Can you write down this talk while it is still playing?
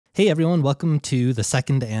Hey everyone, welcome to the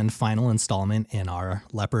second and final installment in our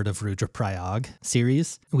Leopard of Rudraprayag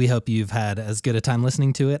series. We hope you've had as good a time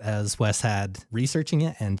listening to it as Wes had researching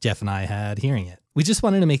it and Jeff and I had hearing it. We just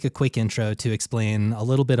wanted to make a quick intro to explain a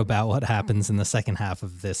little bit about what happens in the second half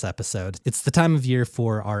of this episode. It's the time of year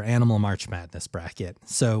for our Animal March Madness bracket.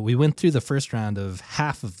 So we went through the first round of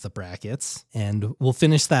half of the brackets, and we'll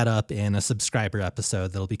finish that up in a subscriber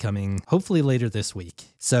episode that'll be coming hopefully later this week.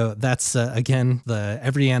 So that's, again,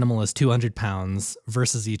 every animal is 200 pounds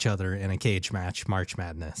versus each other in a cage match, March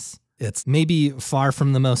Madness. It's maybe far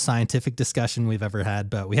from the most scientific discussion we've ever had,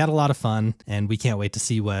 but we had a lot of fun, and we can't wait to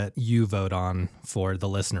see what you vote on for the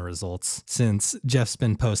listener results, since Jeff's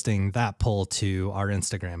been posting that poll to our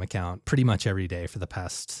Instagram account pretty much every day for the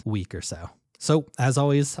past week or so. So, as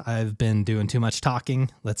always, I've been doing too much talking.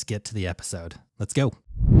 Let's get to the episode. Let's go.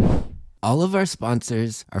 All of our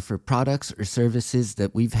sponsors are for products or services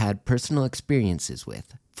that we've had personal experiences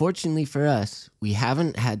with. Fortunately for us, we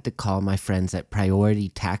haven't had to call my friends at Priority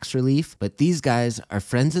Tax Relief, but these guys are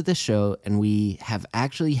friends of the show, and we have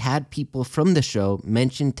actually had people from the show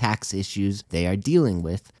mention tax issues they are dealing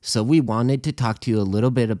with, so we wanted to talk to you a little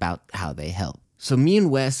bit about how they help. So me and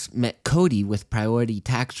Wes met Cody with Priority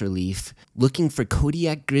Tax Relief looking for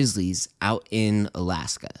Kodiak grizzlies out in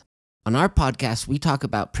Alaska. On our podcast, we talk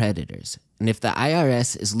about predators, and if the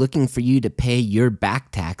IRS is looking for you to pay your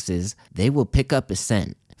back taxes, they will pick up a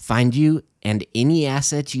scent, find you, and any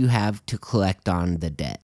assets you have to collect on the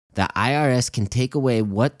debt. The IRS can take away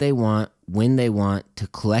what they want when they want to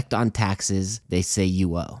collect on taxes they say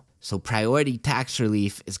you owe. So Priority Tax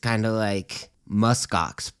Relief is kind of like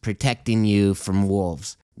muskox protecting you from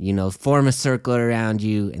wolves. You know, form a circle around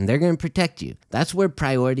you, and they're going to protect you. That's where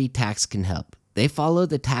Priority Tax can help. They follow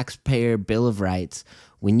the Taxpayer Bill of Rights.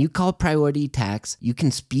 When you call Priority Tax, you can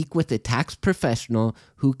speak with a tax professional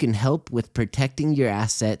who can help with protecting your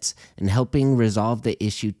assets and helping resolve the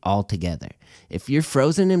issue altogether. If you're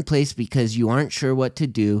frozen in place because you aren't sure what to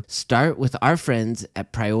do, start with our friends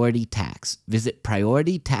at Priority Tax. Visit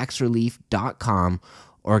PriorityTaxRelief.com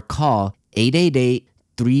or call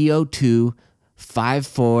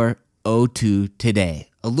 888-302-5402 today.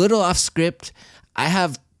 A little off script, I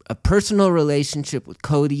have a personal relationship with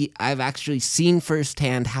Cody. I've actually seen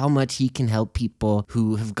firsthand how much he can help people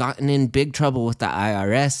who have gotten in big trouble with the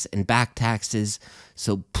IRS and back taxes.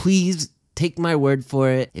 So please take my word for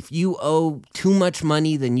it. If you owe too much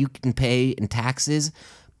money than you can pay in taxes,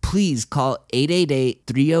 please call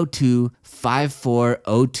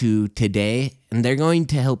 888-302-5402 today, and they're going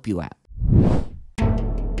to help you out.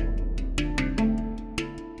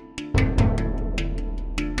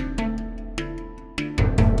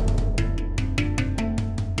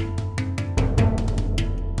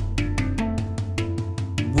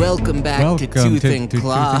 Welcome back to Tooth and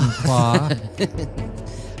Claw.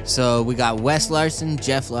 So we got Wes Larson,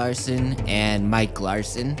 Jeff Larson, and Mike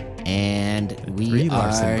Larson, and we are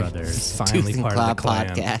Larson brothers. Finally Tooth and part Claw of the clan.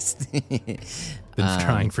 podcast. Been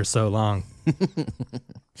trying for so long.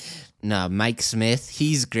 No, Mike Smith,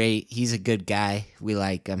 he's great. He's a good guy. We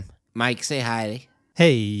like him. Mike, say hi.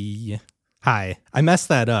 Hey. Hi. I messed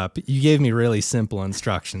that up. You gave me really simple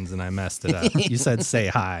instructions and I messed it up. You said say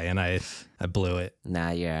hi and I blew it. Nah,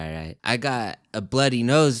 you're all right. I got a bloody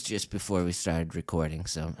nose just before we started recording,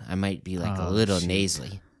 so I might be like a little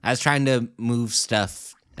nasally. I was trying to move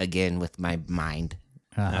stuff again with my mind.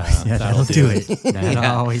 Yeah, that'll do it. That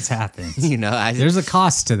always happens. You know, there's a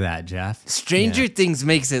cost to that, Jeff. Stranger Things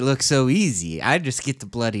makes it look so easy. I just get the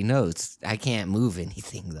bloody nose. I can't move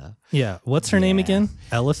anything, though. Yeah. What's her name again?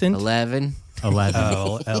 Elephant? 11. 11.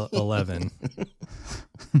 Oh, 11.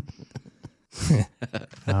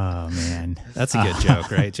 Oh, man. That's a good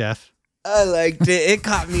joke, right, Jeff? I liked it. It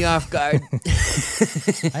caught me off guard.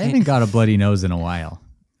 I haven't got a bloody nose in a while.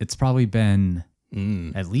 It's probably been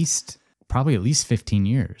at least 15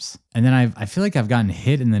 years. And then I feel like I've gotten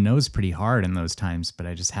hit in the nose pretty hard in those times, but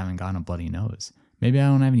I just haven't gotten a bloody nose. Maybe I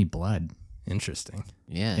don't have any blood. Interesting.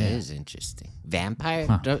 Yeah, it is interesting. Vampire?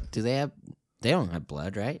 Do they have... They don't have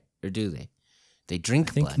blood, right? Or do they? They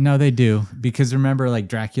drink blood. No, they do. Because remember, like,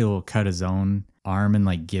 Dracula will cut his own arm and,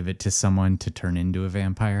 like, give it to someone to turn into a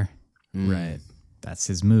vampire? Right. That's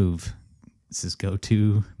his move. It's his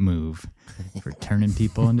go-to move for turning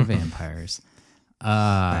people into vampires.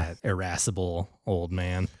 That irascible old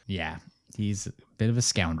man. Yeah, he's a bit of a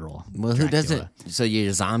scoundrel. Well, Dracula. who doesn't? So you're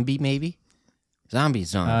a zombie, maybe?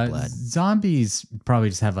 Zombies don't have blood. Zombies probably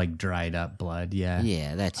just have like dried up blood. Yeah.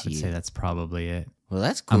 Yeah, that's I would say that's probably it. Well,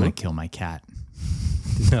 that's cool. I'm gonna kill my cat.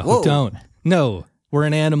 No, don't. No, we're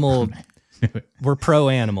an animal. We're pro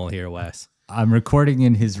animal here, Wes. I'm recording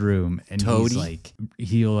in his room, and Toady? he's like,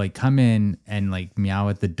 he'll like come in and like meow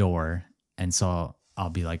at the door, and so I'll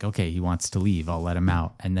be like, okay, he wants to leave. I'll let him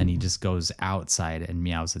out, and then he just goes outside and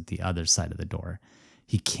meows at the other side of the door.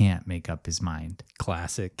 He can't make up his mind.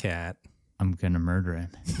 Classic cat. I'm gonna murder him.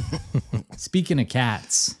 Speaking of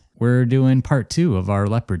cats, we're doing part 2 of our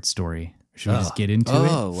leopard story. Should we just get into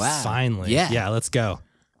it? Oh, wow. Finally. Yeah. Yeah, let's go.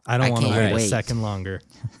 I don't I want to can't wait a wait. second longer.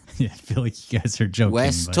 Yeah, I feel like you guys are joking.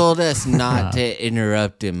 Wes but told us not to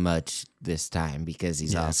interrupt him much this time because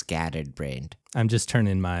he's all scattered brained. I'm just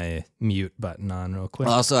turning my mute button on real quick.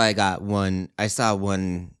 Also, I saw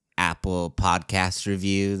one Apple podcast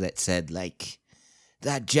review that said, like,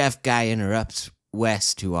 that Jeff guy interrupts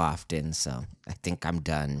Wes too often, so I think I'm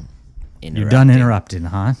done interrupting. You're done interrupting,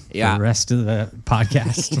 huh? Yeah. For the rest of the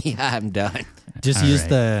podcast. Yeah, I'm done. Just All use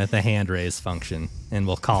right. the hand raise function, and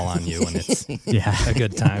we'll call on you when it's Yeah. a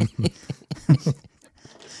good time.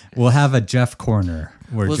 We'll have a Jeff corner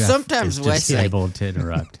where Well, Jeff sometimes is Wes, just like, able to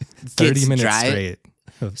interrupt. 30 minutes dry. straight.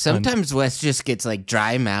 of Sometimes Wes just gets like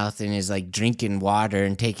dry mouth and is like drinking water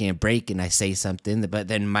and taking a break, and I say something, but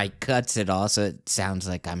then Mike cuts it all, so it sounds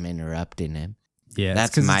like I'm interrupting him. Yeah,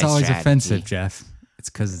 That's because my it's always strategy. offensive, Jeff. It's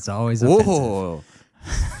because it's always offensive. Whoa.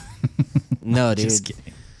 No, dude. Just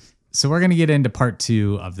kidding. So we're going to get into part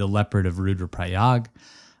 2 of the Leopard of Rudraprayag.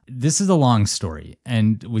 This is a long story.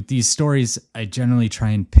 And with these stories, I generally try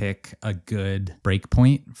and pick a good break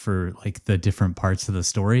point for like the different parts of the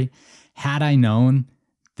story. Had I known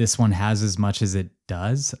this one has as much as it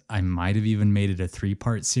does, I might have even made it a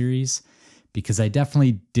 3-part series, because I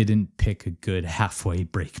definitely didn't pick a good halfway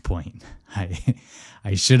break point.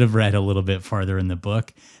 I should have read a little bit farther in the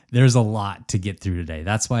book. There's a lot to get through today.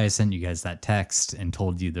 That's why I sent you guys that text and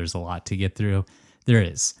told you there's a lot to get through. There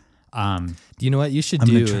is. Do you know what you should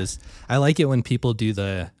do is, I like it when people do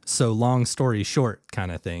the so long story short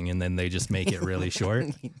kind of thing, and then they just make it really short.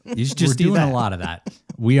 You should just We're do doing that. a lot of that.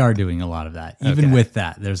 We are doing a lot of that. Even Okay. with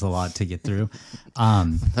that, there's a lot to get through.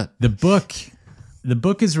 The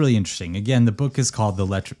book is really interesting. Again, the book is called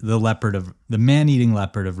the Man-Eating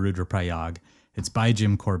Leopard of Rudraprayag. It's by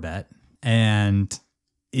Jim Corbett, and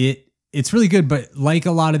it's really good. But like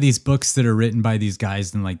a lot of these books that are written by these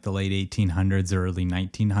guys in like the late 1800s or early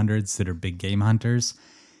 1900s that are big game hunters,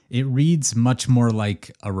 it reads much more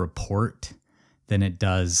like a report than it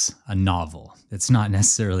does a novel. It's not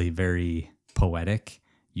necessarily very poetic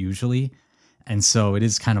usually, and so it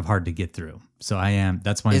is kind of hard to get through. So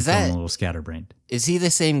that's why I'm feeling a little scatterbrained. Is he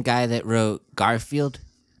the same guy that wrote Garfield?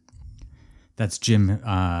 That's Jim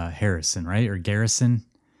Harrison, right? Or Garrison?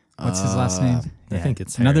 What's his last name? I think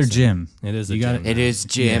it's another Harrison. Jim. It is a You got Jim. It is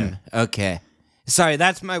Jim. Okay. Sorry,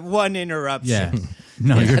 that's my one interruption. Yeah.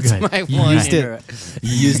 No, you're That's good. my You one used it. interruption.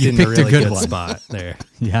 You used You it in a picked a really good good one. spot there.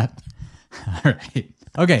 Yeah. All right.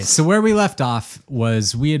 Okay, so where we left off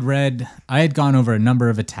was I had gone over a number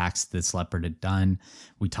of attacks this leopard had done.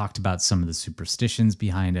 We talked about some of the superstitions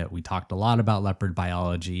behind it. We talked a lot about leopard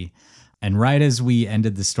biology. And right as we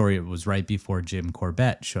ended the story, it was right before Jim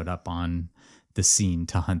Corbett showed up on the scene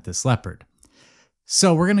to hunt this leopard.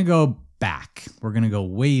 So we're going to go back. We're going to go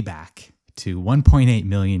way back to 1.8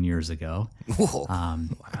 million years ago. Whoa.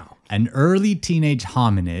 Wow. An early teenage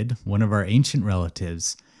hominid, one of our ancient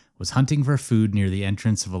relatives, was hunting for food near the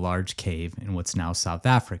entrance of a large cave in what's now South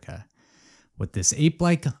Africa. What this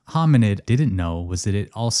ape-like hominid didn't know was that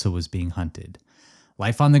it also was being hunted.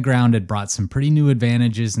 Life on the ground had brought some pretty new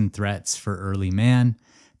advantages and threats for early man,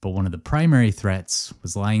 but one of the primary threats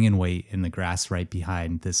was lying in wait in the grass right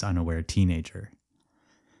behind this unaware teenager.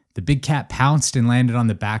 The big cat pounced and landed on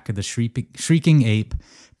the back of the shrieking ape,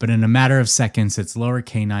 but in a matter of seconds, its lower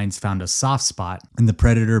canines found a soft spot, and the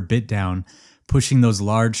predator bit down, pushing those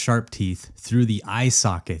large, sharp teeth through the eye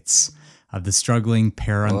sockets of the struggling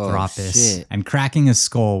Paranthropus shit. and cracking his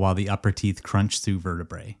skull while the upper teeth crunched through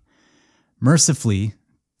vertebrae. Mercifully,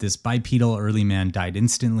 this bipedal early man died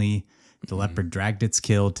instantly. The leopard dragged its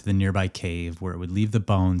kill to the nearby cave where it would leave the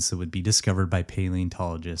bones that would be discovered by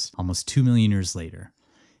paleontologists almost 2 million years later.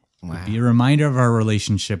 It would be a reminder of our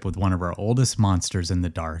relationship with one of our oldest monsters in the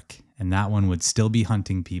dark, and that one would still be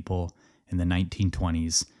hunting people in the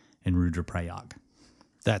 1920s in Rudraprayag.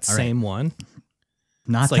 That same one.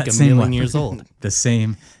 Not It's like that a same million leopard. years old. The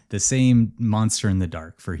same monster in the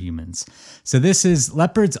dark for humans. So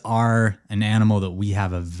leopards are an animal that we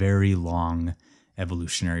have a very long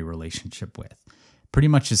evolutionary relationship with. Pretty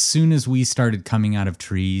much as soon as we started coming out of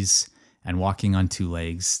trees and walking on 2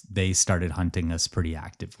 legs, they started hunting us pretty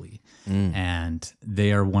actively. And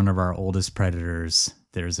they are one of our oldest predators.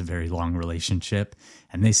 There's a very long relationship,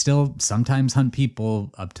 and they still sometimes hunt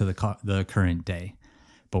people up to the current day.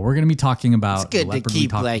 But we're going to be talking about It's good the to leopard we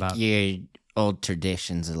keep talked like about. your old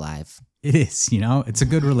traditions alive. It is, it's a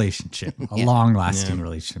good relationship, a long-lasting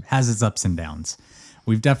relationship. Has its ups and downs.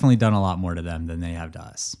 We've definitely done a lot more to them than they have to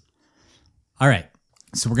us. All right,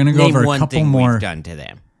 so we're going to go over a couple more. We've done to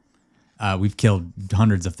them. We've killed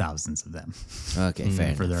hundreds of thousands of them. Okay,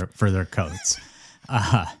 fair enough. For their coats.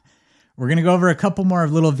 We're going to go over a couple more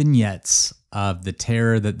little vignettes of the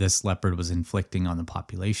terror that this leopard was inflicting on the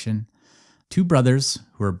population. Two brothers,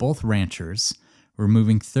 who are both ranchers, were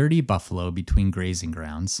moving 30 buffalo between grazing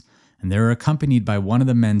grounds, and they were accompanied by one of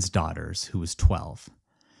the men's daughters, who was 12.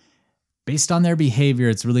 Based on their behavior,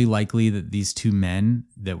 it's really likely that these two men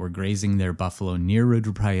that were grazing their buffalo near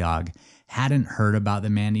Rudraprayag hadn't heard about the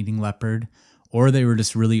man-eating leopard, or they were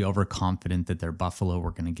just really overconfident that their buffalo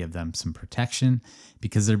were going to give them some protection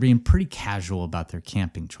because they're being pretty casual about their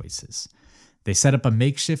camping choices. They set up a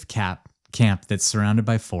makeshift camp that's surrounded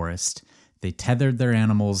by forest. They tethered their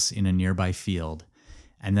animals in a nearby field,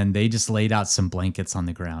 and then they just laid out some blankets on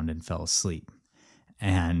the ground and fell asleep.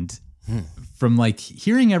 And from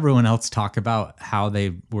hearing everyone else talk about how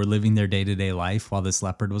they were living their day-to-day life while this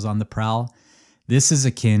leopard was on the prowl, this is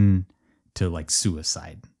akin to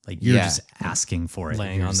suicide. You're just asking for it.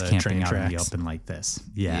 Laying on the camping train out in the tracks. open like this.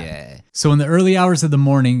 Yeah. So in the early hours of the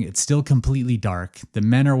morning, it's still completely dark. The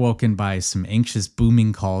men are woken by some anxious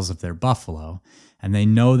booming calls of their buffalo, and they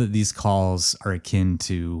know that these calls are akin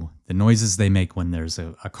to the noises they make when there's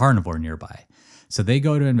a carnivore nearby. So they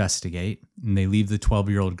go to investigate, and they leave the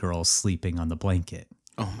 12-year-old girl sleeping on the blanket.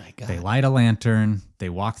 Oh my God. They light a lantern, they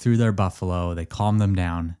walk through their buffalo, they calm them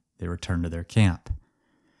down, they return to their camp.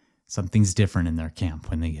 Something's different in their camp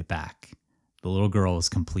when they get back. The little girl is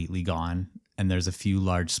completely gone, and there's a few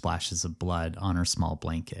large splashes of blood on her small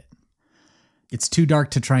blanket. It's too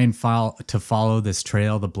dark to try and follow this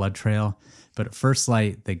trail, the blood trail, but at first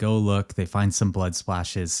light, they go look, they find some blood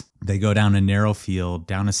splashes. They go down a narrow field,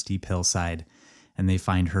 down a steep hillside, and they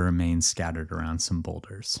find her remains scattered around some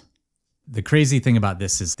boulders. The crazy thing about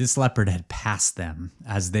this is this leopard had passed them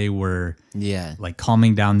as they were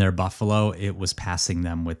calming down their buffalo. It was passing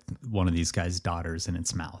them with one of these guys' daughters in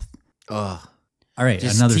its mouth. Oh, all right.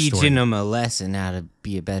 Just another teaching story. them a lesson how to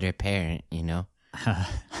be a better parent, I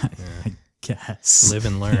guess. Live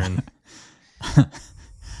and learn.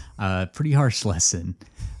 Pretty harsh lesson.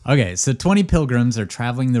 Okay, so 20 pilgrims are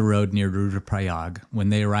traveling the road near Rudraprayag when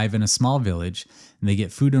they arrive in a small village and they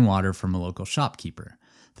get food and water from a local shopkeeper.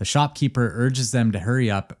 The shopkeeper urges them to hurry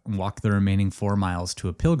up and walk the remaining 4 miles to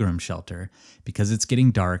a pilgrim shelter because it's getting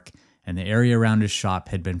dark and the area around his shop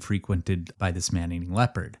had been frequented by this man-eating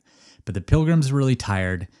leopard. But the pilgrims were really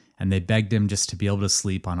tired and they begged him just to be able to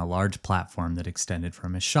sleep on a large platform that extended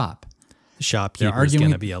from his shop. The shopkeeper's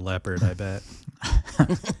going to be a leopard, I bet.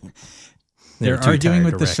 They're arguing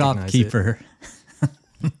with the shopkeeper.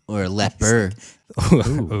 Or a leper.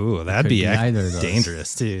 Ooh, that'd be either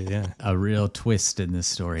dangerous too. Yeah, a real twist in this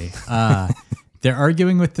story. They're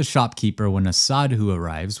arguing with the shopkeeper when a sadhu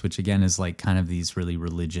arrives, which again is kind of these really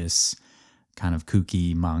religious, kind of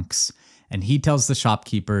kooky monks. And he tells the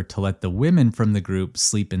shopkeeper to let the women from the group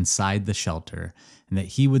sleep inside the shelter and that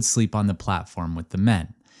he would sleep on the platform with the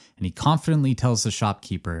men. And he confidently tells the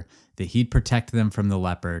shopkeeper that he'd protect them from the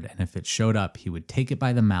leopard, and if it showed up, he would take it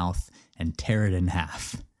by the mouth and tear it in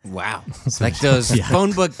half. Wow. It's like those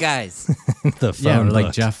phone book guys. The phone book.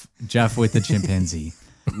 Like Jeff with the chimpanzee.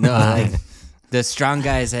 No, the strong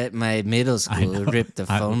guys at my middle school who ripped the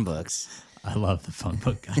phone books. I love the phone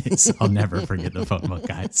book guys. I'll never forget the phone book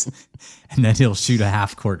guys. And then he'll shoot a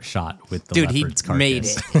half-court shot with the leopard's carcass. Made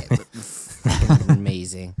it.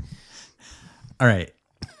 Amazing. All right.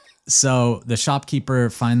 So the shopkeeper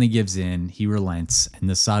finally gives in, he relents, and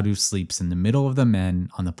the sadhu sleeps in the middle of the men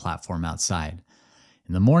on the platform outside.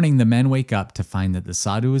 In the morning, the men wake up to find that the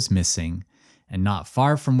sadhu is missing, and not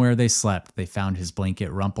far from where they slept, they found his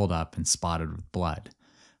blanket rumpled up and spotted with blood.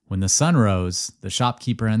 When the sun rose, the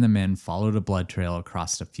shopkeeper and the men followed a blood trail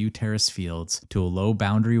across a few terraced fields to a low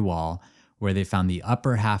boundary wall where they found the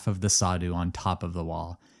upper half of the sadhu on top of the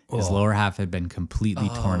wall. His lower half had been completely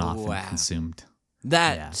torn off and consumed.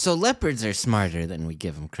 So leopards are smarter than we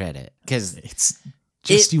give them credit, because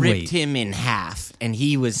it ripped him in half, and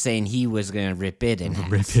he was saying he was going to rip it in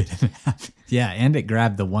half. Rip it in half. Yeah, and it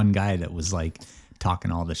grabbed the one guy that was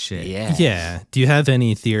talking all the shit. Yeah. Do you have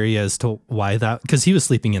any theory as to why that? Because he was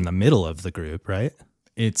sleeping in the middle of the group, right?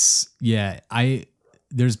 There's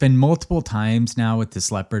been multiple times now with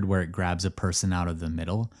this leopard where it grabs a person out of the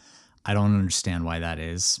middle. I don't understand why that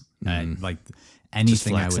is.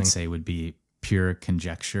 Anything I would say would be pure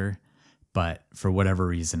conjecture, but for whatever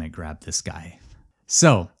reason, it grabbed this guy.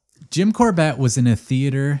 So Jim Corbett was in a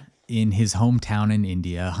theater in his hometown in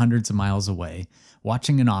India, hundreds of miles away,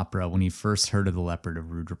 watching an opera when he first heard of the Leopard of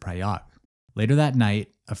Rudraprayag. Later that night,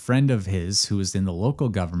 a friend of his who was in the local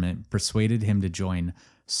government persuaded him to join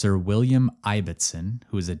Sir William Ibbotson,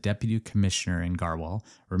 who was a deputy commissioner in Garhwal.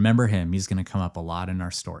 Remember him, he's going to come up a lot in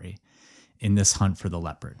our story, in this hunt for the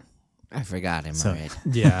leopard. I forgot him already.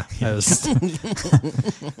 Yeah. I was,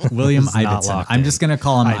 William It's not Ibbotson. locked I'm in. just going to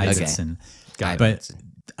call him Ibbotson. Ibbotson. Got it. But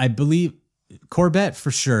I believe Corbett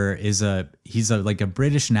for sure he's like a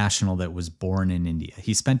British national that was born in India.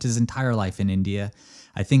 He spent his entire life in India.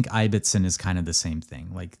 I think Ibbotson is kind of the same thing.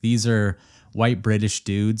 Like these are white British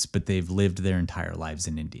dudes, but they've lived their entire lives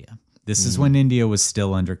in India. This is when India was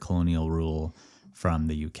still under colonial rule from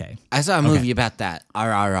the UK. I saw a movie about that.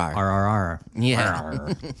 RRR. RRR.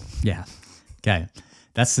 Yeah. Yeah. Okay.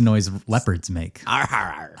 That's the noise leopards make.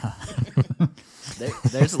 RRR.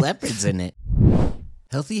 There's leopards in it.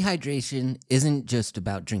 Healthy hydration isn't just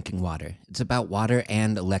about drinking water. It's about water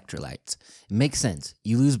and electrolytes. It makes sense.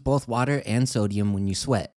 You lose both water and sodium when you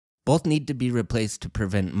sweat. Both need to be replaced to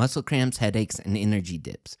prevent muscle cramps, headaches, and energy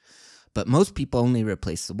dips. But most people only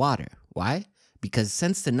replace the water. Why? Because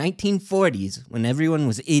since the 1940s, when everyone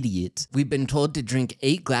was idiots, we've been told to drink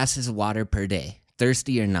 8 glasses of water per day,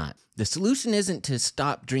 thirsty or not. The solution isn't to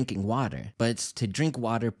stop drinking water, but it's to drink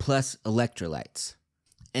water plus electrolytes.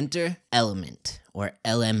 Enter Element, or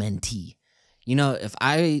LMNT. You know, if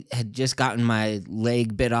I had just gotten my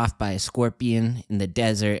leg bit off by a scorpion in the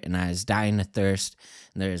desert and I was dying of thirst,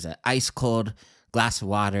 and there's an ice cold glass of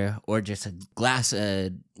water or just a glass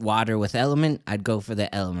of water with Element, I'd go for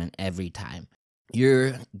the Element every time.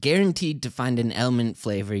 You're guaranteed to find an Element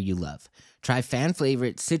flavor you love. Try fan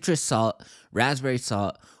favorite citrus salt, raspberry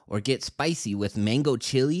salt, or get spicy with mango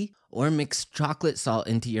chili, or mix chocolate salt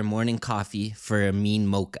into your morning coffee for a mean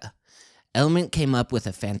mocha. Element came up with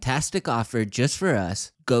a fantastic offer just for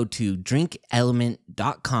us. Go to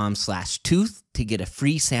drinkelement.com/tooth to get a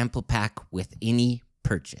free sample pack with any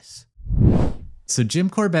purchase. So Jim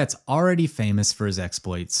Corbett's already famous for his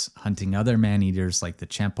exploits, hunting other man-eaters like the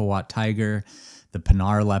Champawat tiger, the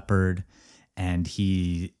Pinar leopard, and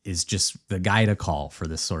he is just the guy to call for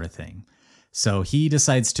this sort of thing. So he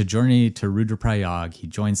decides to journey to Rudraprayag. He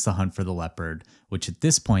joins the hunt for the leopard, which at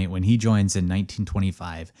this point, when he joins in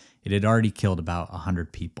 1925, it had already killed about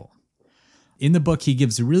 100 people. In the book, he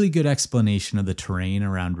gives a really good explanation of the terrain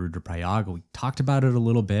around Rudraprayag. We talked about it a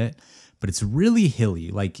little bit, but it's really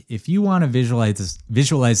hilly. Like if you want to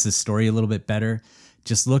visualize this story a little bit better,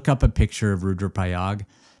 just look up a picture of Rudraprayag.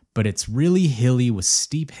 But it's really hilly with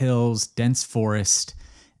steep hills, dense forest,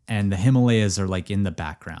 and the Himalayas are like in the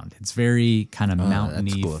background. It's very kind of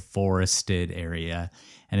mountainy, forested area.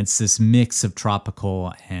 And it's this mix of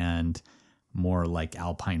tropical and more like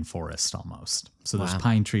alpine forest almost. So there's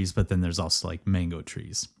pine trees, but then there's also like mango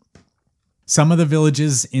trees. Some of the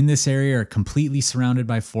villages in this area are completely surrounded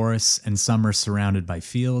by forests and some are surrounded by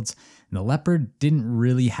fields. And the leopard didn't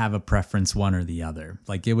really have a preference one or the other.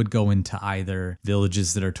 Like it would go into either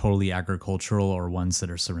villages that are totally agricultural or ones that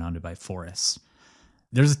are surrounded by forests.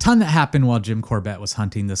 There's a ton that happened while Jim Corbett was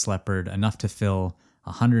hunting this leopard, enough to fill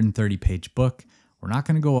a 130-page book. We're not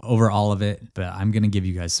going to go over all of it, but I'm going to give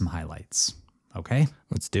you guys some highlights. Okay?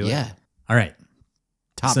 let's do it. Yeah. All right.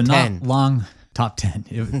 Top so 10. Not long. Top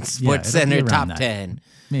 10. Sports Center top that. 10.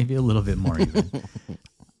 Maybe a little bit more even.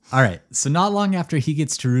 All right. So not long after he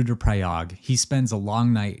gets to Rudraprayag, he spends a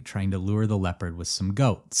long night trying to lure the leopard with some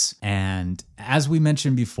goats. And as we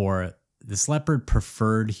mentioned before, this leopard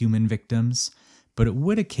preferred human victims, but it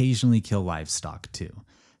would occasionally kill livestock too.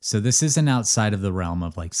 So this isn't outside of the realm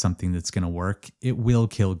of like something that's going to work. It will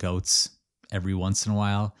kill goats every once in a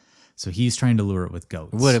while. So he's trying to lure it with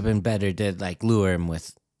goats. Would have been better to like lure him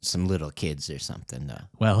with some little kids or something though.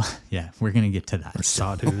 Well, yeah, we're going to get to that. Or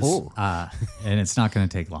sawdust. And it's not going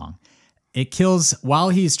to take long. It kills, while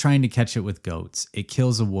he's trying to catch it with goats, it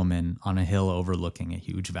kills a woman on a hill overlooking a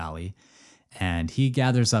huge valley. And he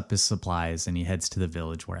gathers up his supplies and he heads to the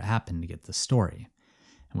village where it happened to get the story.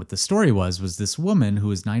 And what the story was this woman who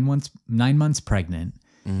was 9 months pregnant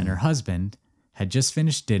and her husband had just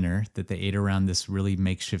finished dinner that they ate around this really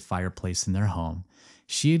makeshift fireplace in their home.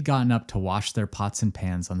 She had gotten up to wash their pots and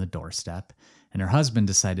pans on the doorstep, and her husband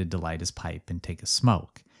decided to light his pipe and take a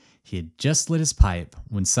smoke. He had just lit his pipe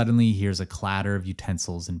when suddenly he hears a clatter of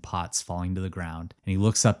utensils and pots falling to the ground, and he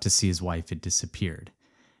looks up to see his wife had disappeared.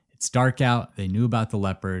 It's dark out. They knew about the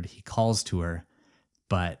leopard. He calls to her,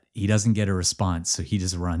 but he doesn't get a response, so he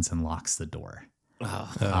just runs and locks the door.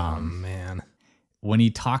 Oh, man. When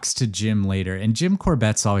he talks to Jim later, and Jim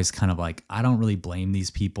Corbett's always kind of like, I don't really blame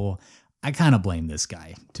these people. I kind of blame this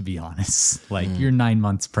guy, to be honest. Like, your 9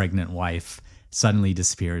 months pregnant wife suddenly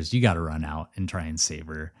disappears. You got to run out and try and save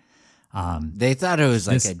her. They thought it was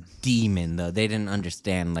like a demon, though. They didn't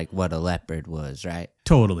understand like what a leopard was, right?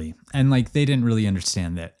 Totally. And like they didn't really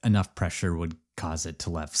understand that enough pressure would cause it to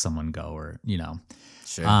let someone go, or, you know.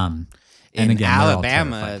 Sure. And In again,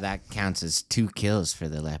 Alabama, that counts as 2 kills for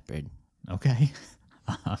the leopard. Okay.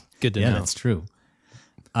 Good to know. Yeah, that's true.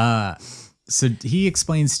 So he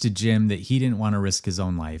explains to Jim that he didn't want to risk his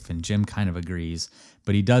own life, and Jim kind of agrees,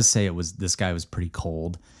 but he does say this guy was pretty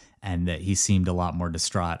cold, and that he seemed a lot more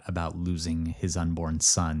distraught about losing his unborn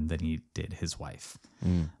son than he did his wife.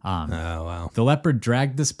 Oh, wow. The leopard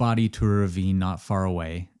dragged this body to a ravine not far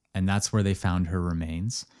away, and that's where they found her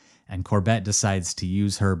remains. And Corbett decides to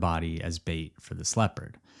use her body as bait for this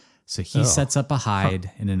leopard. So he sets up a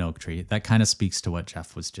hide in an oak tree. That kind of speaks to what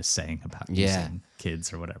Jeff was just saying about using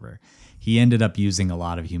kids or whatever. He ended up using a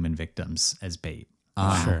lot of human victims as bait.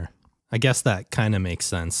 Sure. I guess that kind of makes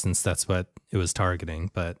sense since that's what it was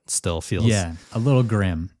targeting, but still feels... Yeah, a little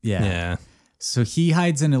grim. Yeah. So he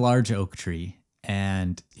hides in a large oak tree,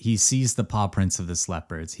 and he sees the paw prints of this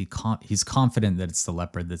leopard. He's confident that it's the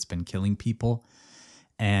leopard that's been killing people.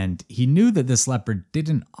 And he knew that this leopard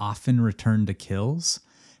didn't often return to kills,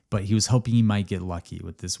 but he was hoping he might get lucky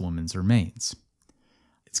with this woman's remains.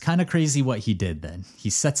 It's kind of crazy what he did then.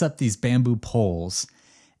 He sets up these bamboo poles,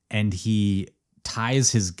 and he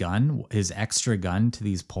ties his gun, his extra gun, to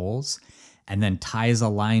these poles, and then ties a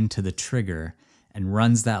line to the trigger and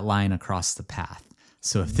runs that line across the path.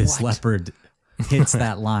 So if this leopard hits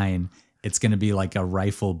that line, it's going to be like a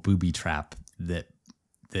rifle booby trap that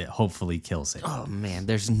hopefully kills it. Oh, man,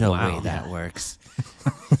 there's no way that works.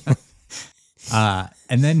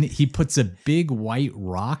 And then he puts a big white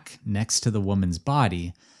rock next to the woman's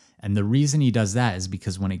body. And the reason he does that is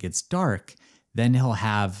because when it gets dark, then he'll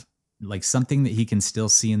have like something that he can still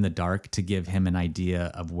see in the dark to give him an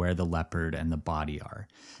idea of where the leopard and the body are.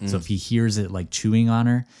 So if he hears it like chewing on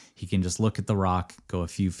her, he can just look at the rock, go a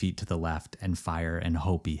few feet to the left and fire and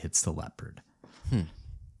hope he hits the leopard.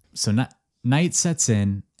 So night sets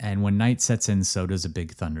in, and when night sets in, so does a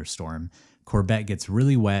big thunderstorm. Corbett gets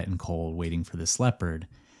really wet and cold waiting for this leopard.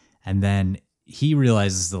 And then he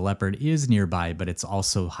realizes the leopard is nearby, but it's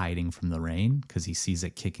also hiding from the rain because he sees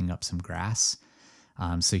it kicking up some grass.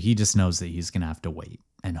 So he just knows that he's going to have to wait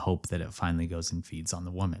and hope that it finally goes and feeds on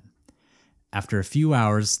the woman. After a few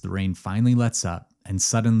hours, the rain finally lets up, and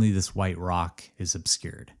suddenly this white rock is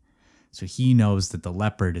obscured. So he knows that the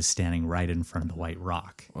leopard is standing right in front of the white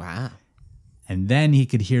rock. Wow. And then he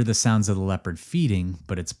could hear the sounds of the leopard feeding,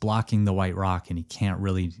 but it's blocking the white rock, and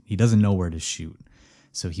he doesn't know where to shoot.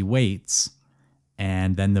 So he waits,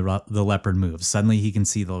 and then the leopard moves. Suddenly he can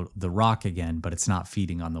see the rock again, but it's not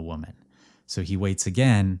feeding on the woman. So he waits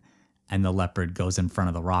again, and the leopard goes in front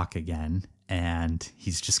of the rock again, and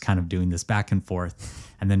he's just kind of doing this back and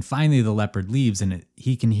forth. And then finally the leopard leaves, and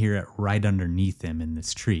he can hear it right underneath him in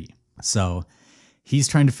this tree. So he's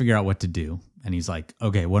trying to figure out what to do, and he's like,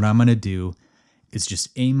 okay, what I'm going to do is just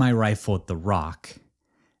aim my rifle at the rock,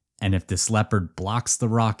 and if this leopard blocks the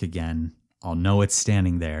rock again, I'll know it's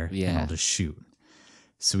standing there, and I'll just shoot.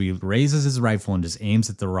 So he raises his rifle and just aims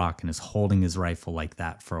at the rock and is holding his rifle like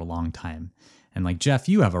that for a long time. And like, Jeff,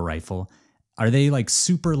 you have a rifle. Are they like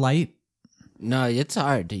super light? No, it's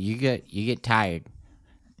hard. You get tired.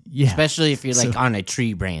 Yeah. Especially if you're like on a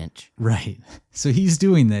tree branch. Right. So he's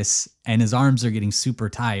doing this, and his arms are getting super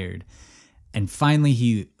tired. And finally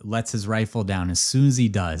he lets his rifle down. As soon as he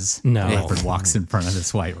does, the leopard walks in front of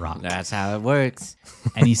this white rock. That's how it works.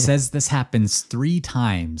 And he says this happens 3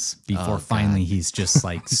 times before finally he's just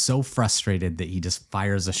like so frustrated that he just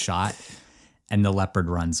fires a shot and the leopard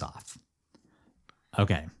runs off.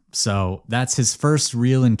 Okay, so that's his first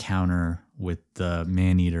real encounter with the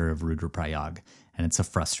man-eater of Rudraprayag, and it's a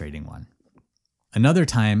frustrating one. Another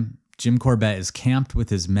time, Jim Corbett is camped with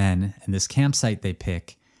his men, and this campsite they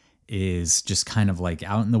pick is just kind of like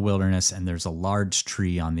out in the wilderness, and there's a large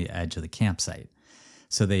tree on the edge of the campsite.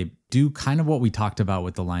 So they do kind of what we talked about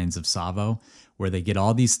with the Lions of Tsavo, where they get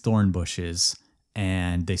all these thorn bushes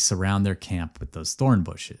and they surround their camp with those thorn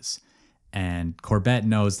bushes. And Corbett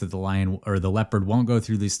knows that the lion or the leopard won't go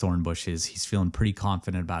through these thorn bushes. He's feeling pretty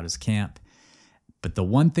confident about his camp. But the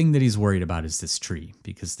one thing that he's worried about is this tree,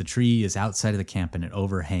 because the tree is outside of the camp and it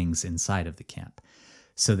overhangs inside of the camp.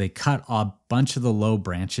 So they cut a bunch of the low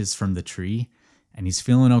branches from the tree, and he's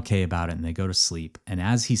feeling okay about it, and they go to sleep. And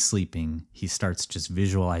as he's sleeping, he starts just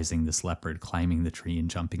visualizing this leopard climbing the tree and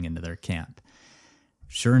jumping into their camp.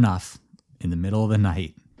 Sure enough, in the middle of the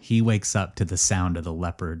night, he wakes up to the sound of the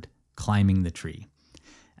leopard climbing the tree.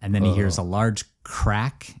 And then he hears a large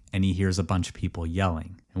crack, and he hears a bunch of people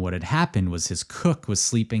yelling. And what had happened was his cook was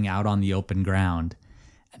sleeping out on the open ground,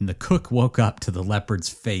 and the cook woke up to the leopard's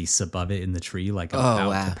face above it in the tree, like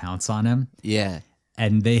about to pounce on him. Yeah.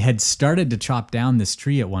 And they had started to chop down this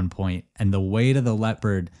tree at one point, and the weight of the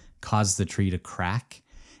leopard caused the tree to crack,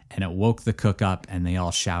 and it woke the cook up, and they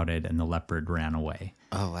all shouted, and the leopard ran away.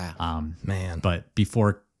 Oh, wow. Man. But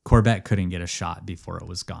before Corbett couldn't get a shot before it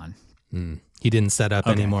was gone. He didn't set up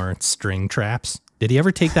any more string traps. Did he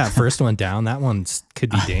ever take that first one down? That one could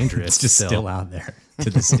be dangerous. It's just still out there to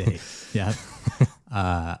this day. Yeah.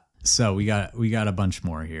 So we got a bunch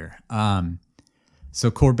more here.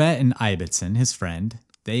 So Corbett and Ibbotson, his friend,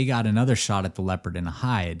 they got another shot at the leopard in a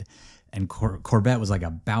hide, and Corbett was like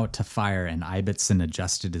about to fire, and Ibbotson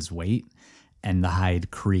adjusted his weight, and the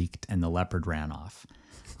hide creaked, and the leopard ran off.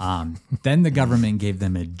 Then the government gave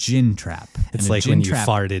them a gin trap. It's like when you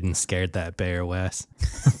farted and scared that bear, Wes.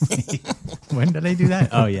 When did I do that?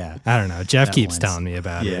 Oh, yeah. I don't know. Jeff keeps telling me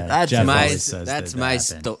about it. That's my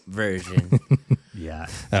version. Yeah,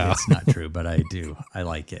 it's not true, but I do. I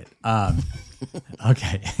like it.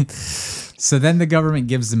 Okay. So then the government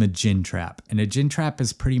gives them a gin trap. And a gin trap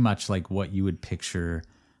is pretty much like what you would picture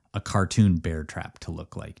a cartoon bear trap to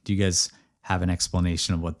look like. Do you guys have an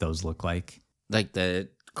explanation of what those look like? Like the...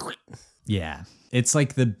 Yeah. It's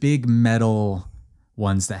like the big metal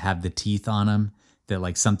ones that have the teeth on them, that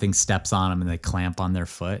like something steps on them and they clamp on their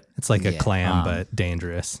foot. It's like a clam, but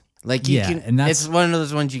dangerous. Like you can, and it's one of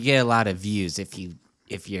those ones you get a lot of views if you're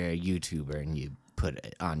a YouTuber and you put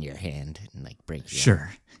it on your hand and like break it. Sure.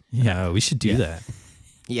 Yeah, we should do that.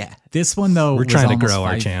 Yeah. This one though, we're trying to grow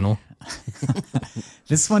our channel.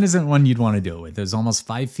 This one isn't one you'd want to do it with. It was almost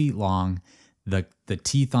 5 feet long. The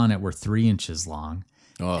teeth on it were 3 inches long,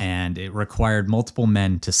 and it required multiple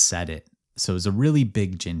men to set it. So it was a really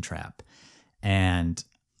big gin trap. And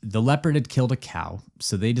the leopard had killed a cow,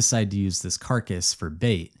 so they decided to use this carcass for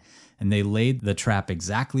bait. And they laid the trap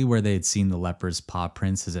exactly where they had seen the leopard's paw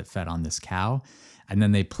prints as it fed on this cow. And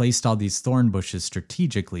then they placed all these thorn bushes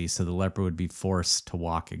strategically so the leopard would be forced to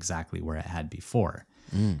walk exactly where it had before.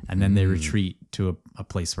 And then they retreat to a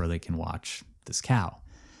place where they can watch this cow.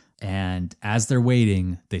 And as they're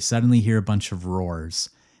waiting, they suddenly hear a bunch of roars.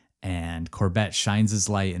 And Corbett shines his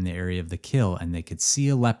light in the area of the kill, and they could see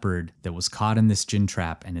a leopard that was caught in this gin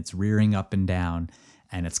trap, and it's rearing up and down,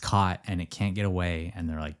 and it's caught, and it can't get away. And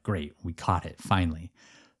they're like, great, we caught it, finally.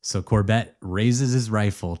 So Corbett raises his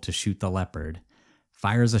rifle to shoot the leopard,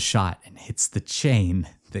 fires a shot, and hits the chain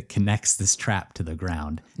that connects this trap to the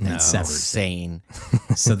ground and severs it. Insane.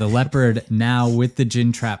 So the leopard, now with the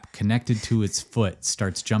gin trap connected to its foot,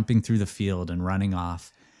 starts jumping through the field and running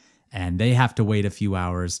off. And they have to wait a few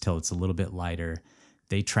hours till it's a little bit lighter.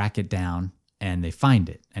 They track it down and they find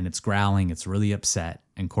it. And it's growling. It's really upset.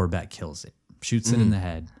 And Corbett kills it. Shoots it in the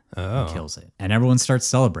head and kills it. And everyone starts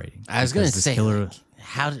celebrating. I was going to say,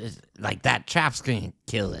 how did that trap's going to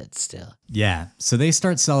kill it still? Yeah. So they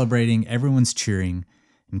start celebrating. Everyone's cheering.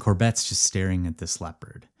 And Corbett's just staring at this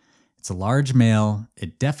leopard. It's a large male.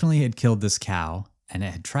 It definitely had killed this cow. And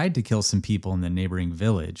it had tried to kill some people in the neighboring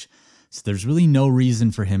village. So there's really no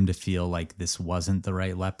reason for him to feel like this wasn't the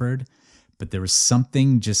right leopard, but there was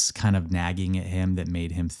something just kind of nagging at him that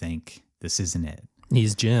made him think this isn't it.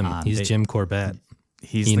 He's Jim. He's Jim Corbett.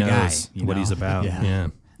 He knows guy, what he's about. Yeah.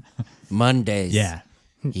 Mondays. Yeah.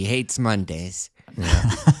 He hates Mondays. Yeah.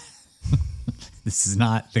 This is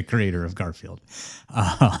not the creator of Garfield.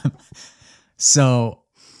 So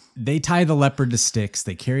they tie the leopard to sticks.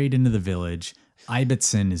 They carry it into the village.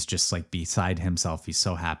 Ibbotson is just like beside himself. He's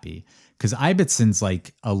so happy because Ibbotson's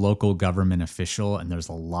like a local government official, and there's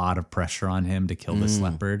a lot of pressure on him to kill this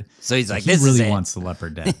leopard. So he's like, he really wants the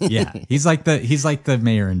leopard dead. Yeah, he's like the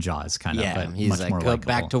mayor in Jaws kind of. Yeah, but he's much like, more go likable.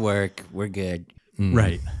 back to work. We're good.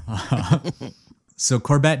 Right. So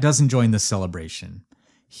Corbett doesn't join the celebration.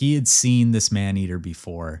 He had seen this man-eater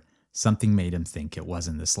before. Something made him think it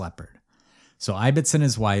wasn't this leopard. So Ibbotson and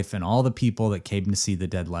his wife and all the people that came to see the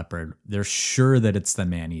dead leopard, they're sure that it's the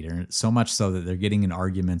man-eater, so much so that they're getting in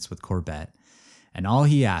arguments with Corbett. And all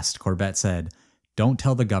he asked, Corbett said, don't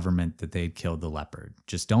tell the government that they had killed the leopard.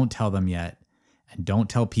 Just don't tell them yet. And don't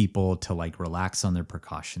tell people to like relax on their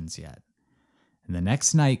precautions yet. And the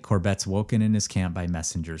next night, Corbett's woken in his camp by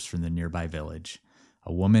messengers from the nearby village.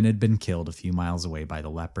 A woman had been killed a few miles away by the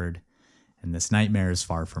leopard. And this nightmare is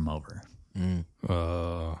far from over.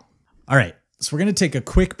 All right. So we're going to take a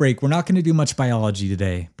quick break. We're not going to do much biology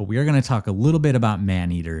today, but we are going to talk a little bit about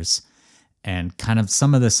man-eaters and kind of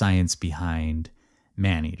some of the science behind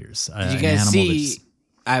man-eaters. Did you guys see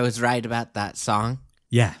I was right about that song?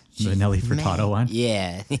 Yeah, the Nelly Furtado one.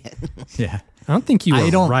 Yeah. Yeah. I don't think you were I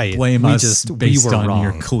don't right. blame we us just based we were on wrong.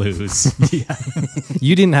 your clues. Yeah.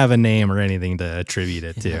 You didn't have a name or anything to attribute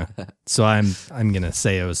it to. So I'm gonna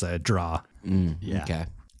say it was a draw. Yeah. Okay.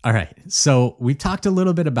 All right. So we talked a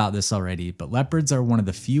little bit about this already, but leopards are one of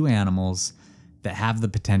the few animals that have the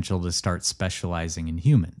potential to start specializing in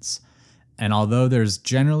humans. And although there's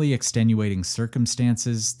generally extenuating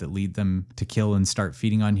circumstances that lead them to kill and start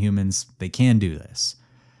feeding on humans, they can do this.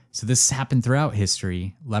 So this has happened throughout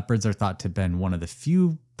history. Leopards are thought to have been one of the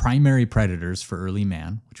few primary predators for early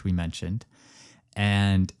man, which we mentioned.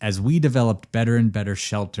 And as we developed better and better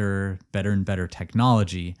shelter, better and better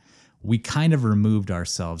technology, we kind of removed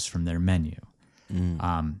ourselves from their menu.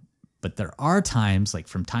 But there are times, like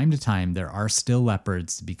from time to time, there are still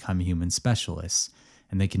leopards that become human specialists,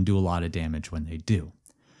 and they can do a lot of damage when they do.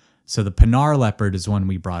 So the Pinar leopard is one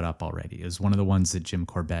we brought up already. It was one of the ones that Jim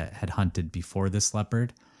Corbett had hunted before this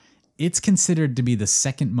leopard. It's considered to be the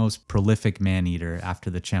second most prolific man-eater after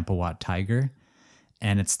the Champawat tiger,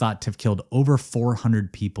 and it's thought to have killed over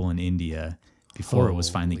 400 people in India before it was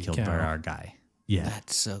finally Holy killed cow. by our guy. Yeah,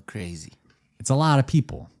 That's so crazy. it's a lot of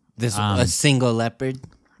people. This a single leopard?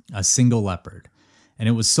 A single leopard. And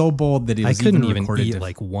it was so bold that it I was couldn't even recorded eat to-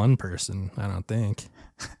 like one person. I don't think.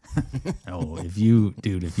 Oh, if you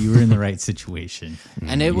were in the right situation.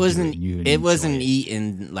 And it wasn't you would it wasn't enjoy it.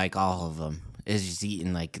 eating like all of them. It's just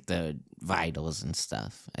eating like the vitals and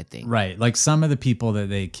stuff, I think. Right. Like some of the people that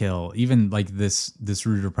they kill, even like this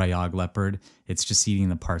Rudraprayag leopard, it's just eating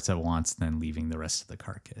the parts it wants and then leaving the rest of the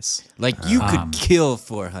carcass. Like you could kill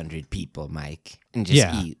 400 people, Mike, and just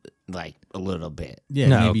Yeah. eat like a little bit. Yeah,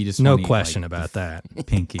 no, maybe you just no wanna eat, question like, about that. the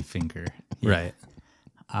pinky finger. Right.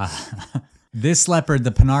 This leopard,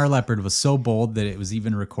 the Pinar leopard, was so bold that it was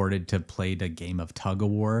even recorded to have played a game of tug of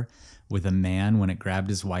war with a man when it grabbed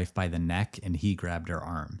his wife by the neck and he grabbed her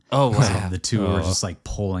arm. Oh wow. So the two were just like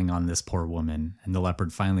pulling on this poor woman, and the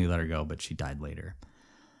leopard finally let her go, but she died later.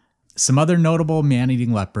 Some other notable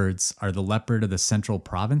man-eating leopards are the leopard of the central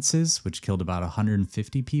provinces, which killed about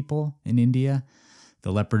 150 people in India,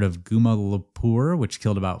 the leopard of Gumalapur, which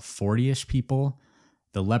killed about 40-ish people,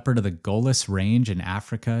 the leopard of the Golis Range in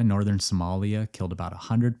Africa, northern Somalia, killed about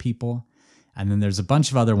 100 people. And then there's a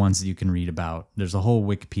bunch of other ones that you can read about. There's a whole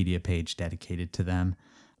Wikipedia page dedicated to them.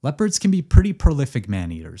 Leopards can be pretty prolific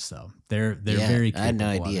man-eaters, though. They're Yeah, very I had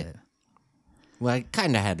capable no of idea. it. Well, I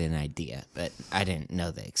kind of had an idea, but I didn't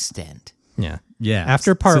know the extent. Yeah. Yeah.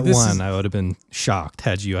 After So part this one, is- I would have been shocked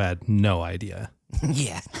had you had no idea.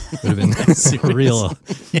 Yeah. Would have been real.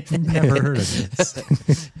 Never heard of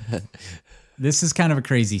this. This is kind of a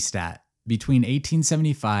crazy stat. Between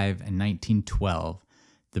 1875 and 1912,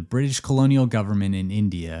 the British colonial government in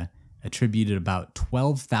India attributed about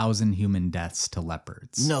 12,000 human deaths to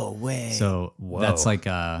leopards. No way. So that's like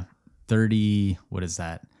a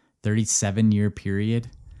 37-year period.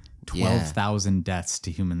 12,000 deaths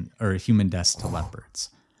to human deaths to leopards,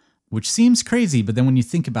 which seems crazy. But then when you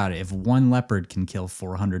think about it, if one leopard can kill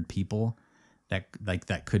 400 people,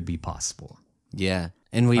 that could be possible. Yeah.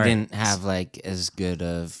 And we All right. didn't have like as good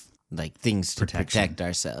of like things to Protection. protect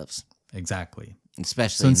ourselves, Exactly.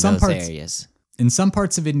 especially So in in some those parts- areas. In some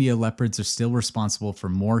parts of India, leopards are still responsible for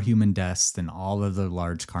more human deaths than all other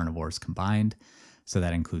large carnivores combined. So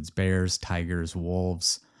that includes bears, tigers,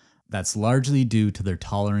 wolves. That's largely due to their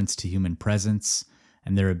tolerance to human presence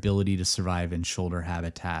and their ability to survive in shoulder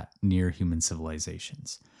habitat near human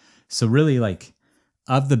civilizations. So really, like,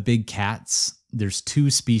 of the big cats, there's two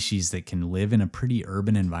species that can live in a pretty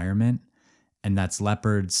urban environment, and that's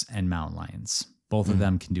leopards and mountain lions. Both of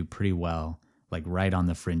them can do pretty well, like right on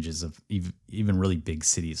the fringes of even really big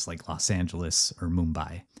cities like Los Angeles or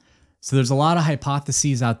Mumbai. So there's a lot of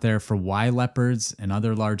hypotheses out there for why leopards and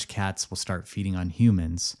other large cats will start feeding on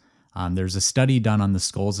humans. There's a study done on the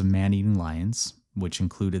skulls of man-eating lions, which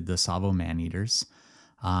included the Savo man-eaters.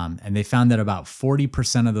 And they found that about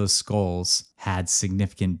 40% of those skulls had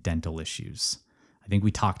significant dental issues. I think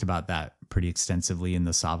we talked about that pretty extensively in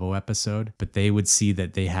the Savo episode, but they would see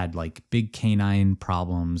that they had like big canine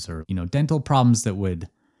problems or, dental problems that would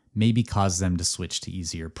maybe cause them to switch to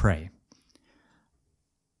easier prey.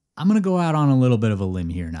 I'm going to go out on a little bit of a limb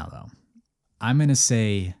here now, though. I'm going to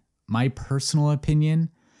say my personal opinion,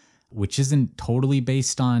 which isn't totally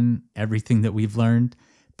based on everything that we've learned,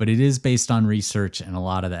 but it is based on research and a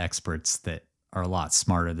lot of the experts that are a lot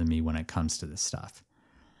smarter than me when it comes to this stuff.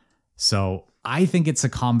 So I think it's a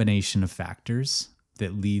combination of factors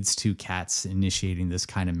that leads to cats initiating this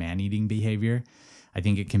kind of man-eating behavior. I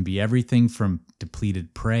think it can be everything from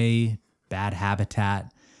depleted prey, bad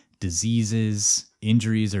habitat, diseases,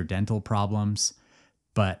 injuries, or dental problems.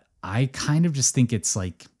 But I kind of just think it's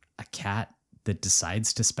like a cat that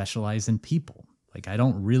decides to specialize in people. Like, I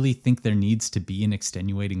don't really think there needs to be an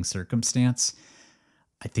extenuating circumstance.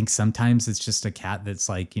 I think sometimes it's just a cat that's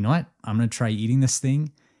like, you know what? I'm going to try eating this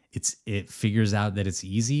thing. It figures out that it's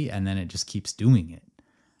easy, and then it just keeps doing it.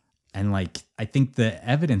 And like, I think the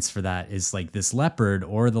evidence for that is like this leopard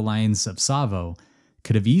or the lions of Tsavo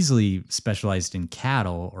could have easily specialized in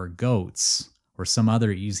cattle or goats or some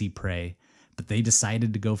other easy prey, but they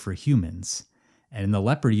decided to go for humans. And the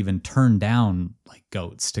leopard even turned down like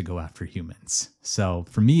goats to go after humans. So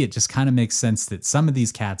for me, it just kind of makes sense that some of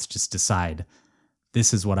these cats just decide,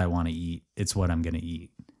 this is what I want to eat. It's what I'm going to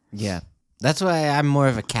eat. Yeah. That's why I'm more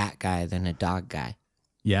of a cat guy than a dog guy.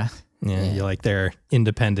 Yeah. Yeah, you like their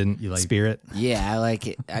independent spirit. Yeah, I like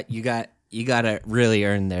it. You got to really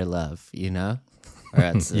earn their love, you know, or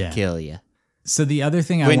else they'll kill you. So the other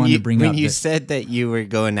thing I wanted to bring up, when you said that you were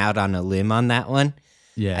going out on a limb on that one,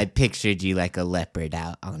 yeah, I pictured you like a leopard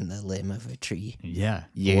out on the limb of a tree. Yeah,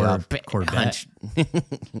 or Corvette,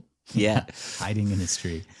 yeah, hiding in his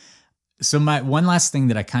tree. So my one last thing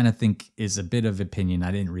that I kind of think is a bit of opinion. I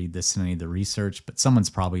didn't read this in any of the research, but someone's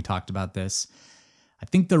probably talked about this. I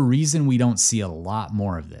think the reason we don't see a lot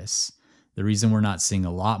more of this, the reason we're not seeing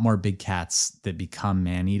a lot more big cats that become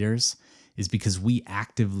man-eaters is because we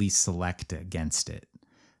actively select against it.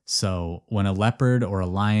 So when a leopard or a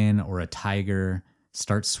lion or a tiger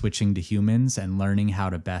starts switching to humans and learning how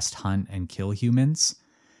to best hunt and kill humans,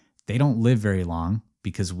 they don't live very long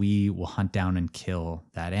because we will hunt down and kill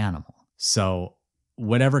that animal. So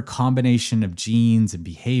whatever combination of genes and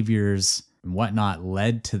behaviors and whatnot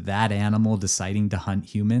led to that animal deciding to hunt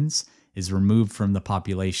humans is removed from the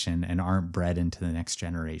population and aren't bred into the next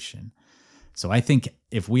generation. So I think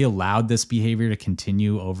if we allowed this behavior to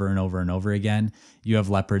continue over and over and over again, you have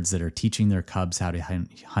leopards that are teaching their cubs how to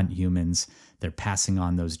hunt humans. They're passing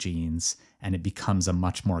on those genes, and it becomes a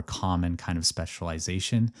much more common kind of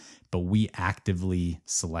specialization, but we actively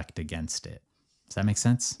select against it. Does that make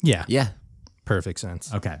sense? Yeah. Yeah. Perfect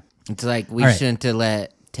sense. Okay. It's like we shouldn't have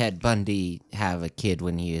let Ted Bundy have a kid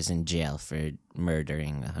when he was in jail for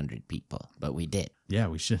murdering 100 people, but we did. Yeah,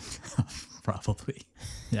 we should probably.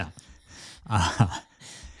 Yeah.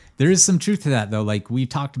 There is some truth to that, though. Like, we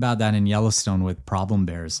talked about that in Yellowstone with problem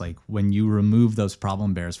bears. Like, when you remove those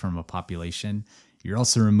problem bears from a population, you're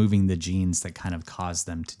also removing the genes that kind of cause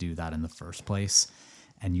them to do that in the first place.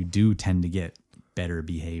 And you do tend to get better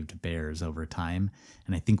behaved bears over time.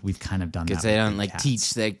 And I think we've kind of done that. Because they don't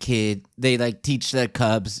teach their kid, they teach their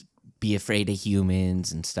cubs be afraid of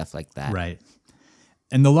humans and stuff like that. Right.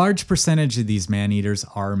 And the large percentage of these man-eaters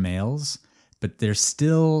are males, but there's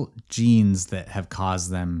still genes that have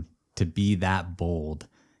caused them to be that bold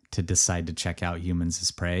to decide to check out humans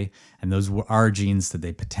as prey. And those are genes that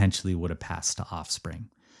they potentially would have passed to offspring.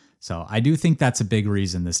 So I do think that's a big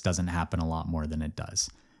reason this doesn't happen a lot more than it does.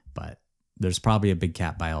 But there's probably a big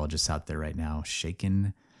cat biologist out there right now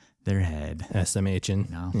shaking their head. SMHing.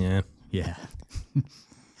 No? Yeah. Yeah.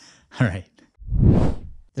 All right.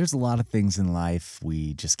 There's a lot of things in life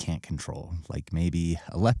we just can't control, like maybe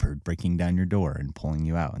a leopard breaking down your door and pulling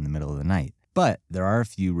you out in the middle of the night. But there are a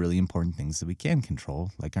few really important things that we can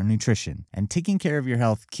control, like our nutrition. And taking care of your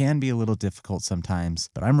health can be a little difficult sometimes,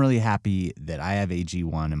 but I'm really happy that I have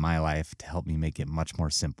AG1 in my life to help me make it much more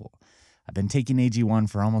simple. I've been taking AG1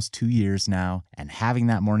 for almost 2 years now, and having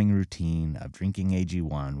that morning routine of drinking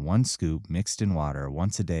AG1, 1 scoop mixed in water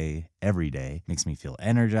once a day, every day, makes me feel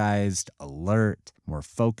energized, alert, more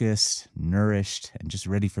focused, nourished, and just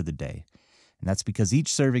ready for the day. And that's because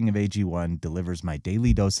each serving of AG1 delivers my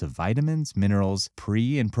daily dose of vitamins, minerals,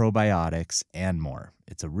 pre- and probiotics, and more.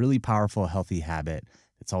 It's a really powerful, healthy habit.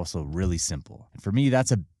 It's also really simple. And for me,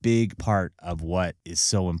 that's a big part of what is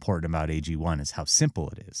so important about AG1 is how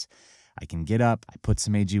simple it is. I can get up, I put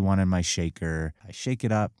some AG1 in my shaker, I shake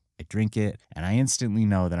it up, I drink it, and I instantly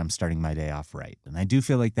know that I'm starting my day off right. And I do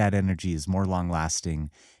feel like that energy is more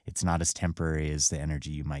long-lasting. It's not as temporary as the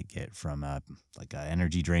energy you might get from an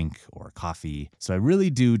energy drink or coffee. So I really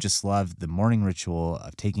do just love the morning ritual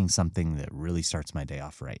of taking something that really starts my day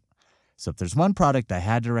off right. So if there's one product I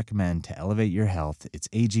had to recommend to elevate your health, it's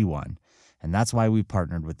AG1. And that's why we've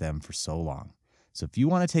partnered with them for so long. So if you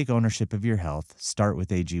want to take ownership of your health, start with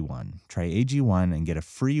AG1. Try AG1 and get a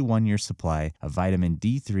free 1-year supply of vitamin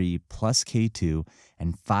D3 plus K2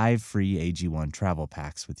 and 5 free AG1 travel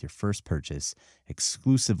packs with your first purchase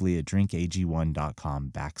exclusively at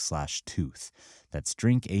drinkag1.com/tooth. That's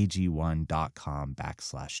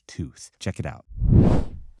drinkag1.com/tooth. Check it out.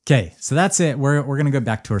 Okay, so that's it. We're going to go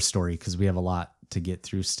back to our story because we have a lot to get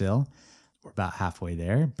through still. We're about halfway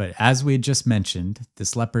there. But as we had just mentioned,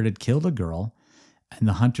 this leopard had killed a girl. and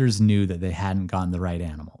the hunters knew that they hadn't gotten the right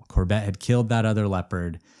animal. Corbett had killed that other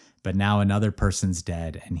leopard, but now another person's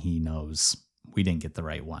dead, and he knows we didn't get the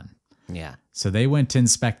right one. Yeah. So they went to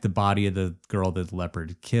inspect the body of the girl that the leopard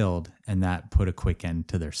had killed, and that put a quick end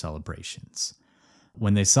to their celebrations.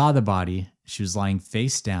 When they saw the body, she was lying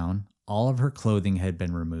face down, all of her clothing had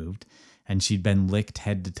been removed, and she'd been licked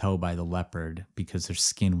head to toe by the leopard because her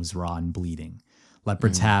skin was raw and bleeding.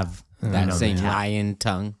 Leopards have That same lion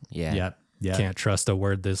tongue. Yeah. Yep. Can't trust a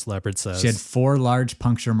word this leopard says. She had 4 large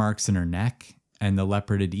puncture marks in her neck, and the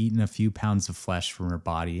leopard had eaten a few pounds of flesh from her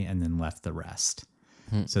body and then left the rest.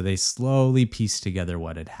 So they slowly pieced together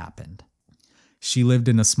what had happened. She lived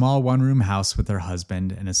in a small one-room house with her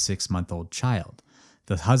husband and a 6-month-old child.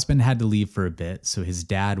 The husband had to leave for a bit, so his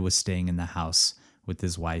dad was staying in the house with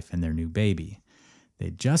his wife and their new baby.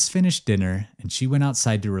 They'd just finished dinner, and she went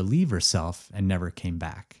outside to relieve herself and never came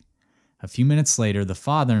back. A few minutes later, the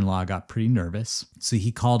father-in-law got pretty nervous, so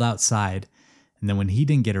he called outside, and then when he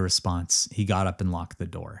didn't get a response, he got up and locked the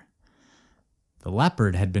door. The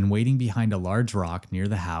leopard had been waiting behind a large rock near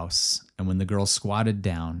the house, and when the girl squatted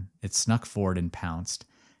down, it snuck forward and pounced,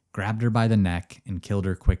 grabbed her by the neck, and killed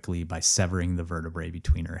her quickly by severing the vertebrae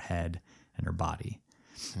between her head and her body.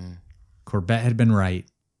 Corbett had been right,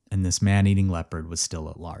 and this man-eating leopard was still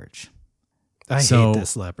at large. I hate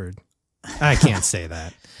this leopard. I can't say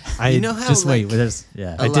that. You know how Just wait. like, There's, a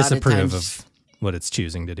I lot of disapprove times of what it's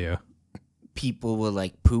choosing to do. people will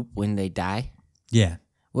like poop when they die? Yeah,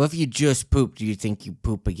 Well, if you just poop, do you think you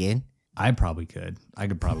poop again? I probably could. I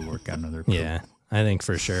could probably work out another poop. Yeah, I think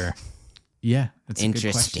for sure. Yeah, that's a good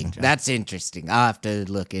Interesting. question, Jeff. That's interesting. I'll have to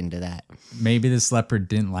look into that. Maybe this leopard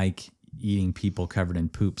didn't like eating people covered in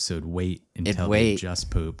poop, so it'd wait until they wait.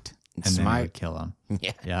 just pooped, and then it Smart. would kill them.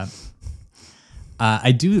 Yeah. Yeah.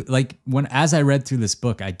 I do like as I read through this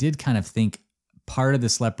book, I did kind of think part of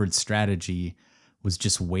this leopard's strategy was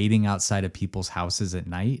just waiting outside of people's houses at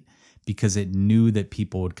night because it knew that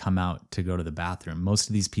people would come out to go to the bathroom. Most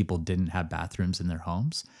of these people didn't have bathrooms in their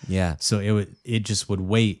homes. Yeah. So it just would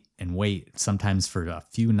wait and wait, sometimes for a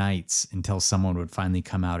few nights until someone would finally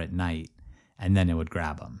come out at night, and then it would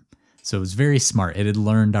grab them. So it was very smart. It had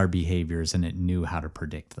learned our behaviors and it knew how to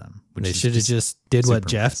predict them. Which They is should have just did what super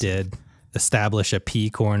Jeff impressive. did. Establish a pee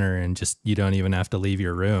corner and just you don't even have to leave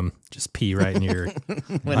your room. Just pee right in your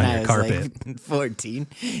When on I your was carpet. like 14.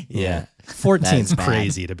 Yeah. 14's That's bad.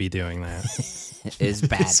 crazy to be doing that. It's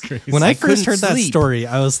bad. When I first couldn't heard that sleep. story,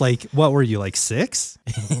 I was like, what were you, like 6?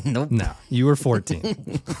 Nope. No, you were 14.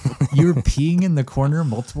 You were peeing in the corner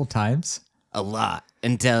multiple times? A lot.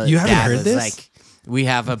 Until You haven't Dad heard was this? like, we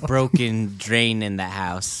have a broken drain in the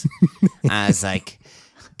house. I was like,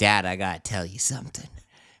 Dad, I got to tell you something.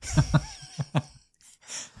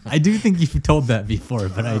 I do think you've told that before,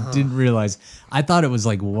 but I didn't realize. I thought it was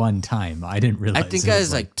like one time. I didn't realize. I think it I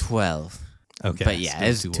was like 12. Okay. But yeah,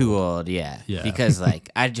 it's too old. Yeah. Yeah. Because like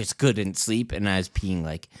I just couldn't sleep and I was peeing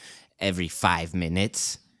like every 5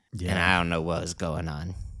 minutes. And Yeah. I don't know what was going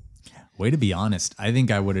on. Way to be honest. I think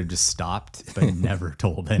I would have just stopped, but never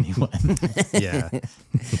told anyone. Yeah.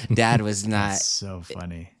 Dad was not, So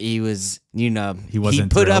funny. he was, you know, He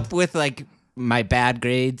wasn't put thrilled? up with like my bad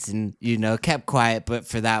grades and, you know, kept quiet. But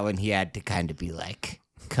for that one, he had to kind of be like,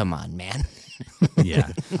 come on, man.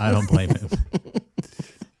 Yeah, I don't blame him.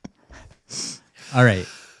 All right.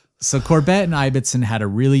 So Corbett and Ibbotson had a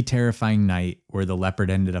really terrifying night where the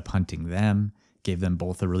leopard ended up hunting them, gave them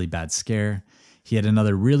both a really bad scare. He had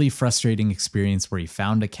another really frustrating experience where he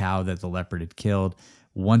found a cow that the leopard had killed,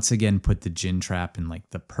 once again put the gin trap in like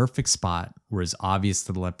the perfect spot where it's obvious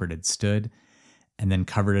the leopard had stood, and then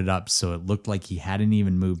covered it up so it looked like he hadn't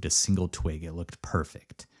even moved a single twig. It looked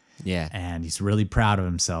perfect. Yeah. And he's really proud of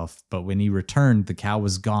himself. But when he returned, the cow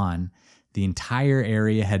was gone. The entire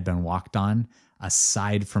area had been walked on,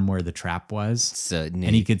 aside from where the trap was. So And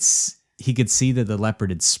he could see that the leopard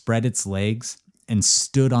had spread its legs and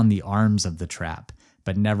stood on the arms of the trap,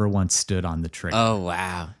 but never once stood on the trigger. Oh,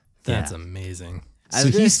 wow. That's Yeah. amazing. I So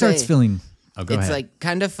was he gonna starts say, feeling. Oh, go it's ahead. like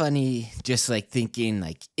kind of funny, just like thinking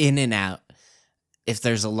like in and out. If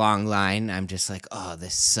there's a long line, I'm just like, oh,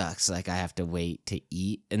 this sucks. Like I have to wait to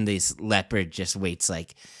eat. And this leopard just waits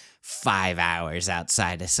like 5 hours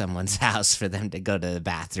outside of someone's house for them to go to the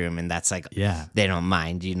bathroom. And that's like, Yeah. they don't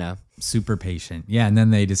mind, you know? Super patient. Yeah. And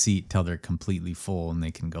then they just eat till they're completely full and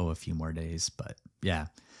they can go a few more days. But yeah.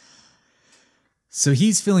 So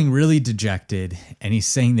he's feeling really dejected and he's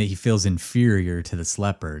saying that he feels inferior to this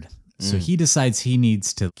leopard. So he decides he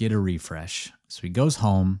needs to get a refresh. So he goes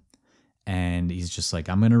home and he's just like,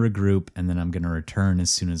 I'm going to regroup and then I'm going to return as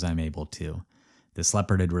soon as I'm able to. This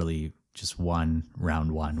leopard had really just won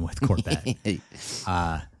round 1 with Corbett.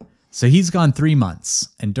 So he's gone 3 months,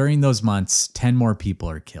 and during those months, 10 more people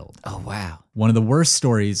are killed. Oh, wow. One of the worst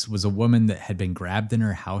stories was a woman that had been grabbed in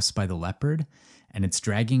her house by the leopard, and it's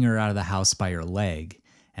dragging her out of the house by her leg.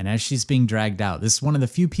 And as she's being dragged out, this is one of the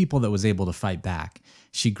few people that was able to fight back.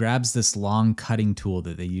 She grabs this long cutting tool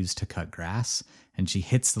that they use to cut grass, and she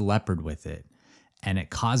hits the leopard with it. And it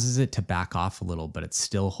causes it to back off a little, but it's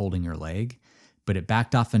still holding her leg. But it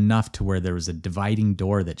backed off enough to where there was a dividing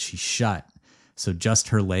door that she shut. So just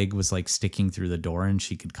her leg was like sticking through the door and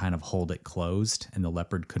she could kind of hold it closed and the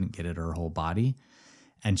leopard couldn't get at her whole body.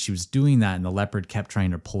 And she was doing that and the leopard kept trying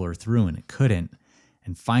to pull her through and it couldn't.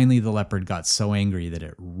 And finally the leopard got so angry that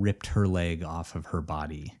it ripped her leg off of her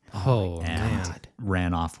body Oh, and man.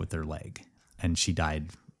 ran off with her leg. And she died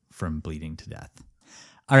from bleeding to death.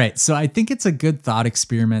 All right, so I think it's a good thought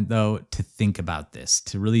experiment, though, to think about this,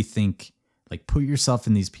 to really think, like, put yourself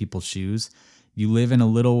in these people's shoes. You live in a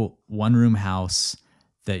little one-room house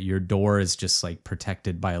that your door is just, like,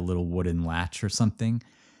 protected by a little wooden latch or something,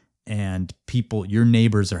 and people, your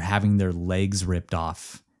neighbors are having their legs ripped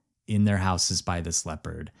off in their houses by this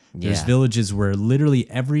leopard. There's Yeah. villages where literally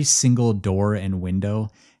every single door and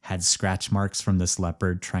window had scratch marks from this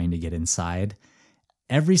leopard trying to get inside.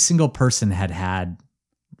 Every single person had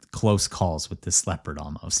close calls with this leopard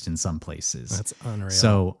almost in some places. That's unreal.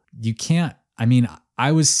 So you can't, I mean,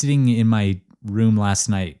 I was sitting in my room last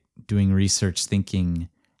night doing research thinking,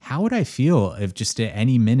 how would I feel if just at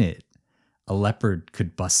any minute a leopard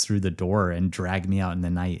could bust through the door and drag me out in the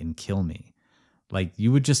night and kill me? Like,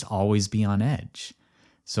 you would just always be on edge.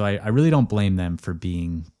 So I really don't blame them for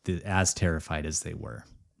being as terrified as they were.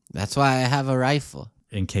 That's why I have a rifle.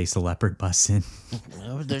 In case a leopard busts in.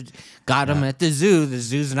 Got him at the zoo. The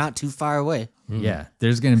zoo's not too far away. Yeah,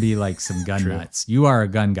 there's going to be like some gun nuts. You are a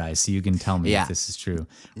gun guy, so you can tell me Yeah. if this is true.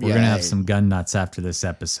 We're Yeah, going to have I- some gun nuts after this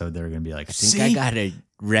episode. They're going to be like, I think see, I got a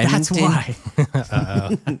Remington. that's why.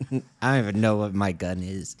 I don't even know what my gun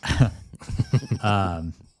is. All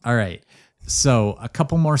right. So a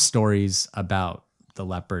couple more stories about the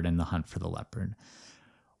leopard and the hunt for the leopard.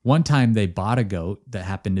 One time they bought a goat that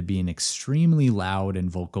happened to be an extremely loud and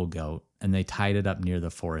vocal goat, and they tied it up near the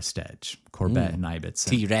forest edge, Corbett and Ibbotson.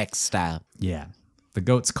 T-Rex style. Yeah. The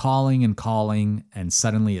goat's calling, and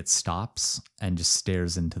suddenly it stops and just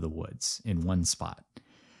stares into the woods in one spot.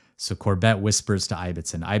 So Corbett whispers to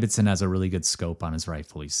Ibbotson. Ibbotson has a really good scope on his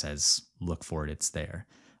rifle. He says, look for it, it's there.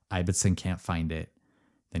 Ibbotson can't find it.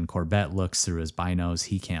 Then Corbett looks through his binos.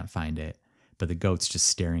 He can't find it, but the goat's just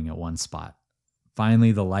staring at one spot.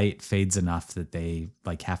 Finally, the light fades enough that they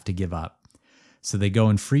have to give up. So they go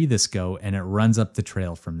and free this goat, and it runs up the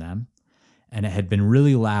trail from them. And it had been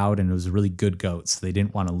really loud, and it was a really good goat, so they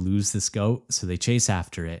didn't want to lose this goat. So they chase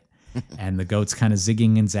after it, and the goat's kind of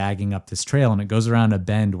zigging and zagging up this trail, and it goes around a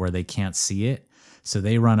bend where they can't see it. So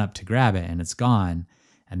they run up to grab it, and it's gone.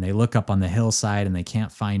 And they look up on the hillside, and they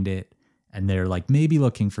can't find it. And they're like maybe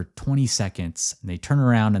looking for 20 seconds, and they turn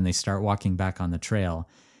around, and they start walking back on the trail.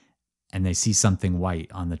 And they see something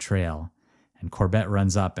white on the trail. And Corbett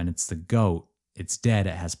runs up, and it's the goat. It's dead.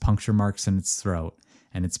 It has puncture marks in its throat.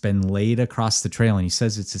 And it's been laid across the trail. And he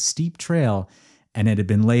says it's a steep trail, and it had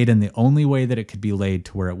been laid in the only way that it could be laid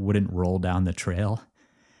to where it wouldn't roll down the trail.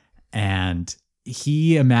 And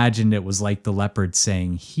he imagined it was like the leopard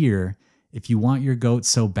saying, here, if you want your goat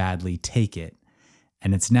so badly, take it.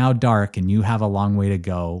 And it's now dark, and you have a long way to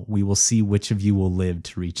go. We will see which of you will live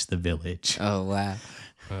to reach the village. Oh, wow.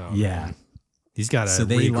 Oh, Yeah. man. He's got to So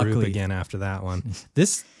they regroup luckily- again after that one.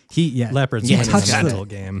 This He leopard's Yeah, winning touch the the- mental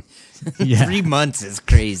game. Yeah. 3 months is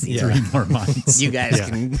crazy. Yeah. 3 more months. You guys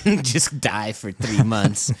can just die for 3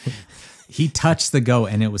 months. He touched the goat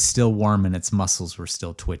and it was still warm and its muscles were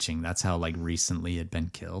still twitching. That's how recently it had been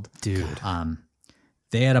killed. Dude.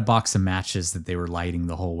 They had a box of matches that they were lighting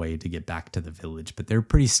the whole way to get back to the village, but they were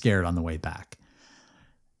pretty scared on the way back.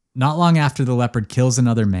 Not long after, the leopard kills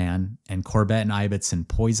another man, and Corbett and Ibbotson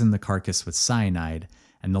poison the carcass with cyanide,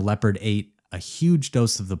 and the leopard ate a huge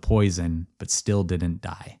dose of the poison, but still didn't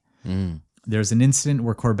die. There's an incident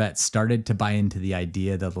where Corbett started to buy into the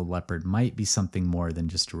idea that the leopard might be something more than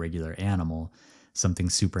just a regular animal, something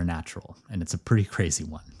supernatural, and it's a pretty crazy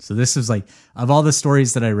one. So this is of all the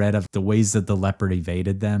stories that I read of the ways that the leopard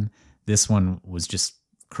evaded them, this one was just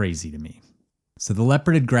crazy to me. So the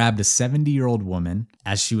leopard had grabbed a 70-year-old woman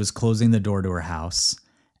as she was closing the door to her house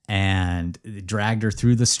and dragged her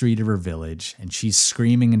through the street of her village, and she's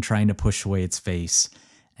screaming and trying to push away its face,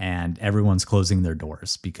 and everyone's closing their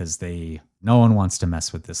doors because no one wants to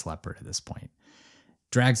mess with this leopard at this point.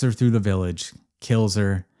 Drags her through the village, kills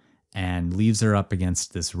her, and leaves her up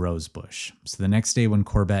against this rose bush. So the next day when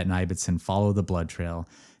Corbett and Ibbotson follow the blood trail,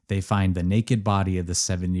 they find the naked body of the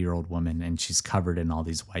 70-year-old woman, and she's covered in all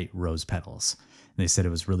these white rose petals. And they said it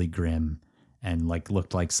was really grim and like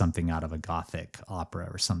looked like something out of a Gothic opera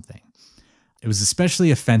or something. It was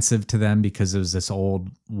especially offensive to them because it was this old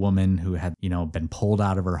woman who had, been pulled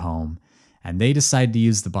out of her home, and they decided to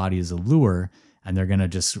use the body as a lure, and they're going to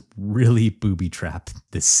just really booby trap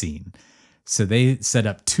this scene. So they set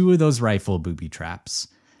up 2 of those rifle booby traps,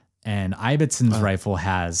 and Ibitson's rifle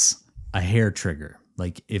has a hair trigger.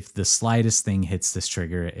 Like if the slightest thing hits this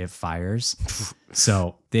trigger, it fires.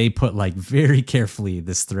 So they put like very carefully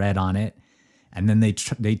this thread on it, and then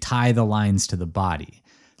they tie the lines to the body.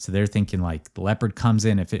 So they're thinking like the leopard comes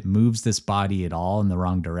in, if it moves this body at all in the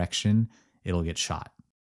wrong direction, it'll get shot.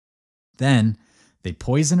 Then they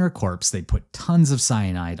poison her corpse. They put tons of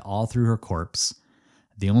cyanide all through her corpse.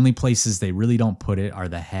 The only places they really don't put it are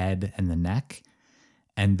the head and the neck.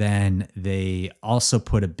 And then they also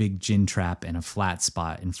put a big gin trap in a flat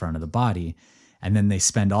spot in front of the body. And then they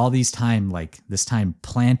spend all this time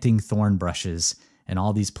planting thorn brushes in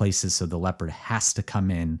all these places so the leopard has to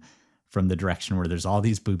come in from the direction where there's all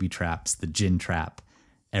these booby traps, the gin trap,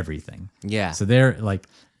 everything. Yeah. So they're like,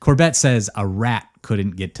 Corbett says a rat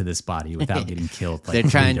couldn't get to this body without getting killed like They're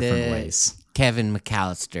 3 trying different to ways. Kevin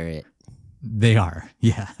McAllister it. They are,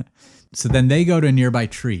 yeah. So then they go to a nearby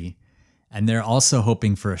tree, and they're also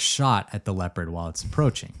hoping for a shot at the leopard while it's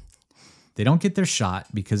approaching. They don't get their shot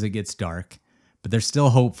because it gets dark, but they're still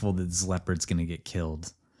hopeful that this leopard's going to get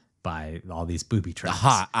killed by all these booby traps. The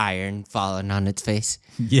hot iron falling on its face.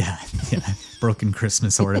 Yeah. Broken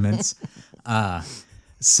Christmas ornaments.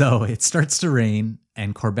 So it starts to rain,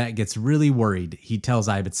 and Corbett gets really worried. He tells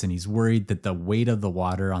Ibitson he's worried that the weight of the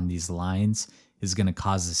water on these lines is going to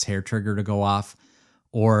cause this hair trigger to go off,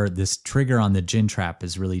 or this trigger on the gin trap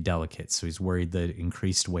is really delicate. So he's worried the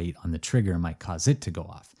increased weight on the trigger might cause it to go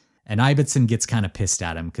off. And Ibitson gets kind of pissed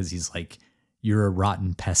at him because he's like, you're a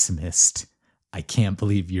rotten pessimist. I can't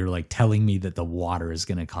believe you're like telling me that the water is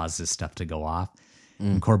going to cause this stuff to go off.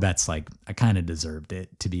 And Corbett's like, I kind of deserved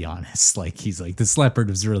it, to be honest. Like, he's like, this leopard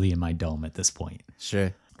was really in my dome at this point.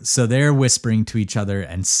 Sure. So they're whispering to each other,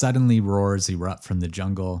 and suddenly roars erupt from the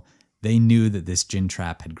jungle. They knew that this gin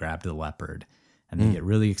trap had grabbed the leopard, and they get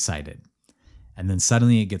really excited. And then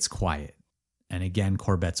suddenly it gets quiet. And again,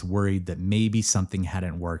 Corbett's worried that maybe something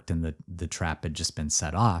hadn't worked and the trap had just been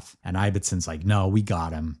set off. And Ibitson's like, no, we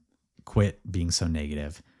got him. Quit being so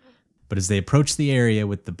negative. But as they approach the area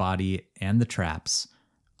with the body and the traps,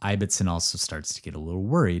 Ibitson also starts to get a little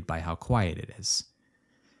worried by how quiet it is.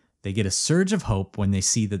 They get a surge of hope when they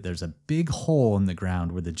see that there's a big hole in the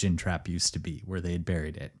ground where the gin trap used to be, where they had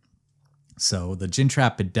buried it. So the gin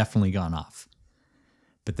trap had definitely gone off.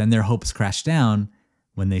 But then their hopes crash down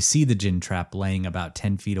when they see the gin trap laying about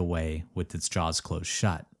 10 feet away with its jaws closed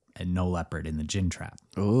shut and no leopard in the gin trap.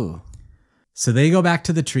 Ooh. So they go back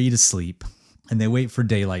to the tree to sleep, and they wait for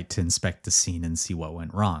daylight to inspect the scene and see what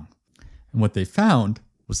went wrong. And what they found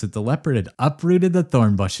was that the leopard had uprooted the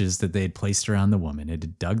thorn bushes that they had placed around the woman. It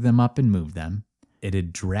had dug them up and moved them. It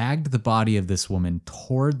had dragged the body of this woman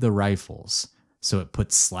toward the rifles, so it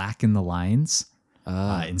put slack in the lines.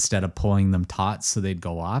 Instead of pulling them taut so they'd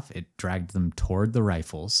go off, it dragged them toward the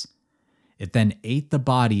rifles. It then ate the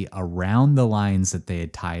body around the lines that they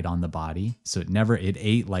had tied on the body. So it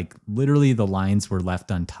ate, like, literally the lines were left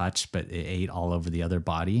untouched, but it ate all over the other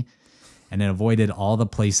body. And it avoided all the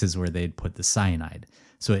places where they'd put the cyanide.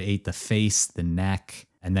 So it ate the face, the neck,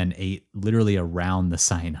 and then ate literally around the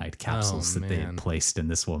cyanide capsules that they had placed in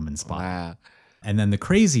this woman's body. Wow. And then the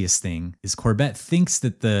craziest thing is Corbett thinks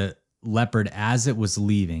that the leopard, as it was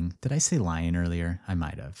leaving, did I say lion earlier? I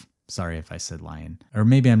might have. Sorry if I said lion. Or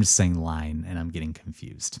maybe I'm just saying lion and I'm getting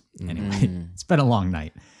confused. Anyway, it's been a long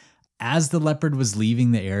night. As the leopard was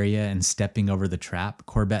leaving the area and stepping over the trap,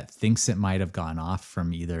 Corbett thinks it might have gone off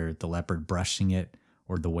from either the leopard brushing it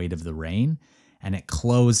or the weight of the rain, and it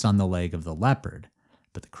closed on the leg of the leopard.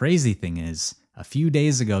 But the crazy thing is, a few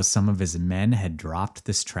days ago, some of his men had dropped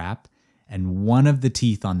this trap, and one of the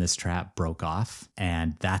teeth on this trap broke off,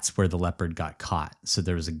 and that's where the leopard got caught. So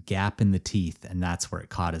there was a gap in the teeth, and that's where it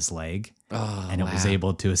caught his leg. And it was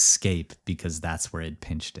able to escape because that's where it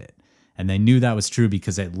pinched it. And they knew that was true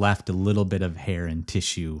because it left a little bit of hair and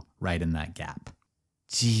tissue right in that gap.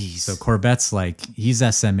 Jeez. So Corbett's like, he's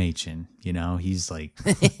SMHing, he's like,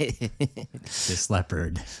 this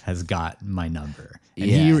leopard has got my number.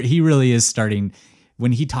 And he really is starting,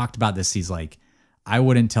 when he talked about this, he's like, I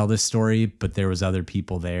wouldn't tell this story, but there was other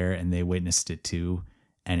people there and they witnessed it too.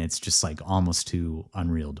 And it's just like almost too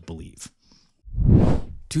unreal to believe.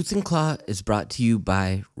 Tooth and Claw is brought to you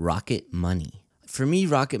by Rocket Money. For me,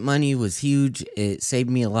 Rocket Money was huge. It saved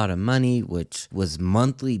me a lot of money, which was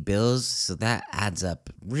monthly bills, so that adds up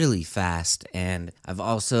really fast. And I've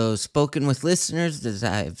also spoken with listeners, as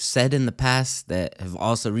I've said in the past, that have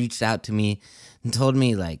also reached out to me and told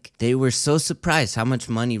me like they were so surprised how much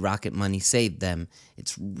money Rocket Money saved them.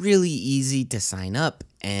 It's really easy to sign up,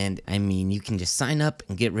 and I mean, you can just sign up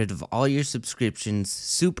and get rid of all your subscriptions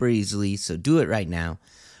super easily, so do it right now.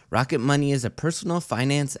 Rocket Money is a personal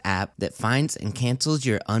finance app that finds and cancels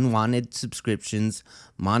your unwanted subscriptions,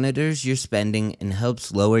 monitors your spending, and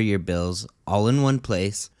helps lower your bills all in one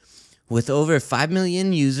place. With over 5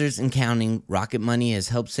 million users and counting, Rocket Money has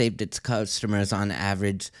helped save its customers on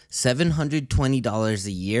average $720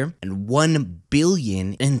 a year and $1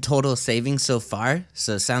 billion in total savings so far.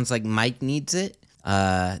 So it sounds like Mike needs it.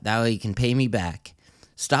 That way he can pay me back.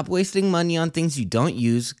 Stop wasting money on things you don't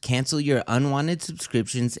use, cancel your unwanted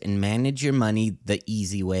subscriptions, and manage your money the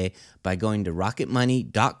easy way by going to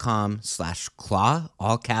rocketmoney.com/claw,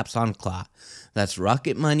 all caps on claw. That's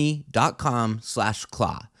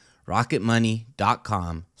rocketmoney.com/claw.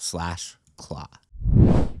 rocketmoney.com/claw.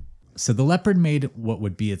 So the Leopard made what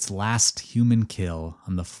would be its last human kill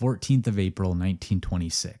on the 14th of April,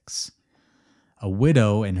 1926. A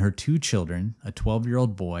widow and her 2 children, a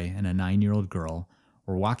 12-year-old boy and a 9-year-old girl,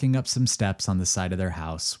 were walking up some steps on the side of their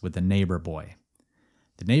house with a neighbor boy.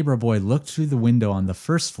 The neighbor boy looked through the window on the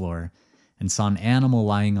first floor and saw an animal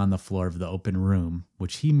lying on the floor of the open room,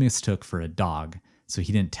 which he mistook for a dog, so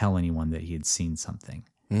he didn't tell anyone that he had seen something.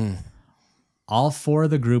 All 4 of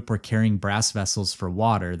the group were carrying brass vessels for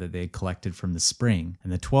water that they had collected from the spring,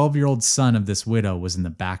 and the 12-year-old son of this widow was in the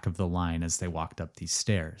back of the line as they walked up these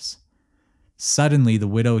stairs. Suddenly, the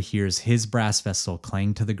widow hears his brass vessel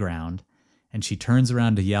clang to the ground, and she turns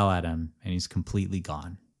around to yell at him, and he's completely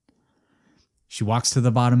gone. She walks to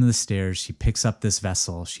the bottom of the stairs, she picks up this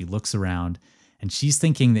vessel, she looks around, and she's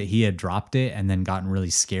thinking that he had dropped it and then gotten really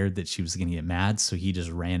scared that she was going to get mad, so he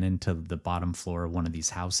just ran into the bottom floor of one of these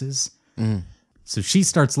houses. So she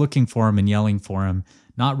starts looking for him and yelling for him,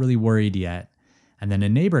 not really worried yet. And then a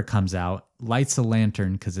neighbor comes out, lights a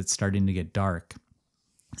lantern because it's starting to get dark,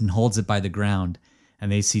 and holds it by the ground,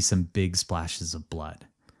 and they see some big splashes of blood.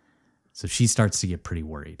 So she starts to get pretty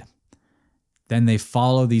worried. Then they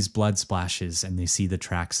follow these blood splashes and they see the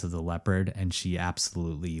tracks of the leopard, and she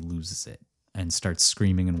absolutely loses it and starts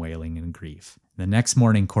screaming and wailing in grief. The next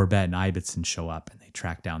morning, Corbett and Ibbotson show up and they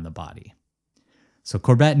track down the body. So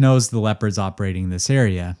Corbett knows the leopard's operating in this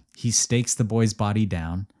area. He stakes the boy's body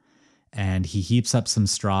down and he heaps up some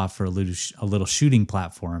straw for a little shooting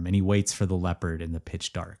platform, and he waits for the leopard in the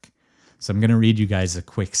pitch dark. So I'm going to read you guys a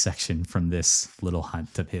quick section from this little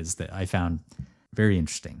hunt of his that I found very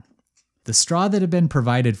interesting. The straw that had been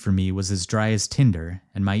provided for me was as dry as tinder,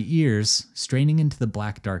 and my ears, straining into the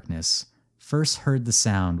black darkness, first heard the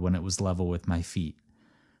sound when it was level with my feet.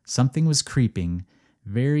 Something was creeping,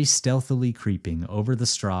 very stealthily creeping, over the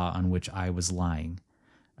straw on which I was lying.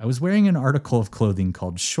 I was wearing an article of clothing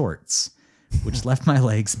called shorts, which left my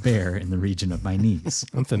legs bare in the region of my knees.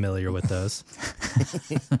 I'm familiar with those.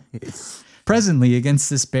 Presently, against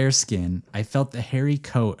this bare skin, I felt the hairy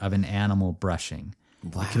coat of an animal brushing.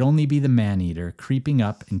 Wow. It could only be the man-eater creeping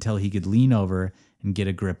up until he could lean over and get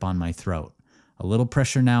a grip on my throat. A little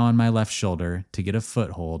pressure now on my left shoulder to get a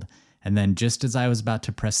foothold, and then just as I was about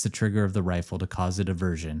to press the trigger of the rifle to cause a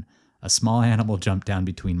diversion, a small animal jumped down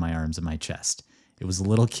between my arms and my chest. It was a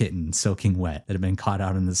little kitten soaking wet that had been caught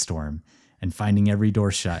out in the storm, and finding every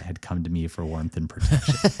door shut had come to me for warmth and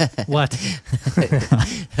protection. What?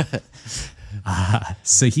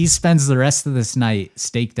 So he spends the rest of this night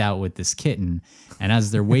staked out with this kitten, and as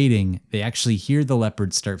they're waiting, they actually hear the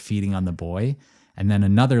leopard start feeding on the boy, and then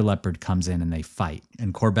another leopard comes in and they fight.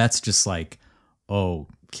 And Corbett's just like, oh,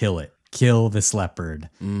 kill it. Kill this leopard.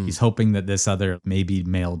 He's hoping that this other maybe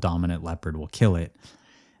male dominant leopard will kill it.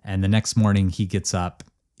 And the next morning he gets up,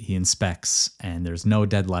 he inspects, and there's no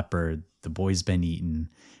dead leopard. The boy's been eaten,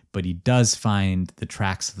 but he does find the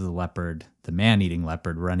tracks of the leopard, the man-eating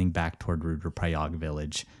leopard, running back toward Rudraprayag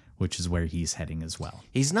village, which is where he's heading as well.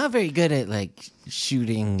 He's not very good at like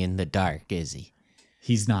shooting in the dark, is he?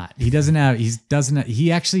 He's not. He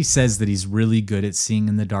actually says that he's really good at seeing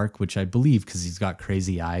in the dark, which I believe because he's got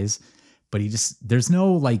crazy eyes, but there's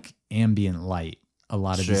no like ambient light a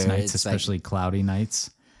lot of these nights, especially like cloudy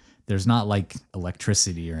nights. There's not like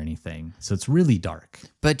electricity or anything. So it's really dark.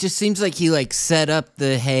 But it just seems like he like set up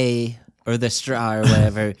the hay or the straw or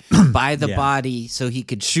whatever by the body so he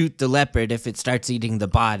could shoot the leopard if it starts eating the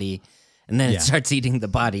body. And then it starts eating the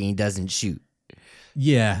body and he doesn't shoot.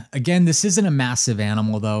 Yeah. Again, this isn't a massive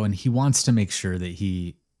animal though. And he wants to make sure that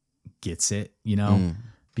he gets it, you know,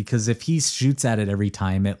 because if he shoots at it every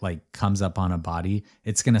time it like comes up on a body,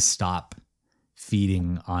 it's going to stop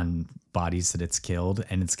feeding on bodies that it's killed,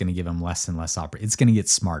 and it's going to give him less and less it's going to get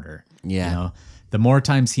smarter. Yeah. You know, the more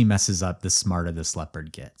times he messes up, the smarter this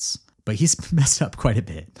leopard gets. But he's messed up quite a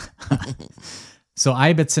bit. So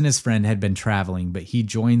Ibitz and his friend had been traveling, but he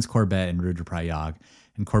joins Corbett in Rudraprayag,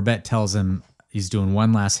 and Corbett tells him he's doing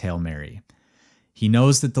one last Hail Mary. He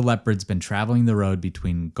knows that the leopard's been traveling the road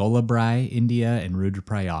between Golabrai, India, and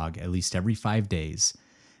Rudraprayag at least every 5 days,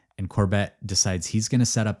 and Corbett decides he's going to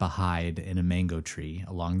set up a hide in a mango tree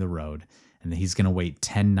along the road, and that he's going to wait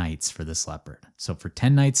 10 nights for this leopard. So for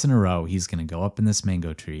 10 nights in a row, he's going to go up in this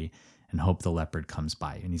mango tree and hope the leopard comes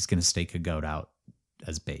by, and he's going to stake a goat out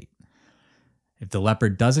as bait. If the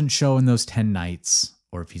leopard doesn't show in those 10 nights,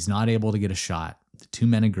 or if he's not able to get a shot, the two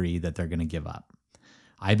men agree that they're going to give up.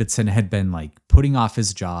 Ibbotson had been like putting off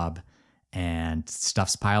his job, and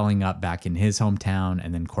stuff's piling up back in his hometown.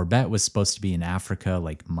 And then Corbett was supposed to be in Africa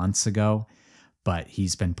like months ago, but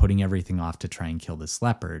he's been putting everything off to try and kill this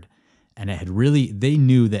leopard. And it had really, they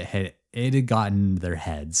knew that it had gotten their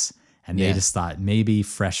heads, and they just thought maybe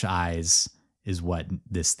fresh eyes is what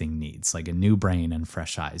this thing needs, like a new brain and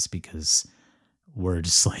fresh eyes, because we're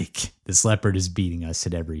just like, this leopard is beating us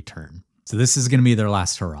at every turn. So this is going to be their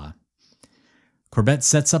last hurrah. Corbett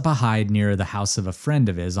sets up a hide near the house of a friend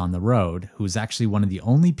of his on the road, who's actually one of the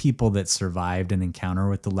only people that survived an encounter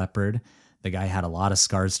with the leopard. The guy had a lot of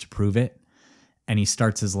scars to prove it, and he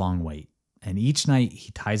starts his long wait. And each night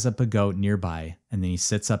he ties up a goat nearby, and then he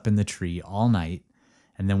sits up in the tree all night.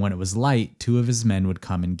 And then when it was light, 2 of his men would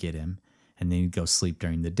come and get him, and then he'd go sleep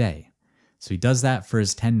during the day. So he does that for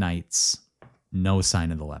his 10 nights, no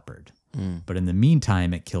sign of the leopard. But in the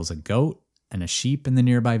meantime, it kills a goat and a sheep in the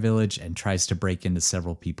nearby village and tries to break into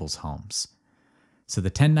several people's homes. So the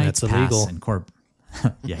 10 nights That's pass, illegal.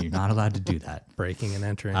 and yeah, you're not allowed to do that. Breaking and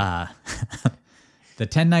entering. The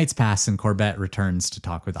 10 nights pass, and Corbett returns to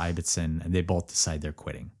talk with Ibbotson, and they both decide they're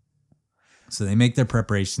quitting. So they make their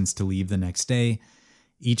preparations to leave the next day.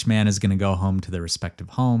 Each man is going to go home to their respective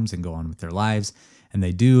homes and go on with their lives. And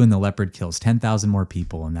they do, and the leopard kills 10,000 more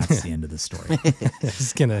people, and that's the end of the story.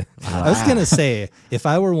 I was gonna say, if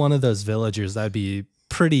I were one of those villagers, I'd be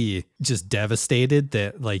pretty just devastated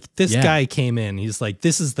that like this guy came in. He's like,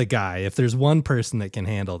 this is the guy. If there's one person that can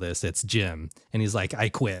handle this, it's Jim. And he's like, I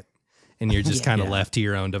quit. And you're just kind of left to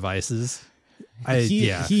your own devices.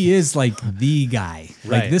 He is like the guy.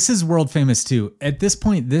 Right. Like, this is world famous too. At this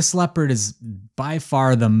point, this leopard is by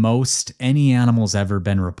far the most any animal's ever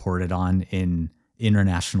been reported on in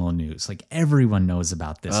international news. Like, everyone knows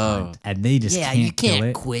about this hunt, and they just can't kill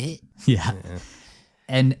it. Quit. Yeah.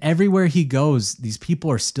 And everywhere he goes, these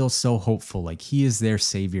people are still so hopeful. Like, he is their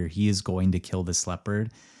savior. He is going to kill this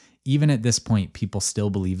leopard. Even at this point, people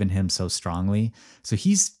still believe in him so strongly. So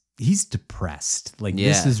he's depressed. Like,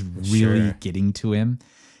 this is really getting to him.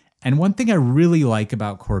 And one thing I really like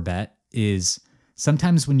about Corbett is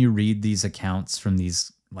sometimes when you read these accounts from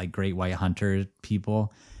these like great white hunter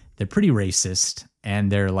people, they're pretty racist,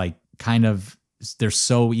 and they're like they're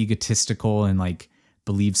so egotistical and like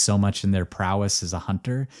believe so much in their prowess as a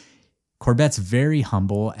hunter. Corbett's very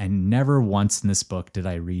humble, and never once in this book did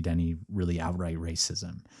I read any really outright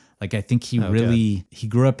racism. Like, I think he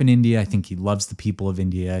grew up in India. I think he loves the people of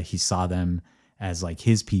India. He saw them as like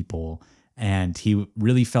his people, and he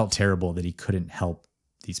really felt terrible that he couldn't help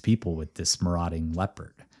these people with this marauding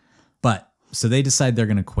leopard. But so they decide they're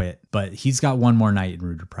going to quit, but he's got one more night in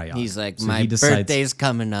Rudraprayag. He's like, so my birthday's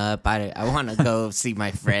coming up. I want to go see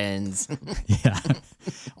my friends. Yeah.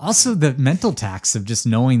 Also, the mental tax of just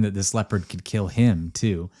knowing that this leopard could kill him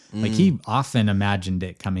too. Like, he often imagined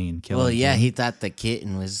it coming and killing him. Well, yeah, he thought the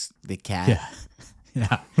kitten was the cat.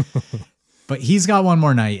 Yeah. But he's got one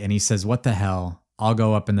more night, and he says, what the hell? I'll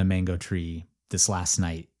go up in the mango tree this last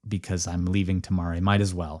night because I'm leaving tomorrow. I might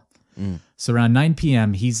as well. So around 9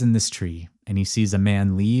 p.m., he's in this tree, and he sees a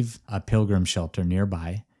man leave a pilgrim shelter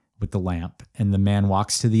nearby with the lamp, and the man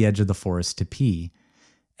walks to the edge of the forest to pee.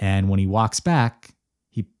 And when he walks back,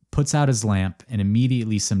 he puts out his lamp, and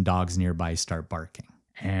immediately some dogs nearby start barking.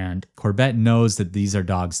 And Corbett knows that these are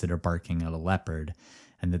dogs that are barking at a leopard,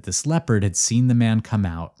 and that this leopard had seen the man come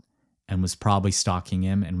out and was probably stalking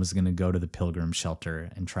him and was going to go to the pilgrim shelter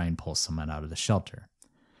and try and pull someone out of the shelter.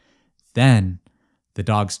 Then the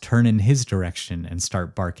dogs turn in his direction and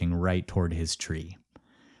start barking right toward his tree.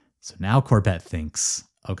 So now Corbett thinks,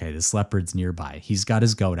 okay, this leopard's nearby. He's got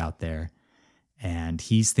his goat out there, and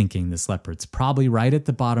he's thinking this leopard's probably right at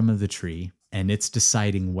the bottom of the tree, and it's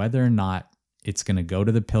deciding whether or not it's going to go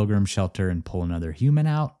to the pilgrim shelter and pull another human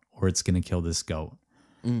out, or it's going to kill this goat.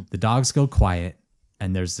 The dogs go quiet,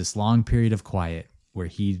 and there's this long period of quiet, where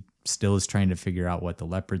he still is trying to figure out what the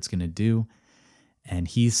leopard's going to do. And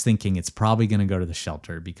he's thinking it's probably going to go to the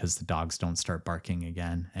shelter because the dogs don't start barking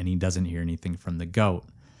again. And he doesn't hear anything from the goat.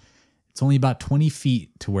 It's only about 20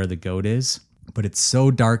 feet to where the goat is, but it's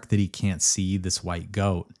so dark that he can't see this white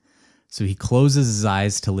goat. So he closes his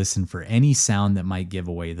eyes to listen for any sound that might give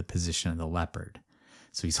away the position of the leopard.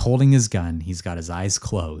 So he's holding his gun. He's got his eyes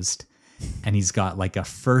closed, and he's got like a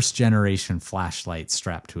first generation flashlight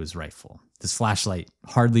strapped to his rifle. This flashlight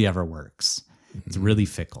hardly ever works. It's really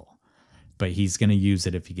fickle, but he's going to use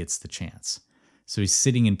it if he gets the chance. So he's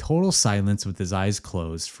sitting in total silence with his eyes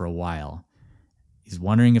closed for a while. He's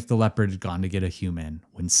wondering if the leopard had gone to get a human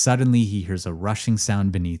when suddenly he hears a rushing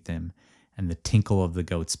sound beneath him and the tinkle of the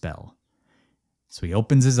goat's bell. So he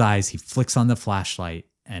opens his eyes, he flicks on the flashlight,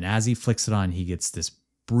 and as he flicks it on, he gets this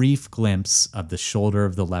brief glimpse of the shoulder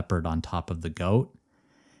of the leopard on top of the goat.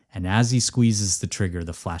 And as he squeezes the trigger,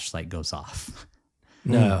 the flashlight goes off.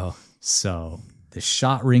 No. So the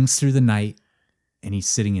shot rings through the night, and he's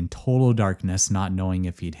sitting in total darkness, not knowing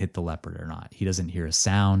if he'd hit the leopard or not. He doesn't hear a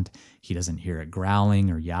sound. He doesn't hear it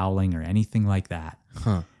growling or yowling or anything like that.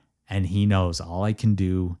 And he knows all I can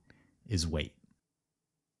do is wait.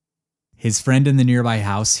 His friend in the nearby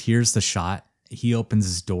house hears the shot. He opens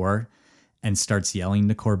his door and starts yelling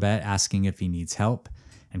to Corbett, asking if he needs help.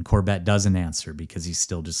 And Corbett doesn't answer because he's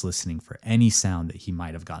still just listening for any sound that he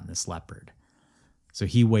might have gotten this leopard. So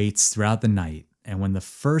he waits throughout the night, and when the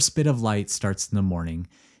first bit of light starts in the morning,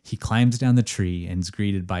 he climbs down the tree and is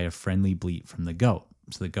greeted by a friendly bleat from the goat.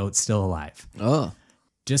 So the goat's still alive. Oh.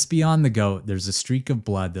 Just beyond the goat, there's a streak of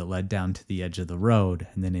blood that led down to the edge of the road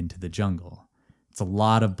and then into the jungle. It's a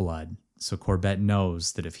lot of blood, so Corbett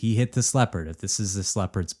knows that if he hit this leopard, if this is this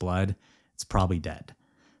leopard's blood, it's probably dead.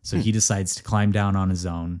 So he decides to climb down on his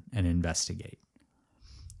own and investigate.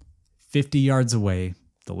 50 yards away,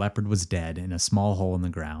 the leopard was dead in a small hole in the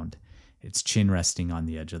ground, its chin resting on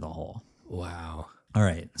the edge of the hole. Wow. All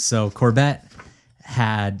right, so Corbett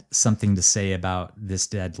had something to say about this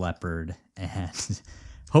dead leopard, and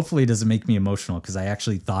hopefully it doesn't make me emotional because I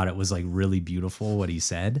actually thought it was like really beautiful what he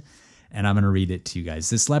said, and I'm going to read it to you guys.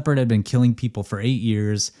 This leopard had been killing people for 8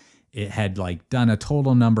 years. It had like done a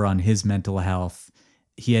total number on his mental health.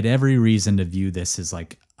 He had every reason to view this as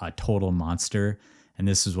like a total monster, and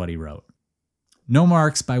this is what he wrote. No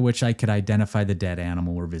marks by which I could identify the dead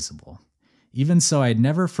animal were visible. Even so, I had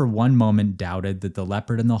never for one moment doubted that the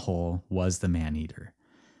leopard in the hole was the man-eater.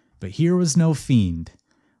 But here was no fiend,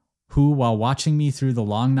 who, while watching me through the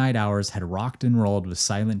long night hours, had rocked and rolled with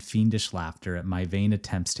silent fiendish laughter at my vain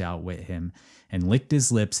attempts to outwit him, and licked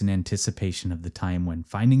his lips in anticipation of the time when,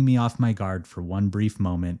 finding me off my guard for one brief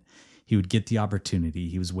moment, he would get the opportunity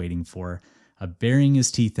he was waiting for, of burying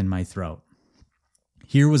his teeth in my throat.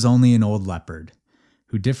 Here was only an old leopard,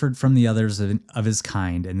 who differed from the others of his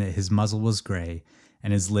kind in that his muzzle was gray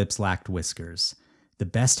and his lips lacked whiskers. The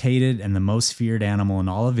best hated and the most feared animal in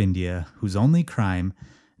all of India, whose only crime,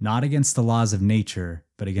 not against the laws of nature,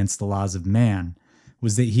 but against the laws of man,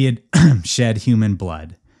 was that he had shed human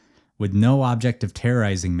blood, with no object of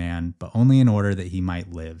terrorizing man, but only in order that he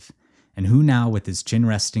might live, and who now, with his chin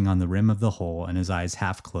resting on the rim of the hole and his eyes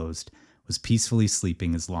half closed, was peacefully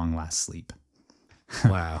sleeping his long last sleep.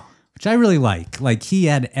 Wow. Which I really like. Like, he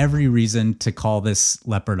had every reason to call this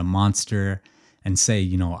leopard a monster and say,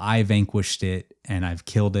 you know, I vanquished it and I've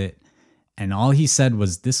killed it. And all he said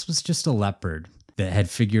was this was just a leopard that had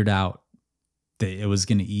figured out that it was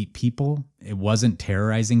going to eat people. It wasn't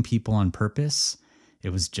terrorizing people on purpose. It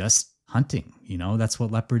was just hunting. You know, that's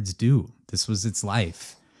what leopards do. This was its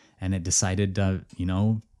life. And it decided to, you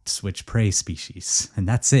know, switch prey species. And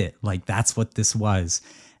that's it. Like, that's what this was.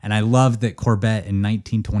 And I love that Corbett in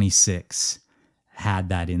 1926 had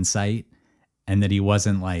that insight and that he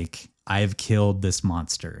wasn't like, I've killed this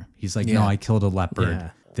monster. He's like, no, I killed a leopard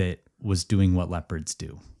that was doing what leopards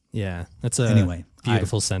do. Yeah. That's a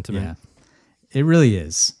beautiful sentiment. Yeah, it really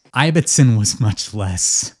is. Ibbotson was much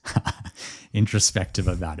less introspective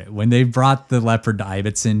about it. When they brought the leopard to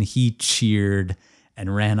Ibbotson, he cheered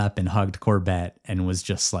and ran up and hugged Corbett and was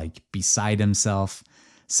just like beside himself.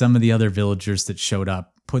 Some of the other villagers that showed up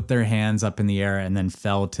put their hands up in the air and then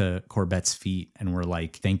fell to Corbett's feet and were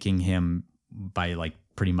like thanking him by like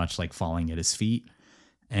pretty much like falling at his feet.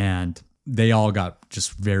 And they all got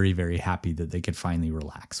just very, very happy that they could finally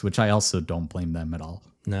relax, which I also don't blame them at all.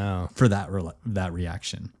 No. For that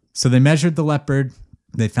reaction. So they measured the leopard.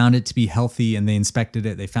 They found it to be healthy and they inspected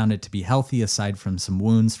it. They found it to be healthy aside from some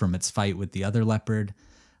wounds from its fight with the other leopard,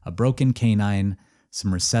 a broken canine,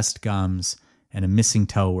 some recessed gums, and a missing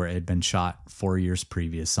toe where it had been shot 4 years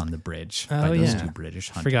previous on the bridge by those two British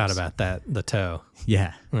hunters. Forgot about that, the toe.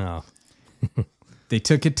 Yeah. Oh. They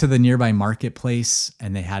took it to the nearby marketplace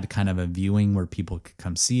and they had kind of a viewing where people could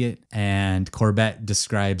come see it. And Corbett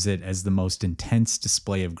describes it as the most intense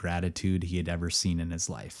display of gratitude he had ever seen in his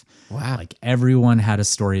life. Wow. Like everyone had a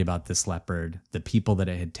story about this leopard, the people that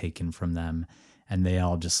it had taken from them, and they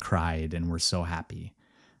all just cried and were so happy.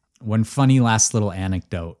 One funny last little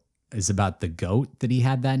anecdote is about the goat that he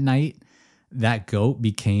had that night. That goat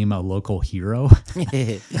became a local hero.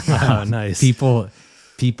 Oh, nice.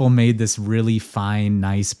 People made this really fine,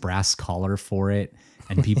 nice brass collar for it,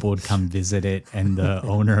 and people would come visit it. And the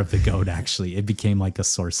owner of the goat, actually, it became like a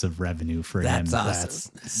source of revenue for him. That's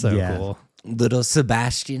awesome. That's so cool. Little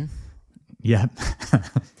Sebastian. Yep.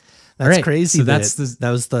 That's right, crazy. so that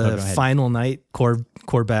was the go ahead. final night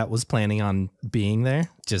Corbett was planning on being there.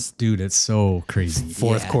 Just Dude, it's so crazy.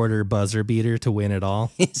 fourth quarter buzzer beater to win it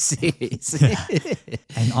all. Seriously.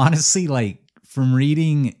 And honestly, like from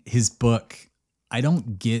reading his book, I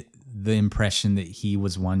don't get the impression that he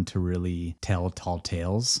was one to really tell tall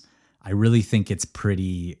tales. I really think it's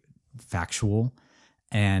pretty factual.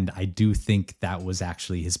 And I do think that was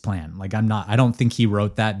actually his plan. Like I don't think he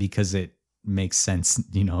wrote that because it makes sense,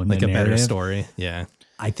 in Like the a better narrative. story. Yeah.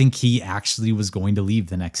 I think he actually was going to leave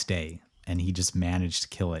the next day and he just managed to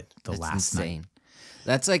kill it the That's last insane. night.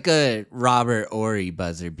 That's like a Robert Ory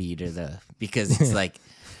buzzer beater, though, because it's like,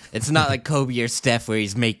 it's not like Kobe or Steph where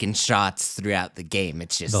he's making shots throughout the game.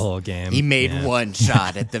 It's just The whole game. He made Yeah. one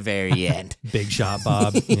shot at the very end. Big shot,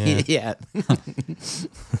 Bob. Yeah. Yeah.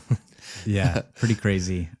 Yeah, pretty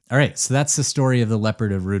crazy. All right, so that's the story of the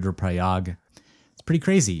Leopard of Rudraprayag. It's pretty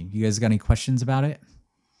crazy. You guys got any questions about it?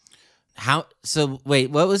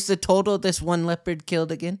 Wait, what was the total this one leopard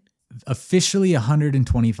killed again? Officially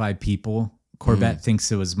 125 people. Corbett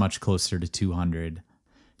thinks it was much closer to 200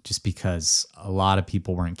 just because a lot of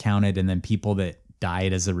people weren't counted, and then people that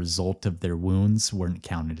died as a result of their wounds weren't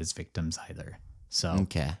counted as victims either. So,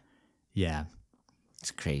 Okay. yeah,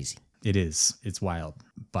 It's crazy. it is. It's wild,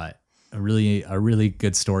 but a really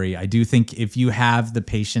good story. I do think if you have the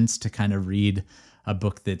patience to kind of read a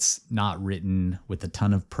book that's not written with a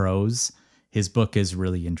ton of prose, his book is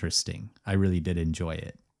really interesting. I really did enjoy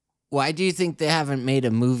it. Why do you think they haven't made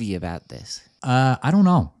a movie about this? I don't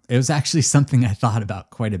know. It was actually something I thought about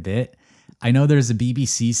quite a bit. I know there's a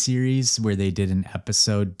BBC series where they did an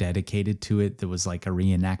episode dedicated to it that was like a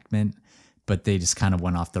reenactment, but they just kind of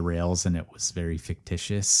went off the rails and it was very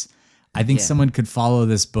fictitious. I think someone could follow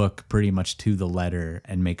this book pretty much to the letter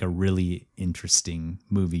and make a really interesting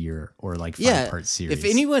movie or like 5-part series. If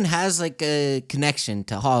anyone has like a connection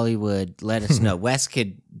to Hollywood, let us know. Wes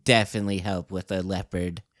could definitely help with a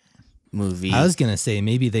leopard movie. I was going to say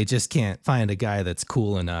maybe they just can't find a guy that's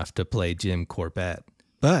cool enough to play Jim Corbett.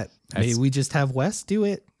 But maybe we just have Wes do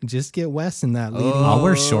it. Just get Wes in that leading I'll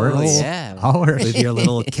wear shorts. Yeah. I'll wear with your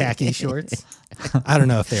little khaki shorts. I don't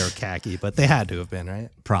know if they were khaki, but they had to have been, right?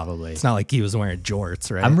 probably. It's not like he was wearing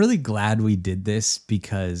jorts, right? I'm really glad we did this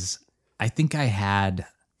because I think I had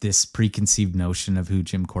this preconceived notion of who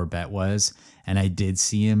Jim Corbett was. And I did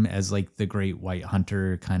see him as like the great white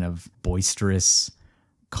hunter, kind of boisterous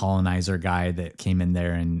colonizer guy that came in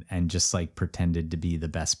there and just like pretended to be the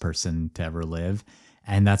best person to ever live.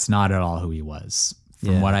 And that's not at all who he was.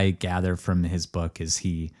 From what I gather from his book is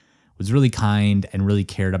he was really kind and really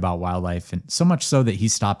cared about wildlife, and so much so that he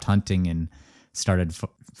stopped hunting and started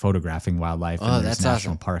photographing wildlife. And there's that's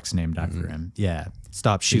national awesome. parks named after him. Yeah.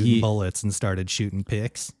 Stopped shooting bullets and started shooting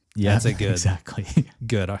pics. Yeah, That's a good, exactly.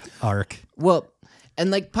 good arc. Well, and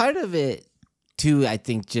like part of it too, I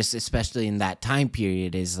think just especially in that time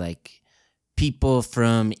period is like people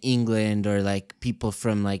from England or like people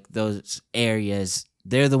from like those areas,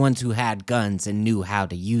 they're the ones who had guns and knew how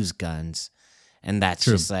to use guns. And that's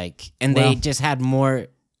True. just like, and they just had more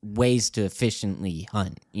ways to efficiently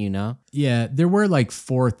hunt, you know? Yeah, there were like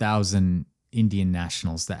 4,000 Indian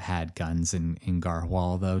nationals that had guns in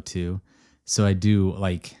Garhwal though too. So I do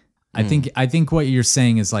like, I think what you're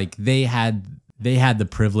saying is like they had the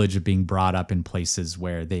privilege of being brought up in places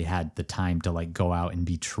where they had the time to like go out and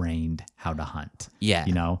be trained how to hunt. Yeah.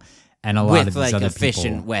 You know, and a lot With of these like other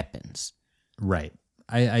efficient people, weapons. right.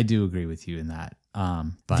 I do agree with you in that.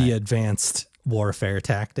 But The advanced warfare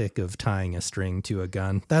tactic of tying a string to a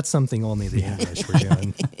gun. That's something only the English were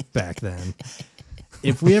doing back then.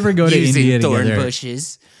 if we ever go to Using India thorn together,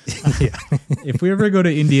 bushes. if we ever go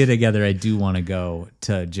to India together, I do want to go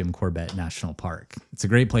to Jim Corbett National Park. It's a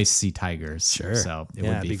great place to see tigers. Sure. So it Yeah,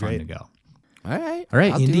 would it'd be be fun great. to go. All right. All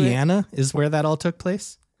right. I'll do it. Indiana is where that all took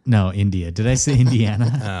place? No, India. Did I say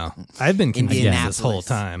Indiana? Oh, I've been confused this whole Indianapolis.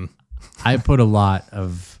 time. I put a lot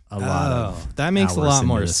of That makes a lot hours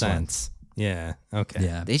more into this one. sense. Yeah. Okay.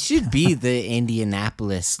 Yeah. They should be the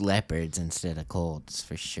Indianapolis Leopards instead of Colts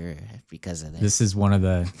for sure because of this. This is one of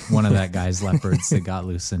that guy's leopards that got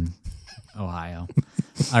loose in Ohio.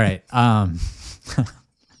 All right.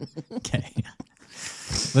 Okay.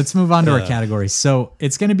 Let's move on to our categories. So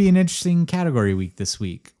it's going to be an interesting category week this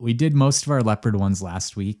week. We did most of our leopard ones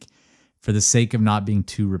last week. For the sake of not being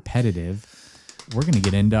too repetitive, we're going to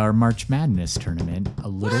get into our March Madness tournament a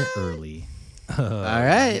little early. All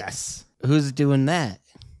right. Yes. Who's doing that?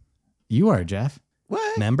 You are, Jeff.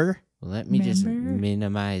 What? Member? Well, let me just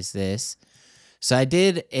minimize this. So I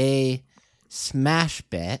did a smash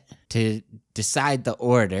bet to decide the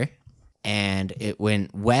order, and it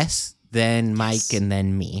went Wes, then Mike, and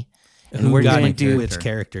then me. And Who we're got going to do which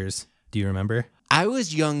characters? Do you remember? I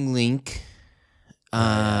was young Link.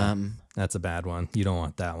 That's a bad one. You don't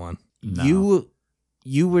want that one. No.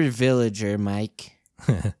 You were Villager, Mike,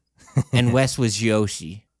 and Wes was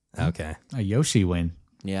Yoshi. Okay. A Yoshi win.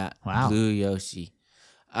 Yeah. Wow. Blue Yoshi.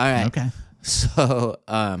 All right. Okay. So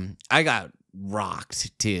I got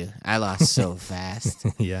rocked too. I lost so fast.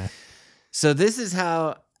 Yeah. So this is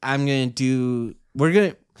how I'm gonna do.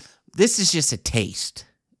 This is just a taste.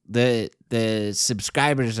 The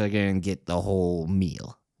subscribers are gonna get the whole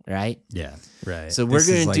meal, right? Yeah. Right. So we're This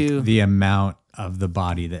is gonna like do. the amount of the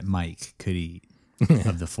body that Mike could eat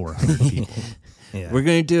of the 400 people. yeah. We're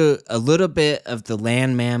gonna do a little bit of the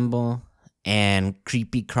land mammal and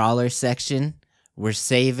creepy crawler section. We're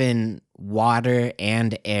saving water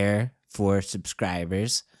and air for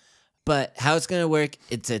subscribers. But how it's going to work,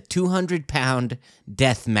 it's a 200-pound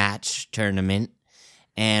death match tournament.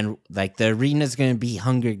 And like the arena's going to be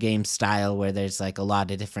Hunger Games style where there's like a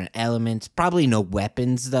lot of different elements. Probably no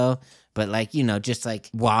weapons though. But like, just like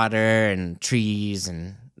water and trees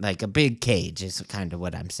and like a big cage is kind of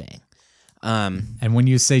what I'm saying. And when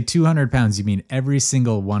you say 200 pounds, you mean every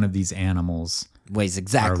single one of these animals. Weighs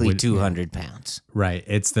exactly 200 pounds. Right.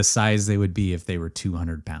 It's the size they would be if they were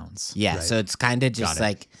 200 pounds. Yeah, Right. so it's kind of just Got it.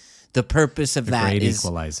 like the purpose of that Great is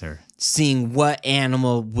equalizer. seeing what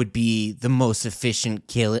animal would be the most efficient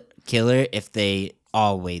killer if they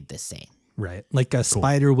all weighed the same. Right. Like a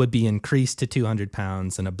spider would be increased to 200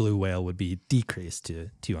 pounds and a blue whale would be decreased to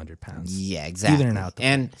 200 pounds. Yeah, exactly. Even out the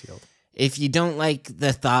And playing field. if you don't like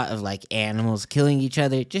the thought of like animals killing each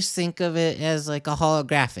other, just think of it as like a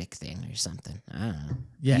holographic thing or something. I don't know.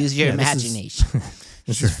 Yeah. Use your Yeah, this is- imagination.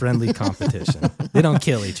 This is friendly competition. They don't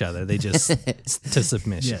kill each other. They just to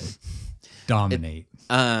submission. Dominate.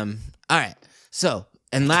 All right. So,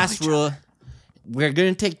 and last rule, we're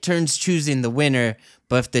going to take turns choosing the winner,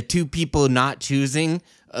 but if the two people not choosing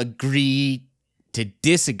agree to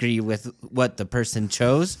disagree with what the person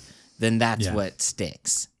chose, then that's Yeah. what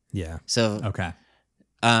sticks. Yeah. So, Okay.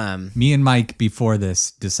 um, Me and Mike before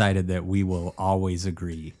this decided that we will always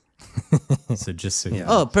agree. So just so you know.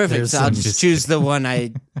 oh, perfect. There's So I'll some just choose the one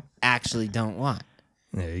I actually don't want.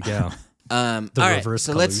 There you go. The All right, reverse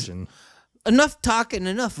so collusion. enough talking,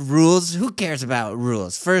 enough rules. Who cares about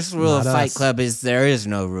rules? First rule of Not Fight us. Club is there is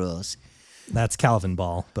no rules. That's Calvin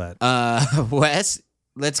Ball, but Wes,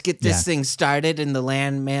 let's get this Yeah. thing started in the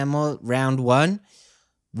land mammal round 1.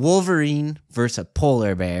 Wolverine versus a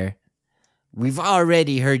polar bear. We've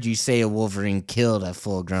already heard you say a wolverine killed a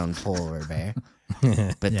full-grown polar bear.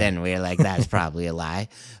 But then we're like, that's probably a lie.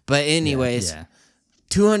 But anyways, Yeah.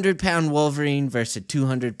 200-pound Wolverine versus a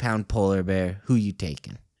 200-pound polar bear. Who you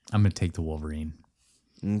taking? I'm going to take the Wolverine.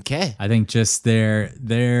 Okay. I think just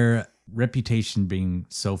their reputation being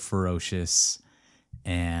so ferocious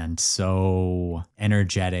and so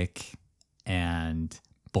energetic and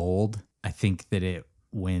bold, I think that it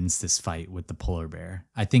wins this fight with the polar bear.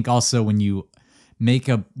 I think also when you make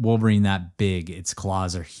a Wolverine that big, its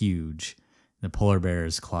claws are huge. The polar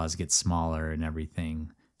bear's claws get smaller and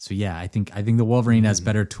everything. So yeah, I think the Wolverine has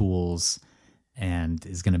better tools and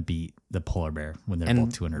is going to beat the polar bear when they're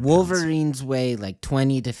both 200 pounds. Wolverines weigh like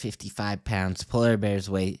 20 to 55 pounds. Polar bears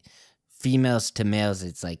weigh, females to males,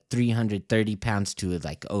 it's like 330 pounds to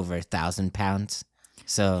like over 1,000 pounds.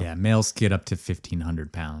 So Yeah, males get up to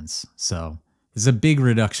 1,500 pounds. So there's a big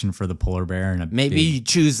reduction for the polar bear and a maybe big you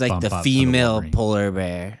choose like bump the up for female Wolverine. polar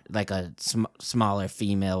bear, like a smaller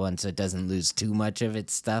female one, so it doesn't lose too much of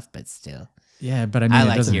its stuff, but still. Yeah, but I mean, I it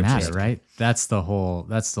like doesn't your matter, pick. right? That's the whole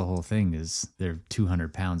thing is they're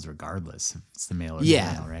 200 pounds regardless if it's the male or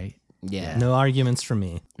Yeah. female, right? Yeah. no arguments from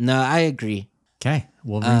me. No, I agree. Okay,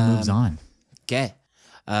 Wolverine moves on. Okay.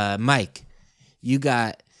 Mike, you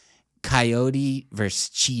got coyote versus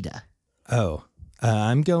cheetah. Oh,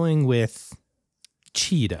 I'm going with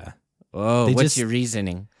cheetah. Oh, They what's just- your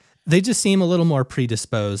reasoning? They just seem a little more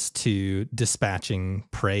predisposed to dispatching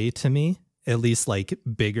prey to me. at least like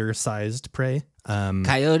bigger sized prey.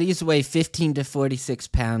 Coyotes weigh 15 to 46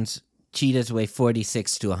 pounds. Cheetahs weigh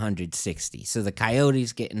 46 to 160. So the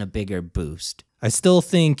coyote's getting a bigger boost. I still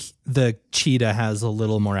think the cheetah has a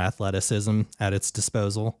little more athleticism at its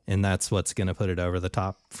disposal, and that's what's going to put it over the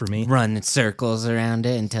top for me. Run in circles around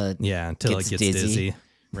it until it until it gets dizzy.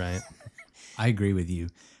 Right. I agree with you.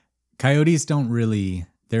 Coyotes don't really,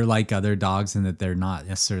 they're like other dogs in that they're not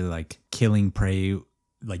necessarily like killing prey,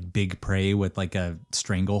 like big prey with like a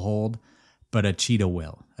stranglehold, but a cheetah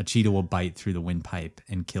will. A cheetah will bite through the windpipe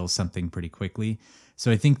and kill something pretty quickly.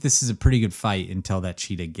 So I think this is a pretty good fight until that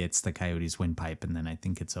cheetah gets the coyote's windpipe, and then I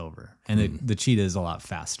think it's over. And the cheetah is a lot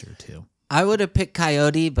faster too. I would have picked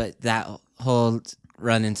coyote, but that whole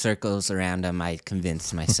run in circles around him, I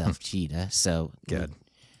convinced myself cheetah. So Good.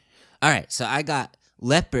 All right, so I got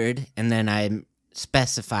leopard, and then I'm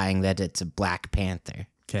specifying that it's a black panther.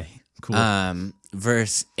 Okay, cool.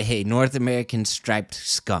 Versus a North American striped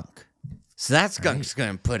skunk. So that skunk's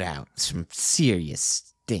going to put out some serious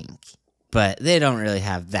stink. But they don't really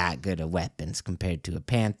have that good of weapons compared to a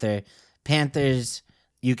panther. Panthers,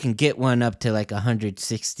 you can get one up to like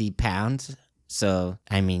 160 pounds. So,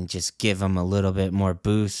 I mean, just give them a little bit more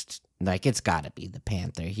boost. Like, it's got to be the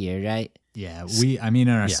panther here, right? Yeah, in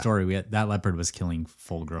our story, that leopard was killing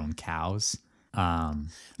full-grown cows.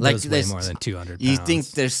 Like Those weigh more than 200 pounds. You think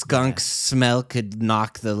their skunk's smell could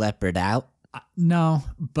knock the leopard out? No,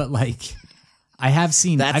 but like, I've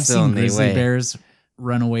seen only grizzly way. bears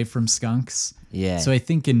run away from skunks. Yeah. So I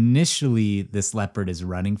think initially this leopard is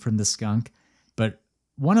running from the skunk, but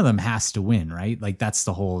one of them has to win, right? Like that's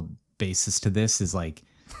the whole basis to this is like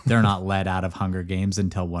they're not let out of Hunger Games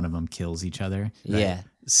until one of them kills each other. Right? Yeah.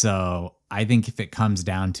 So I think if it comes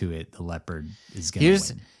down to it, the leopard is going to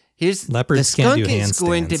win. Here's Leopards the can't do skunk is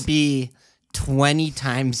going to handstands. be 20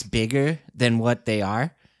 times bigger than what they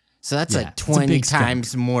are. So that's Yeah, like it's a 20 big skunk.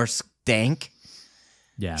 times more stank.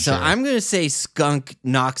 Yeah. So I'm going to say skunk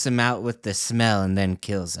knocks him out with the smell and then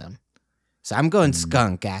kills him. So I'm going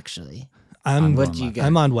skunk, actually. I'm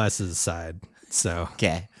on Wes's side. So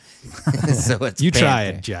Okay. So it's you try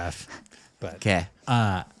panther. it, Jeff. But Okay.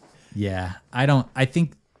 Yeah. I don't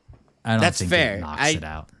think That's it fair. knocks it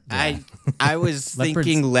out. Yeah. I was Leopards-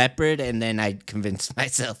 thinking leopard, and then I convinced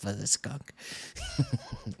myself of the skunk.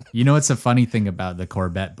 You know what's a funny thing about the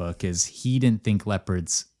Corbett book is he didn't think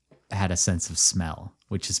leopards had a sense of smell,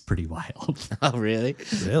 which is pretty wild. Oh, really?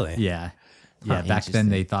 really, Yeah. Yeah, back then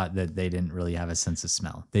they thought that they didn't really have a sense of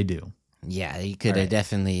smell. They do. Yeah, he could have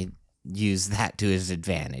definitely used that to his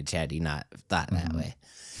advantage had he not thought that way.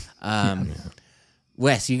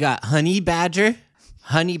 Wes, you got honey badger.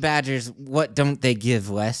 Honey badgers, what don't they give,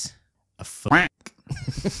 Wes? A fuck.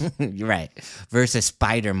 You're right. Versus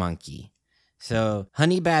spider monkey. So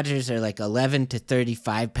honey badgers are like 11 to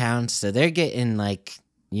 35 pounds. So they're getting like,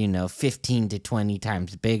 15 to 20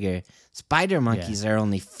 times bigger. Spider monkeys are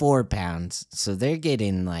only 4 pounds. So they're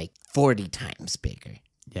getting like 40 times bigger.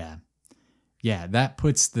 Yeah. Yeah, that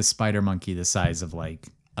puts the spider monkey the size of like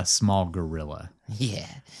a small gorilla. Yeah.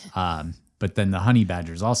 But then the honey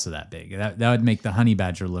badger is also that big. That would make the honey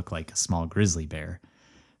badger look like a small grizzly bear.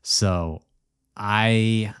 So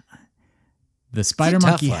the spider tough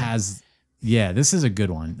monkey one. has, this is a good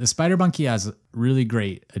one. The spider monkey has really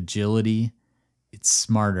great agility. It's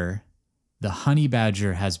smarter. The honey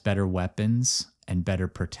badger has better weapons and better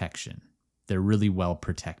protection. They're really well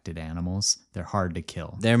protected animals. They're hard to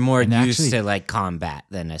kill. They're more And used actually- to like combat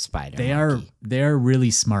than a spider They monkey. are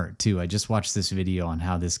really smart too. I just watched this video on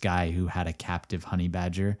how this guy who had a captive honey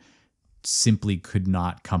badger simply could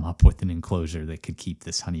not come up with an enclosure that could keep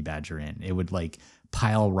this honey badger in. It would like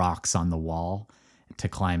pile rocks on the wall to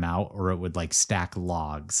climb out, or it would like stack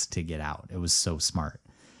logs to get out. It was so smart.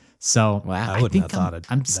 So Wow. I wouldn't have thought of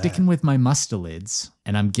I'm that. sticking with my mustelids,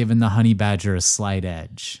 and I'm giving the honey badger a slight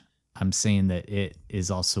edge. I'm saying that it is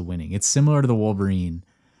also winning. It's similar to the Wolverine,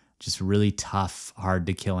 just really tough, hard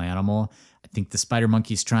to kill animal. I think the spider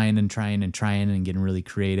monkey's trying and getting really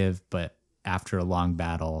creative, but after a long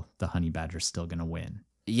battle, the honey badger's still going to win.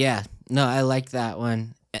 Yeah, no, I like that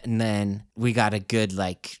one. And then we got a good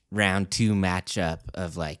like round 2 matchup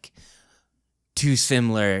of like 2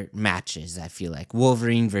 similar matches. I feel like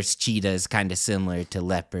Wolverine versus cheetah is kind of similar to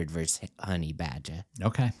leopard versus honey badger.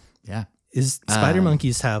 Okay. Yeah. Spider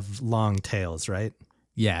monkeys have long tails, right?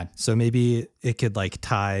 Yeah. So maybe it could like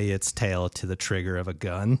tie its tail to the trigger of a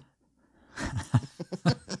gun.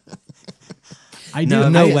 I do. No,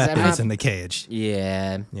 No I'm weapons not- in the cage.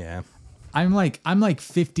 Yeah, Yeah. I'm like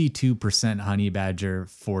 52% honey badger,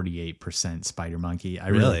 48% spider monkey. I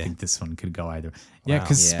really Really? think this one could go either. Yeah, Wow.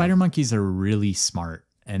 because Yeah. spider monkeys are really smart.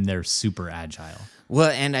 and they're super agile. Well,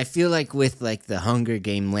 and I feel like with like the Hunger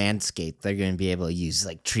Game landscape, they're going to be able to use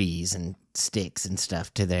like trees and sticks and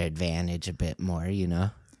stuff to their advantage a bit more, you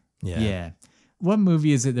know? Yeah. What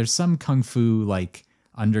movie is it? There's some kung fu like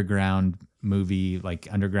underground movie, like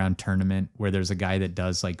underground tournament where there's a guy that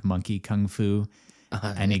does like monkey kung fu,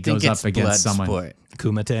 and he goes up against someone. Sport.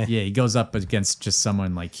 Kumite. Yeah, he goes up against just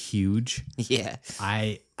someone like huge. Yeah.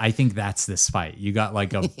 I think that's this fight. You got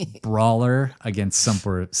like a brawler against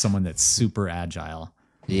someone that's super agile.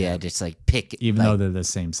 Yeah, just like pick it. Even though they're the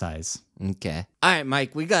same size. Okay. All right,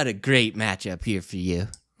 Mike, we got a great matchup here for you.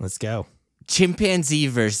 Let's go. Chimpanzee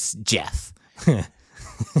versus Jeff.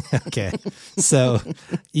 Okay. So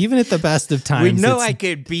even at the best of times, We know I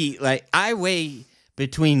could beat, like, I weigh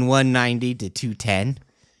between 190 to 210.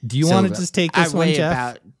 do you want to just take this I one, weigh Jeff?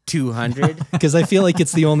 about 200. Because I feel like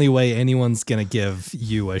it's the only way anyone's going to give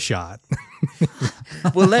you a shot.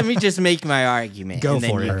 Well, let me just make my argument. Go and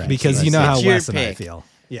then for you it. can Because choose. you know how It's your Wes and I pick. feel.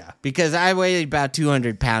 Yeah. Because I weigh about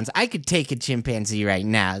 200 pounds. I could take a chimpanzee right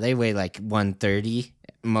now. They weigh like 130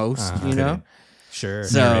 most, you know? Sure.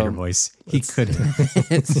 So- Narrator voice. He could.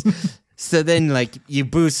 So then, like, you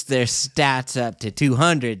boost their stats up to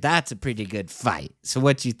 200. That's a pretty good fight. So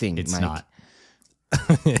what you think, It's Mike? not.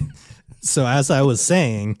 So as I was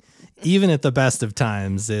saying, even at the best of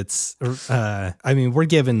times, it's, I mean, we're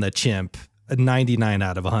giving the chimp a 99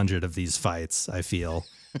 out of 100 of these fights, I feel.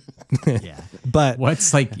 Yeah. But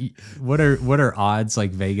What's like? What are odds?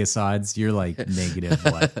 Like Vegas odds? You're like negative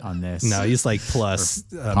what on this? no, he's like plus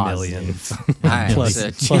a million. Positive. All right, plus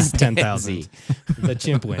so plus chimpanzee. 10,000. The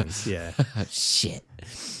chimp wins. Yeah. Oh, shit.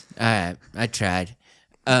 All right, I tried.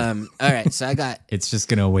 All right, so I got. It's just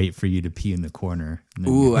gonna wait for you to pee in the corner. and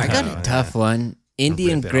then Ooh, you- I got a tough one.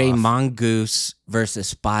 Indian rip it gray off. mongoose versus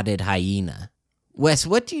spotted hyena. Wes,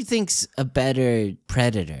 what do you think's a better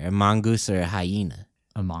predator, a mongoose or a hyena?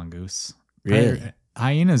 a mongoose. Really?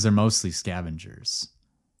 Hyenas are mostly scavengers.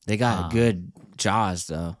 They got good jaws,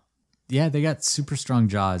 though. Yeah, they got super strong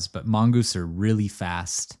jaws, but mongoose are really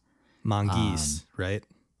fast. Mongoose, right?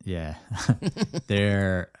 Yeah,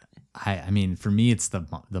 they're. I mean, for me, it's the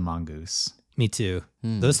mongoose. Me too.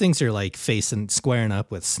 Those things are like facing, squaring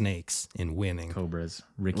up with snakes and winning. Cobras.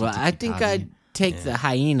 Ricky Well, I think Tikki I'd take the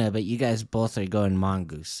hyena, but you guys both are going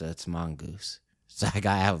mongoose, so it's mongoose. So I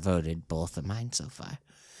got outvoted both of mine so far.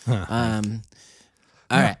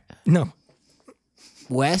 All right. No.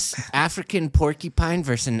 Wes, African porcupine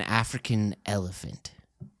versus an African elephant.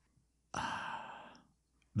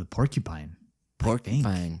 the porcupine.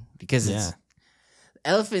 Porcupine. Because Yeah. it's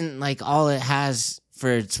elephant, like all it has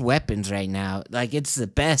for its weapons right now, like it's the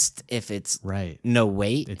best if it's Right. no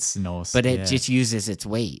weight, It's no. but it yeah. just uses its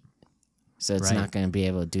weight. So it's Right. not going to be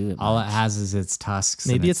able to do it. all much. it has is its tusks.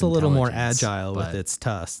 Maybe and it's a little more intelligence, agile with but- its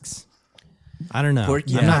tusks. I don't know. I'm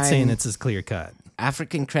Porcupine- not saying it's as clear cut.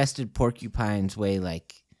 African crested porcupines weigh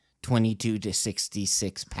like 22 to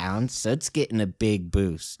 66 pounds, so it's getting a big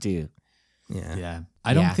boost too. Yeah. Yeah.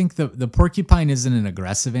 I don't Yeah. think the porcupine isn't an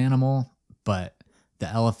aggressive animal, but the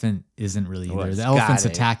elephant isn't really Well, either. it's The elephant's got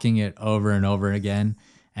it. attacking it over and over again,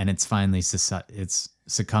 and it's finally it's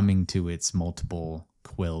succumbing to its multiple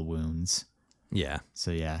quill wounds. Yeah.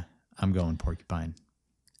 So yeah, I'm going porcupine.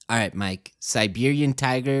 All right, Mike. Siberian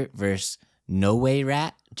tiger versus Norway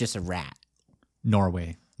rat, just a rat.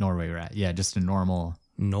 Norway rat. Yeah, just a normal.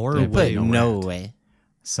 Norway. But rat. no way.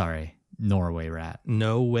 Sorry, Norway rat.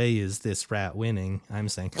 No way is this rat winning. I'm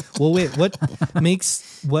saying. Well, wait.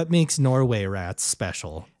 What makes Norway rats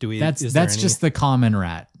special? Do we? That's is there any- just the common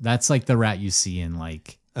rat. That's like the rat you see in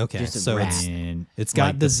like okay. just a So rat. it's got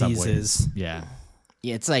like the subways. diseases. Yeah.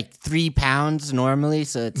 Yeah, it's like 3 pounds normally,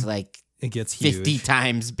 so it's like it gets huge. 50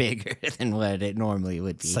 times bigger than what it normally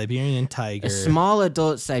would be. Siberian tiger. A small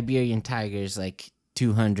adult Siberian tiger is like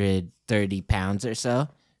 230 pounds or so.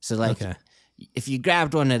 So, like, Okay. if you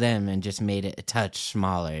grabbed one of them and just made it a touch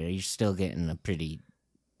smaller, you're still getting a pretty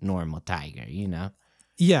normal tiger, you know?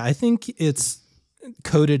 Yeah, I think it's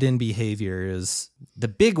coded in behavior is. The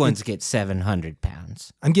big ones get 700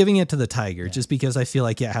 pounds. I'm giving it to the tiger just because I feel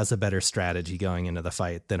like it has a better strategy going into the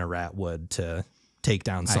fight than a rat would to take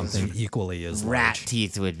down something equally as Rat large.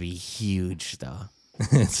 teeth would be huge, though.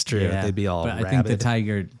 It's true. Yeah, They'd be all but rabid. I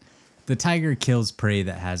think the tiger kills prey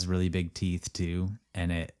that has really big teeth too,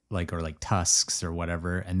 and it like or like tusks or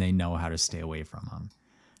whatever, and they know how to stay away from them.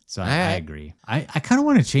 So I Alright. agree. I kind of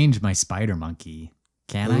want to change my spider monkey.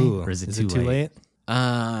 Can Ooh, I? Or is it is too, it too late?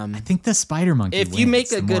 I think the spider monkey. If you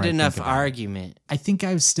make wins, a the more good I think enough about it. argument, I think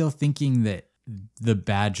I was still thinking that the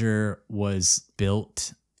badger was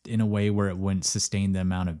built in a way where it wouldn't sustain the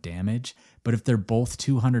amount of damage. But if they're both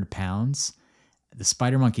 200 pounds, the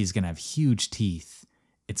spider monkey is going to have huge teeth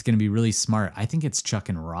it's going to be really smart. I think it's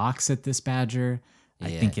chucking rocks at this badger. Yeah.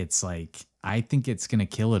 I think it's going to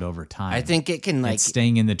kill it over time. I think it can like it's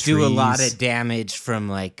staying in the trees. do a lot of damage from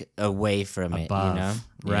like away from above, it, you know?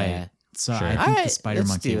 right? Yeah. So Sure. I think All the right, spider let's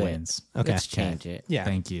monkey do it. wins. Okay. Let's change it. Yeah.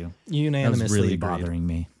 Thank you. That Unanimously was really agreed. bothering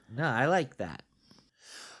me. No, I like that.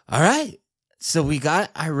 All right. So we got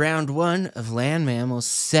our round 1 of land mammals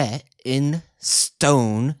set in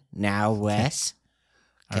stone now, Wes.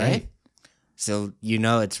 All right. So you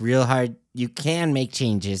know it's real hard. You can make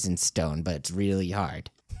changes in stone, but it's really hard.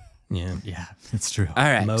 Yeah. Yeah, it's true. All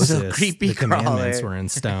right. Moses, so creepy the commandments crawler. were in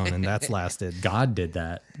stone, and that's lasted God did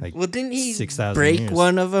that like Well, didn't he 6,000 break years.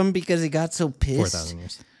 one of them because he got so pissed? 4,000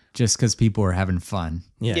 years. just because people were having fun.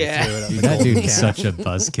 Yeah. Yeah. threw it up the That golden dude's calf. such a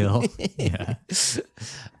buzzkill. Yeah.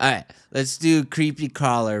 All right. Let's do creepy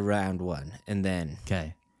crawler round 1, and then.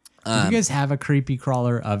 Okay. Did you guys have a creepy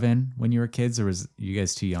crawler oven when you were kids, or was you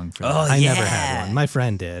guys too young for that? Oh, I yeah. never had one. My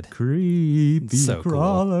friend did. Creepy So cool.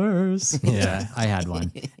 crawlers. Yeah, I had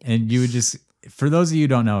one. And you would just, for those of you who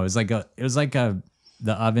don't know, it was like the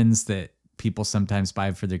ovens that people sometimes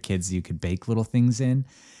buy for their kids. You could bake little things in,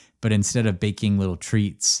 but instead of baking little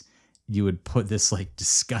treats, you would put this like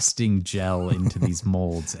disgusting gel into these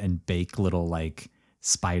molds and bake little like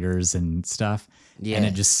spiders and stuff. Yeah. And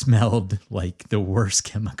it just smelled like the worst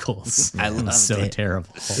chemicals. I It was loved so it. terrible.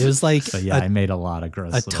 It was like But yeah, I made a lot of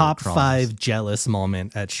gross a little top crawlers. 5 jealous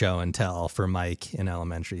moment at show and tell for Mike in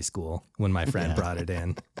elementary school when my friend brought it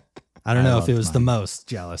in. I don't know if it loved was the mine. most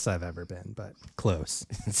jealous I've ever been, but close.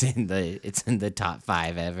 It's in the top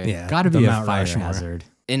 5 ever. Yeah. Gotta the be a Mount fire Rushmore. hazard.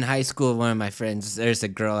 In high school, one of my friends, there's a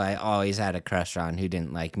girl I always had a crush on who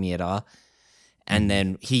didn't like me at all. And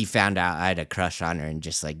then he found out I had a crush on her and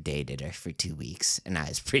just like dated her for 2 weeks. And I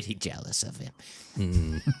was pretty jealous of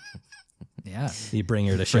him. Yeah. You bring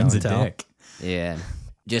her to show Friend's a and tell. dick. Yeah.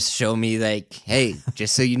 Just show me like, hey,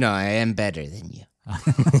 just so you know, I am better than you.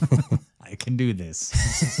 I can do this.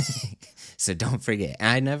 So don't forget. And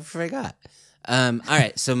I never forgot. All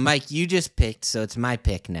right. So Mike, you just picked, so it's my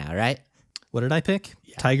pick now, right? What did I pick?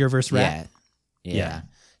 Tiger versus rat? Yeah. Yeah.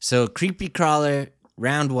 So creepy crawler,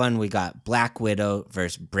 round 1, we got black widow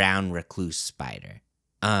versus brown recluse spider.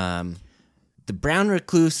 The brown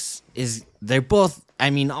recluse they're both, I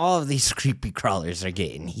mean, all of these creepy crawlers are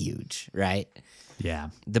getting huge, right? Yeah.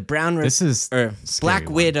 The brown This is or scary black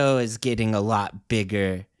one. widow is getting a lot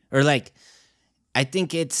bigger, or like, I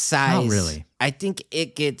think its size. Not really. I think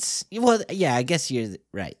it gets, well, yeah, I guess you're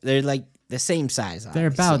right. They're like the same size. They're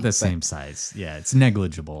about obviously, the but same size. Yeah, it's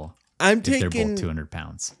negligible I'm if they're taking both 200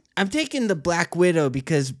 pounds. I'm taking the black widow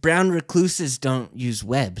because brown recluses don't use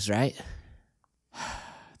webs, right?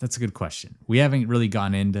 That's a good question. We haven't really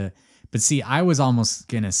gone into, but see, I was almost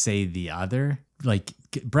going to say the other. Like,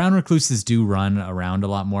 brown recluses do run around a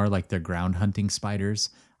lot more, like they're ground hunting spiders.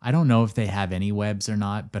 I don't know if they have any webs or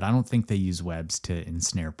not, but I don't think they use webs to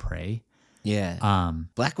ensnare prey. Yeah.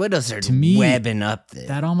 Black widows are to me, webbing up there.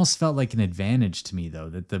 That almost felt like an advantage to me, though,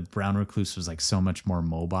 that the brown recluse was like so much more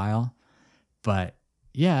mobile. But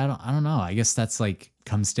yeah, I don't know. I guess that's like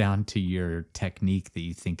comes down to your technique that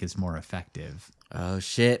you think is more effective. Oh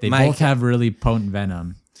shit! They Mike, both have really potent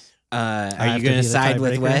venom. are have you to gonna be the side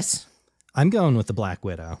with tiebreaker? Wes? I'm going with the black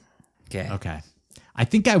widow. Okay. Okay. I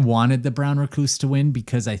think I wanted the brown recluse to win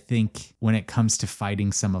because I think when it comes to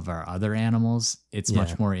fighting some of our other animals, it's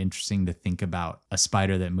much more interesting to think about a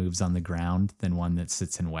spider that moves on the ground than one that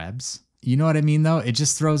sits in webs. You know what I mean, though? It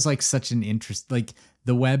just throws like such an interest. Like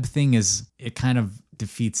the web thing it kind of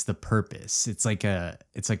defeats the purpose. It's like a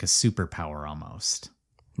superpower almost.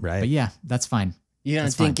 Right. But yeah, that's fine. You don't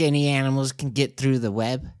That's think any animals can get through the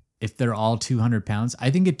web? If they're all 200 pounds,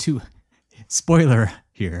 I think spoiler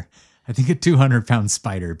here, I think a 200-pound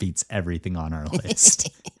spider beats everything on our list.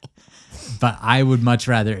 But I would much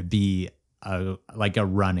rather it be a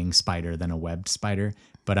running spider than a webbed spider.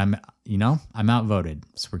 But I'm outvoted,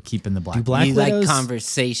 so we're keeping the black. Do black You like widows?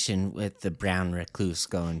 conversation with the brown recluse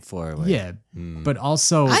going forward. Yeah, but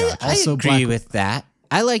also I agree with that.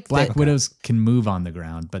 I like black that. widows can move on the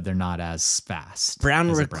ground, but they're not as fast. Brown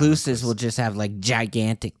as a recluses will just have like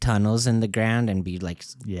gigantic tunnels in the ground and be like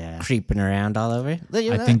Yeah, creeping around all over.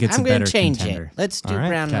 I think it's I'm a gonna better change contender. it. Let's do All right,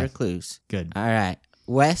 brown okay. recluse. good. All right,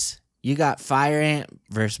 Wes, you got fire ant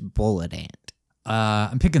versus bullet ant.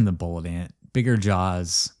 I'm picking the bullet ant. Bigger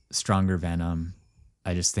jaws, stronger venom.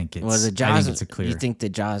 I just think it's. Well, the I jaws. think it's a clear. You think the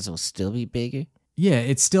jaws will still be bigger? Yeah,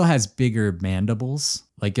 it still has bigger mandibles.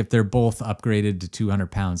 Like if they're both upgraded to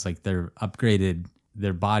 200 pounds, like they're upgraded,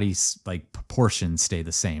 their bodies like proportions stay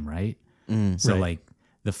the same, right? So Right. like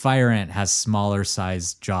the fire ant has smaller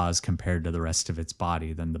sized jaws compared to the rest of its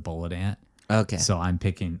body than the bullet ant. Okay. So I'm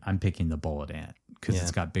picking the bullet ant because Yeah.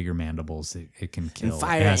 it's got bigger mandibles. It can kill.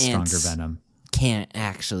 fire It has stronger ants venom. can't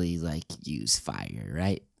actually like use fire,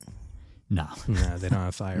 right? No. No, they don't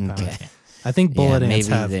have firepower. Okay. I think bullet ants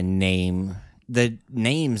maybe have. the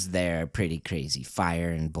names there are pretty crazy. Fire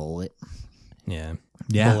and bullet. Yeah.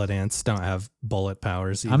 Yeah. Bullet ants don't have bullet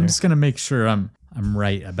powers either. I'm just gonna make sure I'm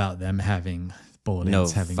right about them having bullet No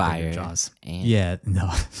ants having fire bigger jaws. ant. Yeah, no,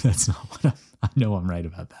 that's not what I know. I'm right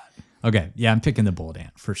about that. Okay, yeah, I'm picking the bullet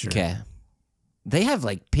ant for sure. Okay. They have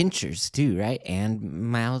like pinchers too, right? And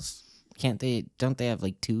mouths. Can't they? Don't they have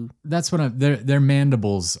like two? That's what their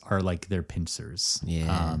mandibles are like their pincers.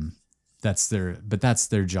 Yeah. That's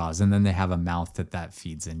their jaws, and then they have a mouth that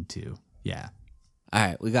feeds into. Yeah. All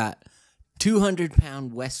right, we got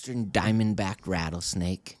 200-pound Western diamondback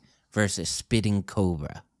rattlesnake versus spitting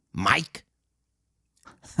cobra. Mike?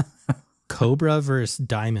 Cobra versus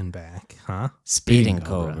diamondback, huh? Spitting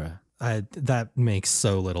cobra. That makes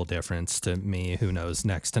so little difference to me, who knows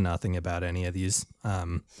next to nothing about any of these.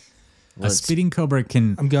 A spitting cobra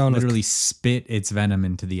can I'm going with- literally spit its venom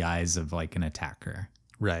into the eyes of like an attacker.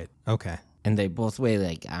 Right. Okay. And they both weigh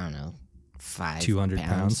like, I don't know, 200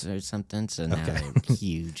 pounds or something. So now Okay. they're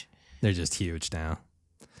huge. They're just huge now.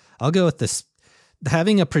 I'll go with this.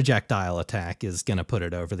 Having a projectile attack is going to put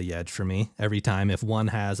it over the edge for me every time if one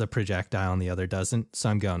has a projectile and the other doesn't. So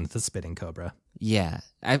I'm going with the spitting cobra. Yeah.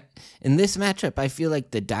 In this matchup, I feel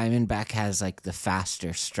like the diamondback has like the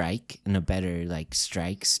faster strike and a better like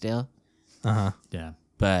strike still. Uh-huh. Yeah.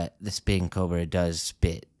 But the spitting cobra does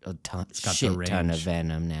spit a got the shit ton of range.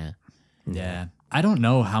 venom now. Yeah. I don't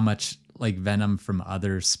know how much like venom from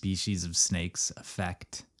other species of snakes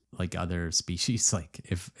affect like other species. Like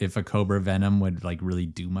if a cobra venom would like really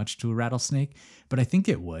do much to a rattlesnake, but I think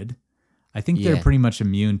it would. I think they're Yeah. pretty much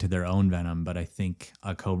immune to their own venom, but I think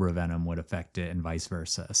a cobra venom would affect it and vice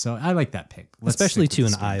versa. So I like that pick. Let's Especially stick to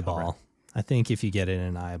with an the spitting eyeball. cobra. I think if you get it in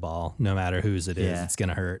an eyeball, no matter whose it is, Yeah. it's going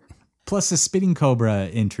to hurt. Plus, the spitting cobra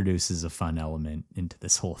introduces a fun element into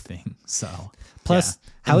this whole thing. So, Plus, yeah,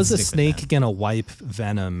 how I'm is a gonna stick with snake them. going to wipe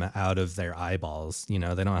venom out of their eyeballs? You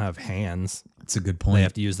know, they don't have hands. It's a good point. They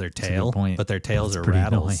have to use their a good tail, point. but their tails That's are pretty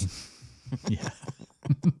rattles. annoying. Yeah.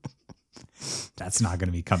 That's not going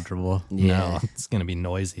to be comfortable. Yeah. No, it's going to be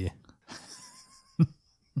noisy.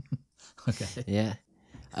 Okay. Yeah.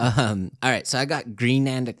 All right, so I got green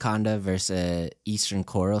anaconda versus eastern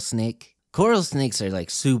coral snake. Coral snakes are like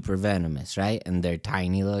super venomous, right? And they're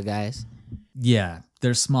tiny little guys. Yeah.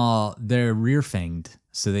 They're small. They're rear fanged.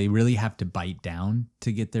 So they really have to bite down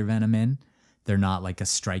to get their venom in. They're not like a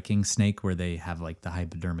striking snake where they have like the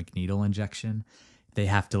hypodermic needle injection. They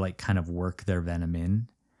have to like kind of work their venom in.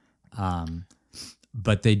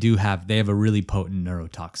 But they have a really potent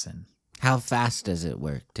neurotoxin. How fast does it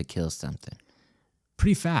work to kill something?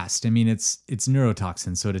 Pretty fast. I mean, it's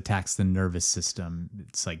neurotoxin, so it attacks the nervous system.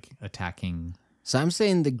 It's like attacking. So I'm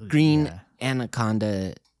saying the green Yeah.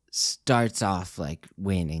 anaconda starts off like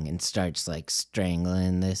winning and starts like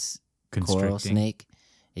strangling this coral Constricting. snake.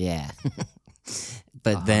 Yeah.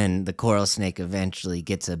 But then the coral snake eventually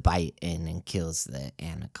gets a bite in and kills the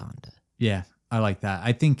anaconda. Yeah, I like that.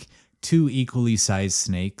 I think two equally sized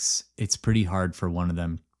snakes, it's pretty hard for one of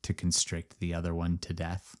them to constrict the other one to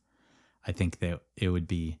death. I think that it would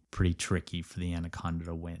be pretty tricky for the anaconda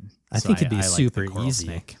to win. I So think it'd be like the super coral easy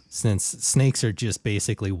snake. since snakes are just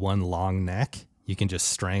basically one long neck. You can just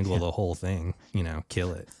strangle the whole thing, you know,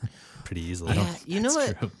 kill it pretty easily. Yeah, you know That's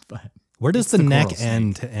what? true, but Where does It's the the neck coral snake.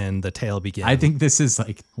 end and the tail begin? I think this is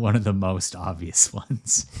like one of the most obvious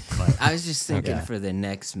ones. But I was just thinking Okay. for the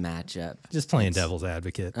next matchup. just playing devil's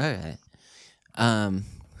advocate. All right.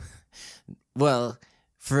 Well,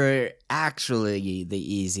 for actually the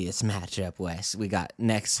easiest matchup, Wes, we got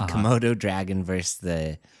next Komodo dragon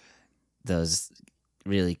versus those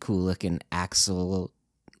really cool looking axolotls.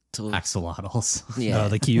 axolotls. Yeah, Oh,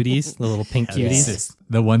 the cuties, the little pink cuties. It's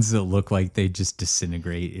the ones that look like they just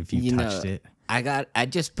disintegrate if you You know, touched it. I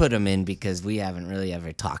just put them in because we haven't really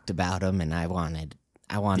ever talked about them, and I wanted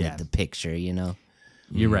Yeah. the picture, you know.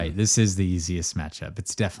 You're right. This is the easiest matchup.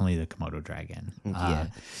 It's definitely the Komodo dragon. Yeah.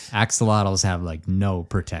 Axolotls have like no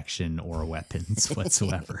protection or weapons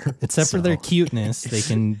whatsoever. Except for their So, cuteness, they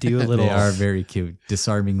can do a little. They are very cute,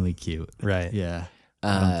 disarmingly cute. Right. Yeah.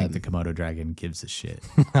 I don't think the Komodo dragon gives a shit.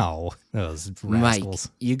 Oh, those Mike, rascals.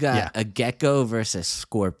 you got Yeah. a gecko versus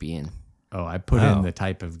scorpion. Oh, I put Oh. in the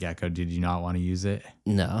type of gecko. Did you not want to use it?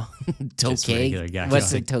 No, Just regular tokay. gecko.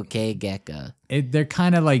 What's a tokay gecko? They're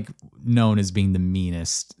kind of like known as being the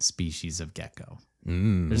meanest species of gecko.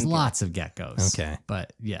 Mm. There's lots of geckos. Okay.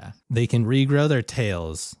 But yeah. They can regrow their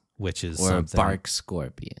tails, which is Or something. a bark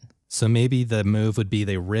scorpion? So maybe the move would be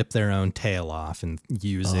they rip their own tail off and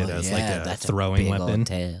use it as like a throwing weapon.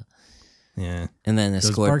 Tail. Yeah. And then the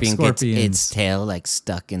scorpion gets its tail like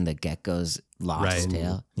stuck in the gecko's lost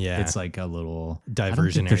tail. Yeah. It's like a little diversionary. I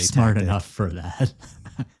don't think they're smart enough for that.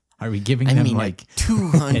 Are we giving them like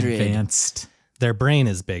 200 advanced? Their brain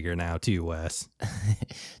is bigger now too, Wes.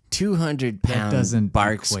 200-pound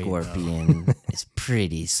bark scorpion is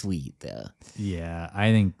pretty sweet though. Yeah,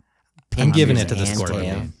 I think I'm giving it to the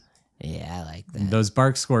scorpion. Yeah, I like that. Those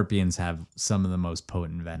bark scorpions have some of the most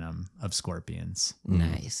potent venom of scorpions.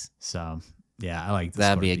 Nice. So, yeah, I like the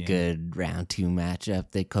That'd scorpion. be a good round 2 matchup.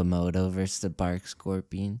 The Komodo versus the bark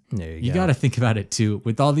scorpion. There You got to think about it too.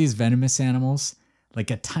 With all these venomous animals, like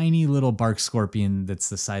a tiny little bark scorpion that's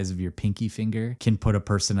the size of your pinky finger can put a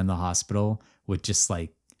person in the hospital with just like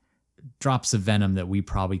drops of venom that we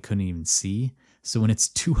probably couldn't even see. So when it's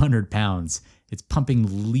 200 pounds, it's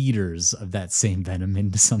pumping liters of that same venom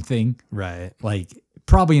into something. Right. Like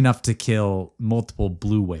probably enough to kill multiple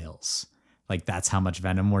blue whales. Like that's how much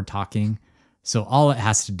venom we're talking. So all it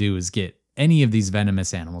has to do is get any of these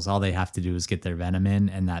venomous animals, all they have to do is get their venom in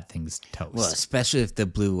and that thing's toast. Well, especially if the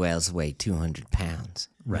blue whales weigh 200 pounds.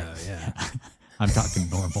 Right. Oh, yeah. I'm talking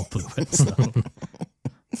normal blue whales though.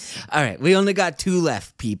 All right, we only got 2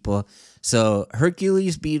 left, people. So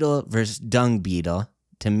Hercules beetle versus dung beetle.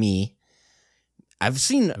 To me, I've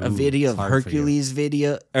seen a video of Hercules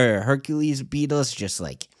beetles just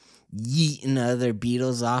like yeeting other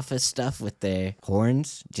beetles off of stuff with their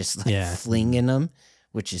horns, just like flinging them,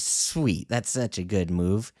 which is sweet. That's such a good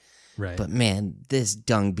move. Right. But man, this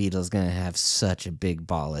dung beetle's gonna have such a big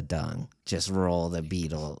ball of dung. Just roll the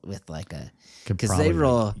beetle with like a, because they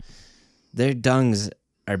roll their dungs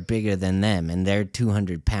are bigger than them, and they're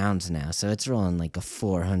 200 pounds now, so it's rolling like a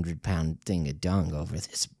 400-pound thing of dung over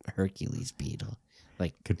this Hercules beetle.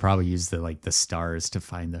 Like, could probably use the stars to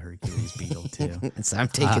find the Hercules beetle too. So I'm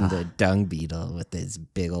taking the dung beetle with this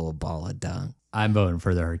big old ball of dung. I'm voting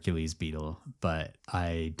for the Hercules beetle, but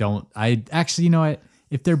I actually, you know what?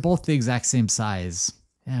 If they're both the exact same size,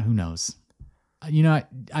 yeah, who knows? You know,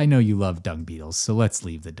 I know you love dung beetles, so let's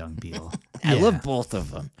leave the dung beetle. I love both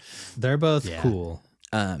of them. They're both cool.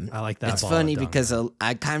 I like that. It's funny because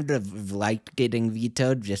I kind of liked getting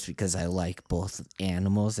vetoed just because I like both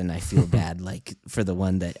animals, and I feel bad like for the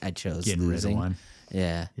one that I chose Getting losing. rid of one.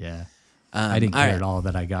 Yeah. Yeah. I didn't care at all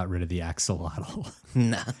that I got rid of the axolotl.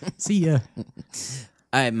 No. See ya. All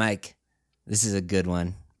right, Mike. This is a good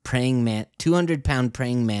one. 200-pound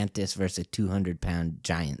praying mantis versus a 200-pound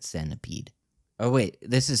giant centipede. Oh, wait.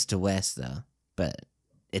 This is to Wes, though. But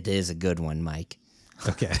it is a good one, Mike.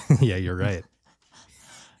 Okay. Yeah, you're right.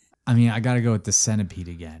 I mean, I got to go with the centipede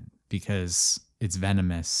again because it's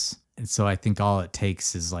venomous. And so I think all it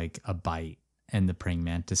takes is like a bite and the praying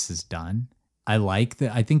mantis is done. I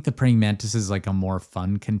think the praying mantis is like a more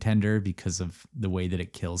fun contender because of the way that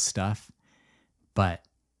it kills stuff. But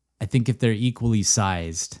I think if they're equally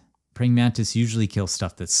sized, praying mantis usually kills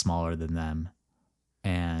stuff that's smaller than them.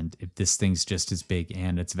 And if this thing's just as big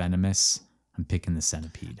and it's venomous, I'm picking the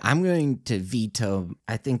centipede. I'm going to veto.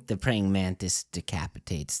 I think the praying mantis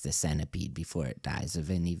decapitates the centipede before it dies of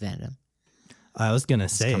any venom. I was going to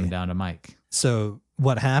say. Coming down to Mike. So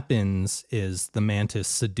what happens is the mantis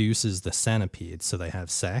seduces the centipede, so they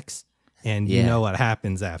have sex. And you know what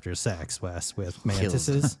happens after sex, Wes, with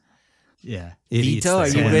mantises? Yeah. Veto, are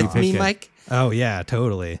you with me, Mike? Oh, yeah,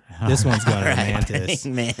 totally. This one's going to mantis.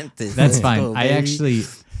 Mantis. That's fine.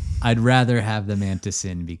 I'd rather have the mantis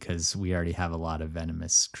in because we already have a lot of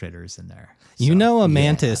venomous critters in there. So, you know, a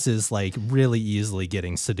mantis is like really easily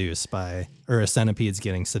getting seduced by, or a centipede's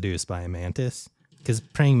getting seduced by a mantis, because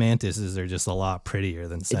praying mantises are just a lot prettier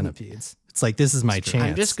than centipedes. It's like, this is my chance.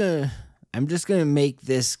 I'm just gonna make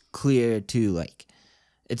this clear too. Like,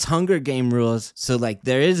 it's Hunger Game rules, so like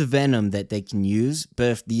there is venom that they can use,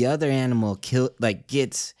 but if the other animal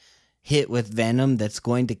gets hit with venom that's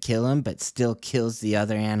going to kill him, but still kills the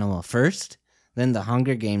other animal first, then the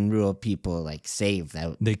Hunger Game rule people like save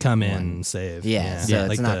that. They come in and save. Yeah, so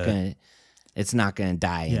it's not gonna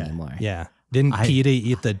die anymore. Yeah. Didn't PETA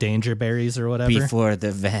eat the danger berries or whatever? Before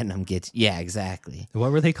the venom gets... Yeah, exactly.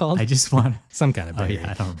 What were they called? I just want... Some kind of berry.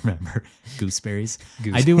 I don't remember. Gooseberries.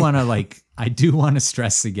 I do want to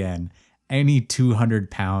stress again, any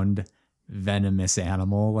 200-pound venomous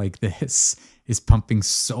animal like this is pumping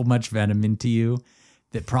so much venom into you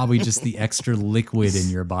that probably just the extra liquid in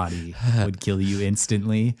your body would kill you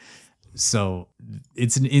instantly. So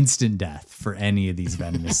it's an instant death for any of these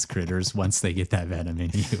venomous critters once they get that venom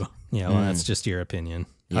in you. Yeah, well, that's just your opinion.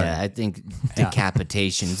 Yeah, I think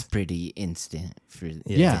decapitation's pretty instant for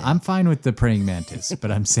Yeah, I'm fine with the praying mantis,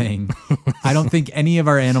 but I'm saying I don't think any of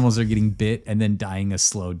our animals are getting bit and then dying a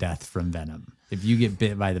slow death from venom. If you get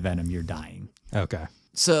bit by the venom, you're dying. Okay.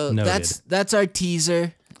 So Noted. that's our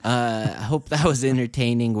teaser. I hope that was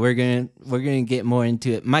entertaining. We're gonna get more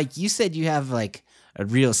into it. Mike, you said you have like a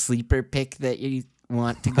real sleeper pick that you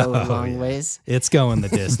want to go a long ways. It's going the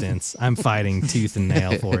distance. I'm fighting tooth and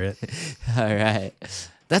nail for it. All right,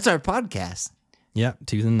 that's our podcast. Yep,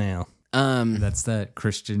 tooth and nail. That's that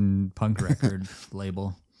Christian punk record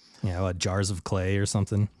label. Yeah, what, Jars of Clay or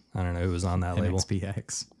something? I don't know who was on that label.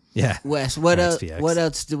 MXPX. Yeah. Wes, what XPX.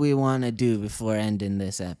 else do we want to do before ending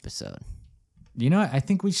this episode? You know what? I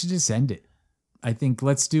think we should just end it. I think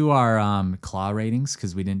let's do our claw ratings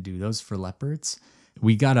because we didn't do those for leopards.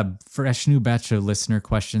 We got a fresh new batch of listener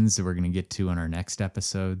questions that we're going to get to on our next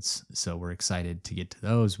episodes. So we're excited to get to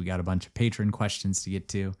those. We got a bunch of patron questions to get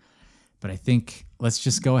to. But I think let's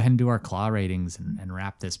just go ahead and do our claw ratings and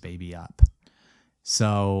wrap this baby up.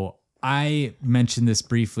 So I mentioned this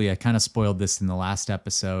briefly. I kind of spoiled this in the last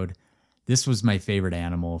episode. This was my favorite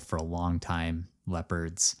animal for a long time,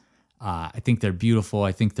 leopards. I think they're beautiful.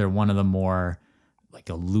 I think they're one of the more like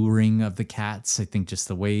alluring of the cats. I think just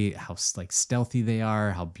the way how like stealthy they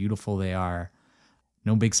are, how beautiful they are.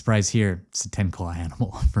 No big surprise here. It's a 10-claw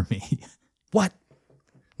animal for me. What?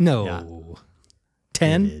 No. Yeah.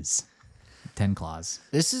 10? It is. 10 claws.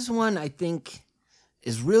 This is one I think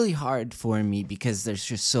is really hard for me because there's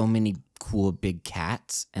just so many cool big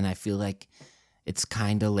cats, and I feel like it's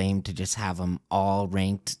kind of lame to just have them all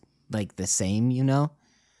ranked like the same, you know?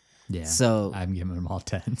 Yeah. So I'm giving them all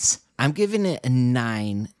 10s. I'm giving it a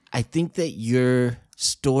 9. I think that your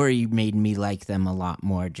story made me like them a lot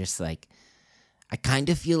more. Just like, I kind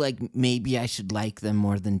of feel like maybe I should like them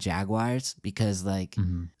more than jaguars because, like,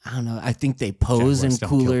 I don't know. I think they pose Jaguars in don't kill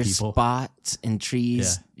cooler people. spots and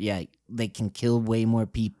trees. Yeah, they can kill way more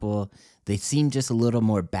people. They seem just a little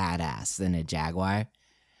more badass than a jaguar.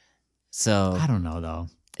 So I don't know, though.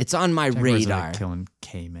 it's on my Jaguars are radar. like killing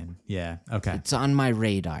caiman. Yeah. Okay. It's on my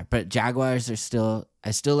radar, but jaguars are still. I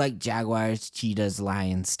still like jaguars, cheetahs,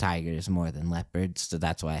 lions, tigers more than leopards, so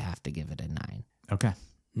that's why I have to give it a 9. Okay.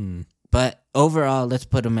 But overall, let's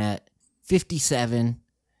put them at 57.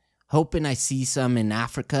 Hoping I see some in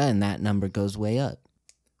Africa, and that number goes way up.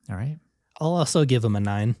 All right. I'll also give them a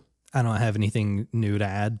 9. I don't have anything new to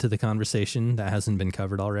add to the conversation that hasn't been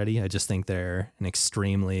covered already. I just think they're an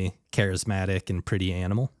extremely charismatic and pretty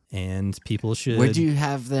animal, and people should. Where'd you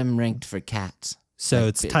have them ranked for cats? So Like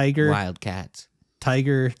it's big tiger, wild cats.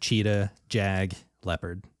 tiger, cheetah, jag,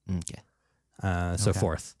 leopard. Okay. So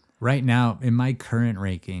fourth. Right now, in my current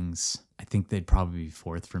rankings, I think they'd probably be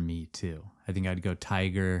 4th for me, too. I think I'd go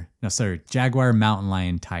jaguar, mountain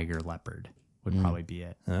lion, tiger, leopard would probably be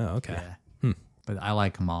it. Oh, okay. Yeah. But I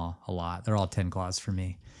like them all a lot. They're all 10 claws for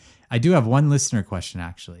me. I do have one listener question,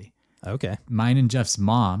 actually. Okay. Mine and Jeff's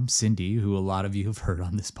mom, Cindy, who a lot of you have heard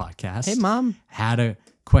on this podcast. Hey, Mom. Had a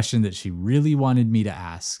question that she really wanted me to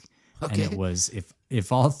ask. Okay. And it was,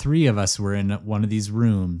 if all 3 of us were in one of these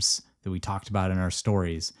rooms that we talked about in our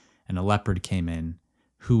stories and a leopard came in,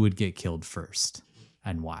 who would get killed first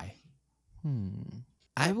and why?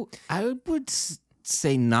 I would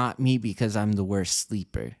say not me because I'm the worst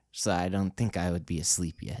sleeper, so I don't think I would be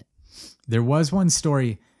asleep yet. There was one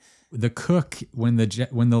story, the cook, when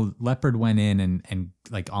the leopard went in and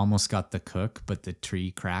like almost got the cook, but the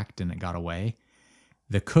tree cracked and it got away.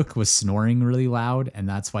 The cook was snoring really loud, and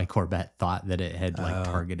that's why Corbett thought that it had like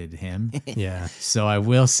targeted him. Yeah. So I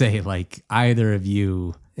will say, like, either of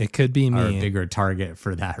you It could be are a me. bigger target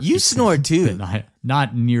for that. You reason, snore too. but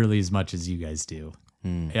not nearly as much as you guys do.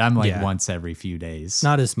 I'm like once every few days.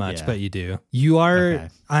 Not as much, Yeah. but you do. You are. Okay.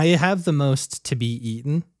 I have the most to be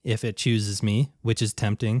eaten if it chooses me, which is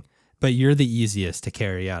tempting. But you're the easiest to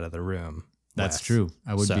carry out of the room. That's Wes. true.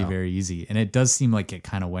 I would be So, very easy. And it does seem like it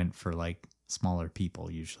kind of went for like smaller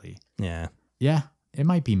people usually. Yeah, Yeah, it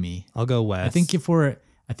might be me. I'll go Wes. I think if we're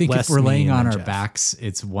Wes, me, laying and on then our Jeff. backs,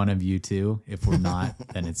 it's one of you two. If we're not,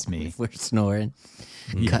 then it's me. If we're snoring,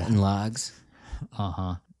 cutting logs.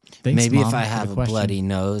 Uh-huh. Thanks, Maybe Mom, if I for the have a question. bloody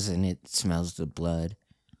nose and it smells the blood.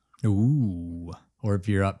 Ooh. Or if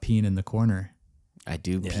you're up peeing in the corner. I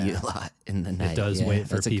do pee a lot in the night. does wait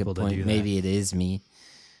for that's a good people to point. do that. Maybe it is me.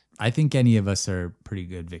 I think any of us are pretty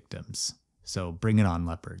good victims. So bring it on,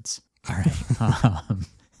 leopards. All right.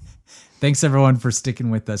 Thanks everyone for sticking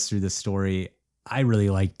with us through this story. I really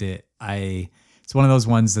liked it. It's one of those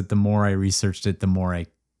ones that the more I researched it, the more I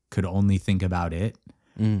could only think about it.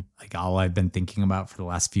 Like all I've been thinking about for the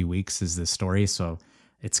last few weeks is this story. So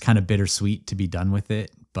it's kind of bittersweet to be done with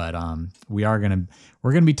it. But we're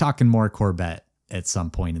gonna be talking more Corvette at some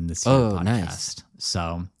point in this year podcast. Nice.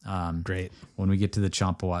 So Great. when we get to the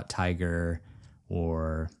Chompawat Tiger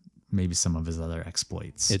or maybe some of his other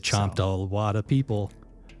exploits. It chomped a lot of people.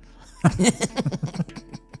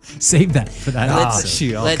 Save that for that episode.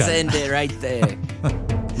 shoot, Let's okay. end it right there.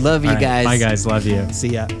 Love you All right, guys. bye guys, love you. See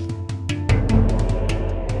ya.